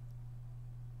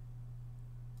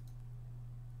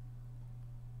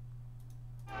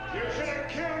 You should have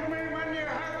killed me when you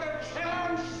had the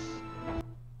chance!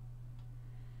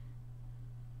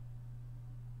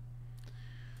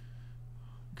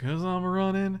 Cause I'm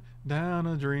running down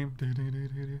a dream.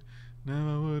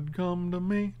 Never would come to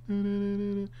me.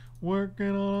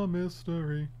 Working on a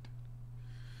mystery.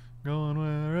 Going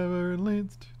wherever it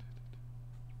leads.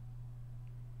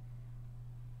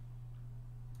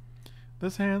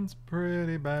 This hand's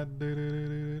pretty bad.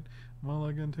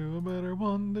 Mulligan to a better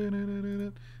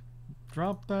one.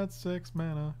 Drop that 6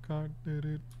 mana card.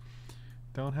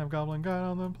 Don't have Goblin Guide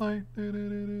on the plate.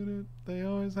 They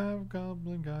always have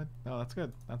Goblin Guide. Oh, that's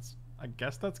good. I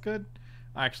guess that's good.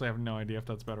 I actually have no idea if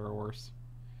that's better or worse.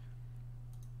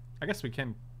 I guess we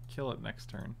can kill it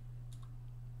next turn.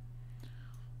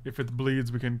 If it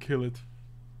bleeds, we can kill it.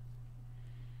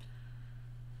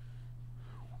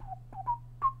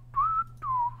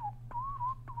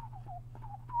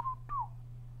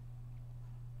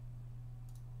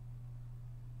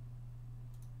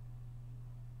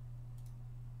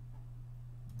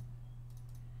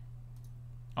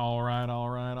 Alright,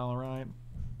 alright, alright.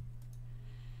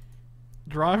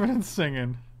 Driving and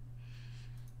singing.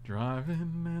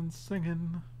 Driving and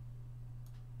singing.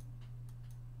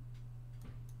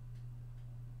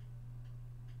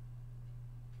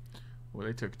 Well,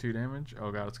 they took 2 damage.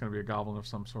 Oh god, it's going to be a goblin of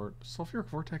some sort. Sulfuric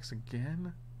Vortex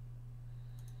again?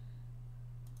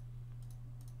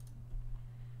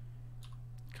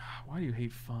 God, why do you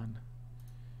hate fun?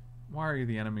 Why are you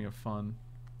the enemy of fun?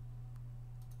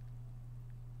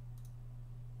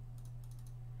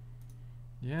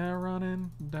 Yeah,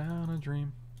 running down a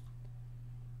dream.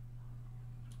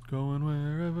 Going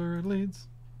wherever it leads.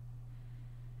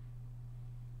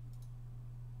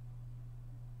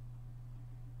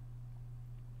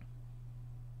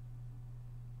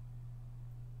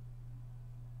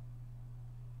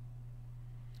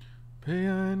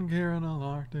 Pia and Karen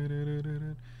Alar.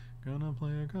 Gonna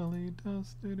play a gully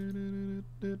dust.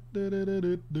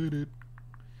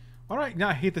 Alright, now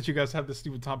I hate that you guys have this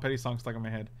stupid Tom Petty song stuck in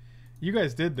my head. You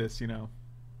guys did this, you know.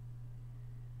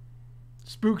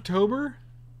 Spooktober?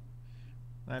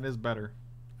 That is better.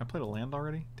 I played a land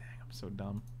already? Dang, I'm so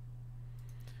dumb.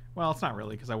 Well, it's not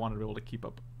really, because I wanted to be able to keep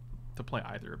up to play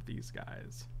either of these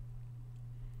guys.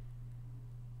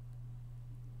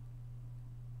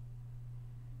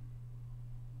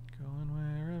 Going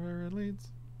wherever it leads.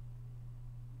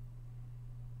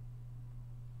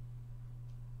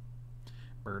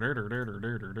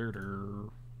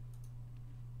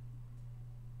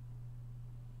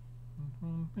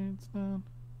 Beats down.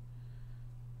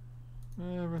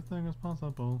 Everything is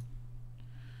possible.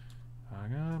 I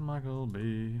got Michael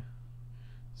B.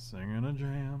 singing a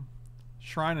jam.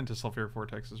 Shrine into Sulfuric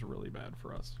Vortex is really bad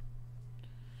for us.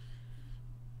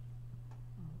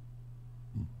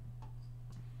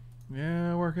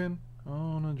 Yeah, working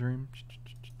on a dream.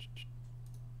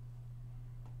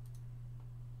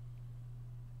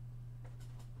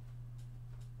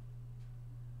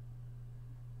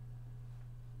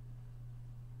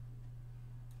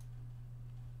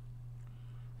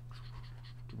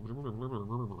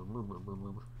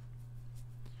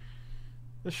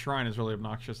 This shrine is really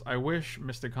obnoxious. I wish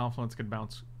Mystic Confluence could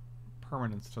bounce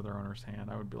permanents to their owner's hand.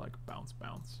 I would be like, bounce,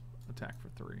 bounce. Attack for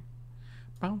 3.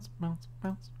 Bounce, bounce,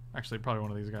 bounce. Actually, probably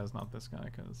one of these guys, not this guy,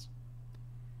 because...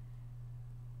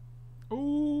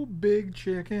 Oh, big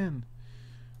chicken.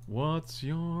 What's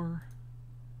your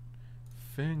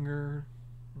finger?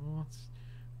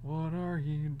 What are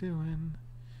you doing?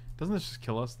 Doesn't this just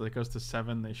kill us? That goes to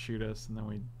 7, they shoot us, and then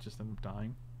we just end up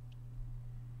dying.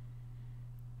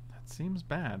 That seems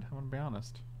bad, I'm gonna be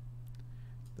honest.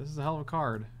 This is a hell of a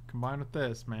card. Combined with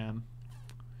this, man.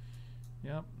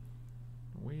 Yep.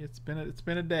 It's been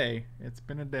a day. It's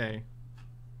been a day.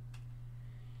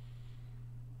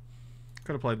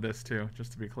 Could have played this too,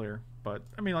 just to be clear. But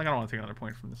I mean, like, I don't want to take another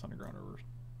point from this underground river.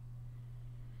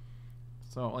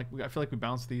 So like, I feel like we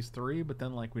bounce these 3, but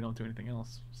then like we don't do anything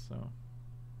else. So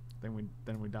then we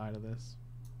die to this.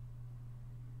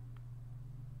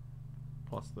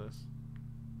 Plus this.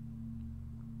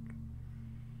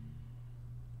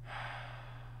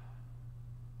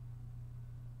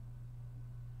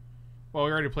 Well,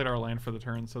 we already played our land for the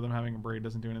turn, so them having a braid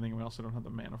doesn't do anything. We also don't have the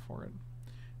mana for it.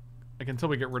 Like, until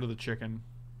we get rid of the chicken,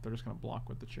 they're just going to block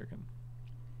with the chicken.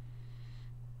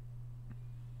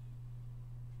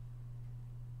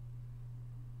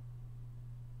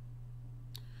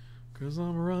 Cause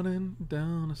I'm running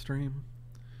down a stream,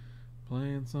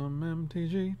 playing some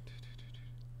MTG.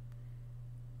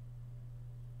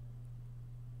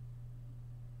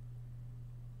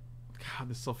 God,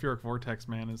 this Sulfuric Vortex,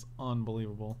 man, is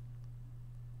unbelievable.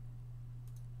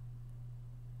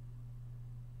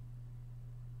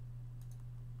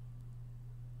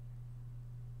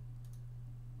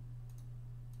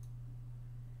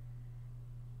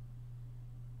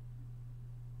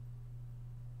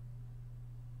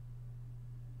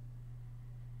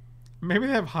 Maybe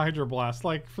they have Hydroblast.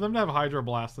 Like, for them to have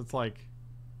Hydroblast, it's like...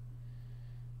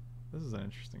 This is an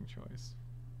interesting choice.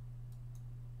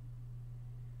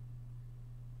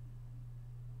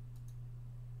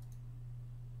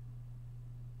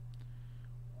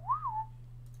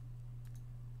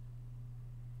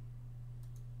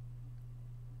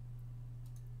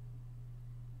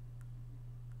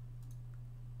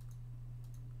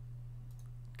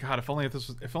 God, if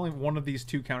only one of these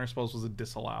 2 counter spells was a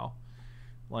disallow.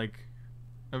 Like,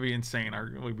 that'd be insane.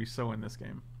 We'd be so in this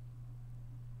game.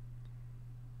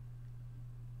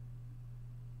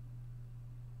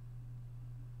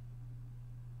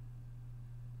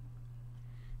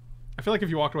 I feel like if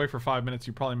you walked away for 5 minutes,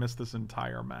 you probably missed this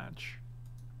entire match.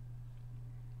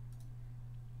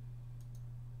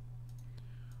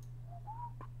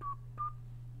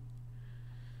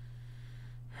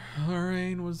 The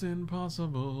rain was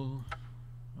impossible.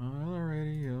 On the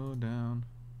radio down.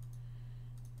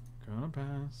 Gonna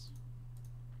pass.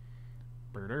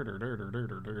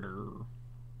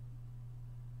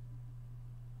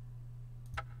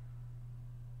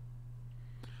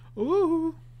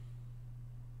 Ooh.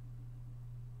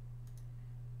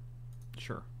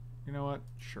 Sure. You know what?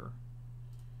 Sure.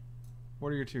 What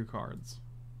are your 2 cards?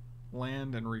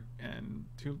 Land and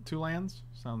two lands?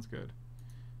 Sounds good.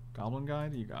 Goblin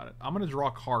Guide? You got it. I'm gonna draw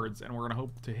cards and we're gonna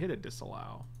hope to hit a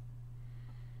disallow.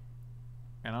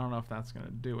 And I don't know if that's going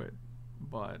to do it,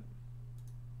 but...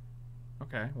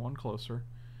 Okay, 1 closer.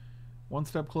 1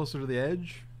 step closer to the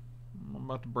edge. I'm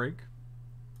about to break.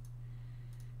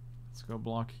 Let's go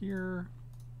block here.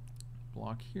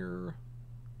 Block here.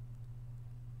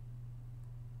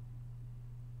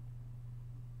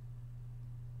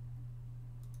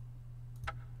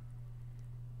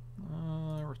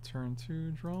 Return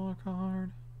to draw a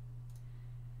card.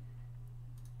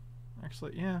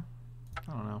 Actually, yeah.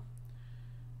 I don't know.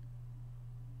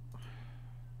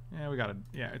 Yeah, we gotta...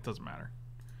 Yeah, it doesn't matter.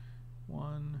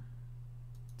 1,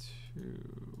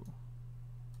 2...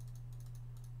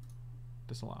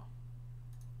 Disallow.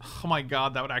 Oh my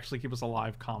god, that would actually keep us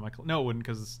alive comically. No, it wouldn't,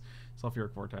 because it's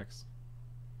Sulfuric Vortex.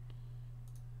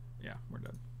 Yeah, we're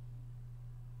dead.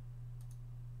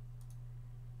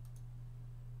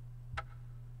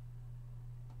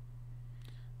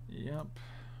 Yep.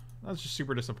 That's just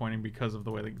super disappointing because of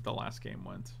the way the last game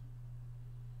went.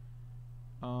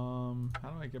 How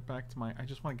do I get back to my... I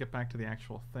just want to get back to the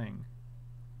actual thing.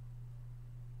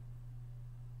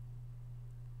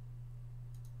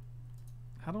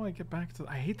 How do I get back to...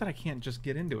 I hate that I can't just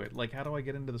get into it. Like, how do I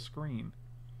get into the screen?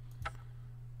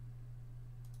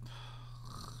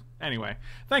 Anyway,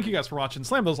 thank you guys for watching.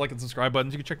 Slam those like and subscribe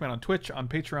buttons. You can check me out on Twitch, on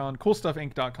Patreon,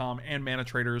 coolstuffinc.com, and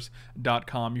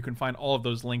manatraders.com. You can find all of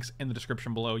those links in the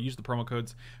description below. Use the promo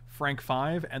codes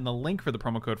Frank5 and the link for the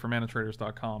promo code for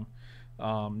manatraders.com.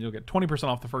 You'll get 20%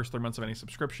 off the first 3 months of any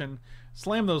subscription.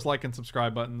 Slam those like and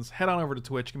subscribe buttons. Head on over to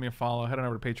Twitch. Give me a follow. Head on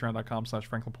over to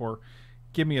patreon.com/FrankLepore.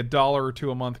 Give me $1 or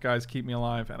 $2 a month, guys. Keep me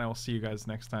alive, and I will see you guys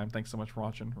next time. Thanks so much for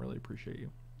watching. Really appreciate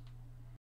you.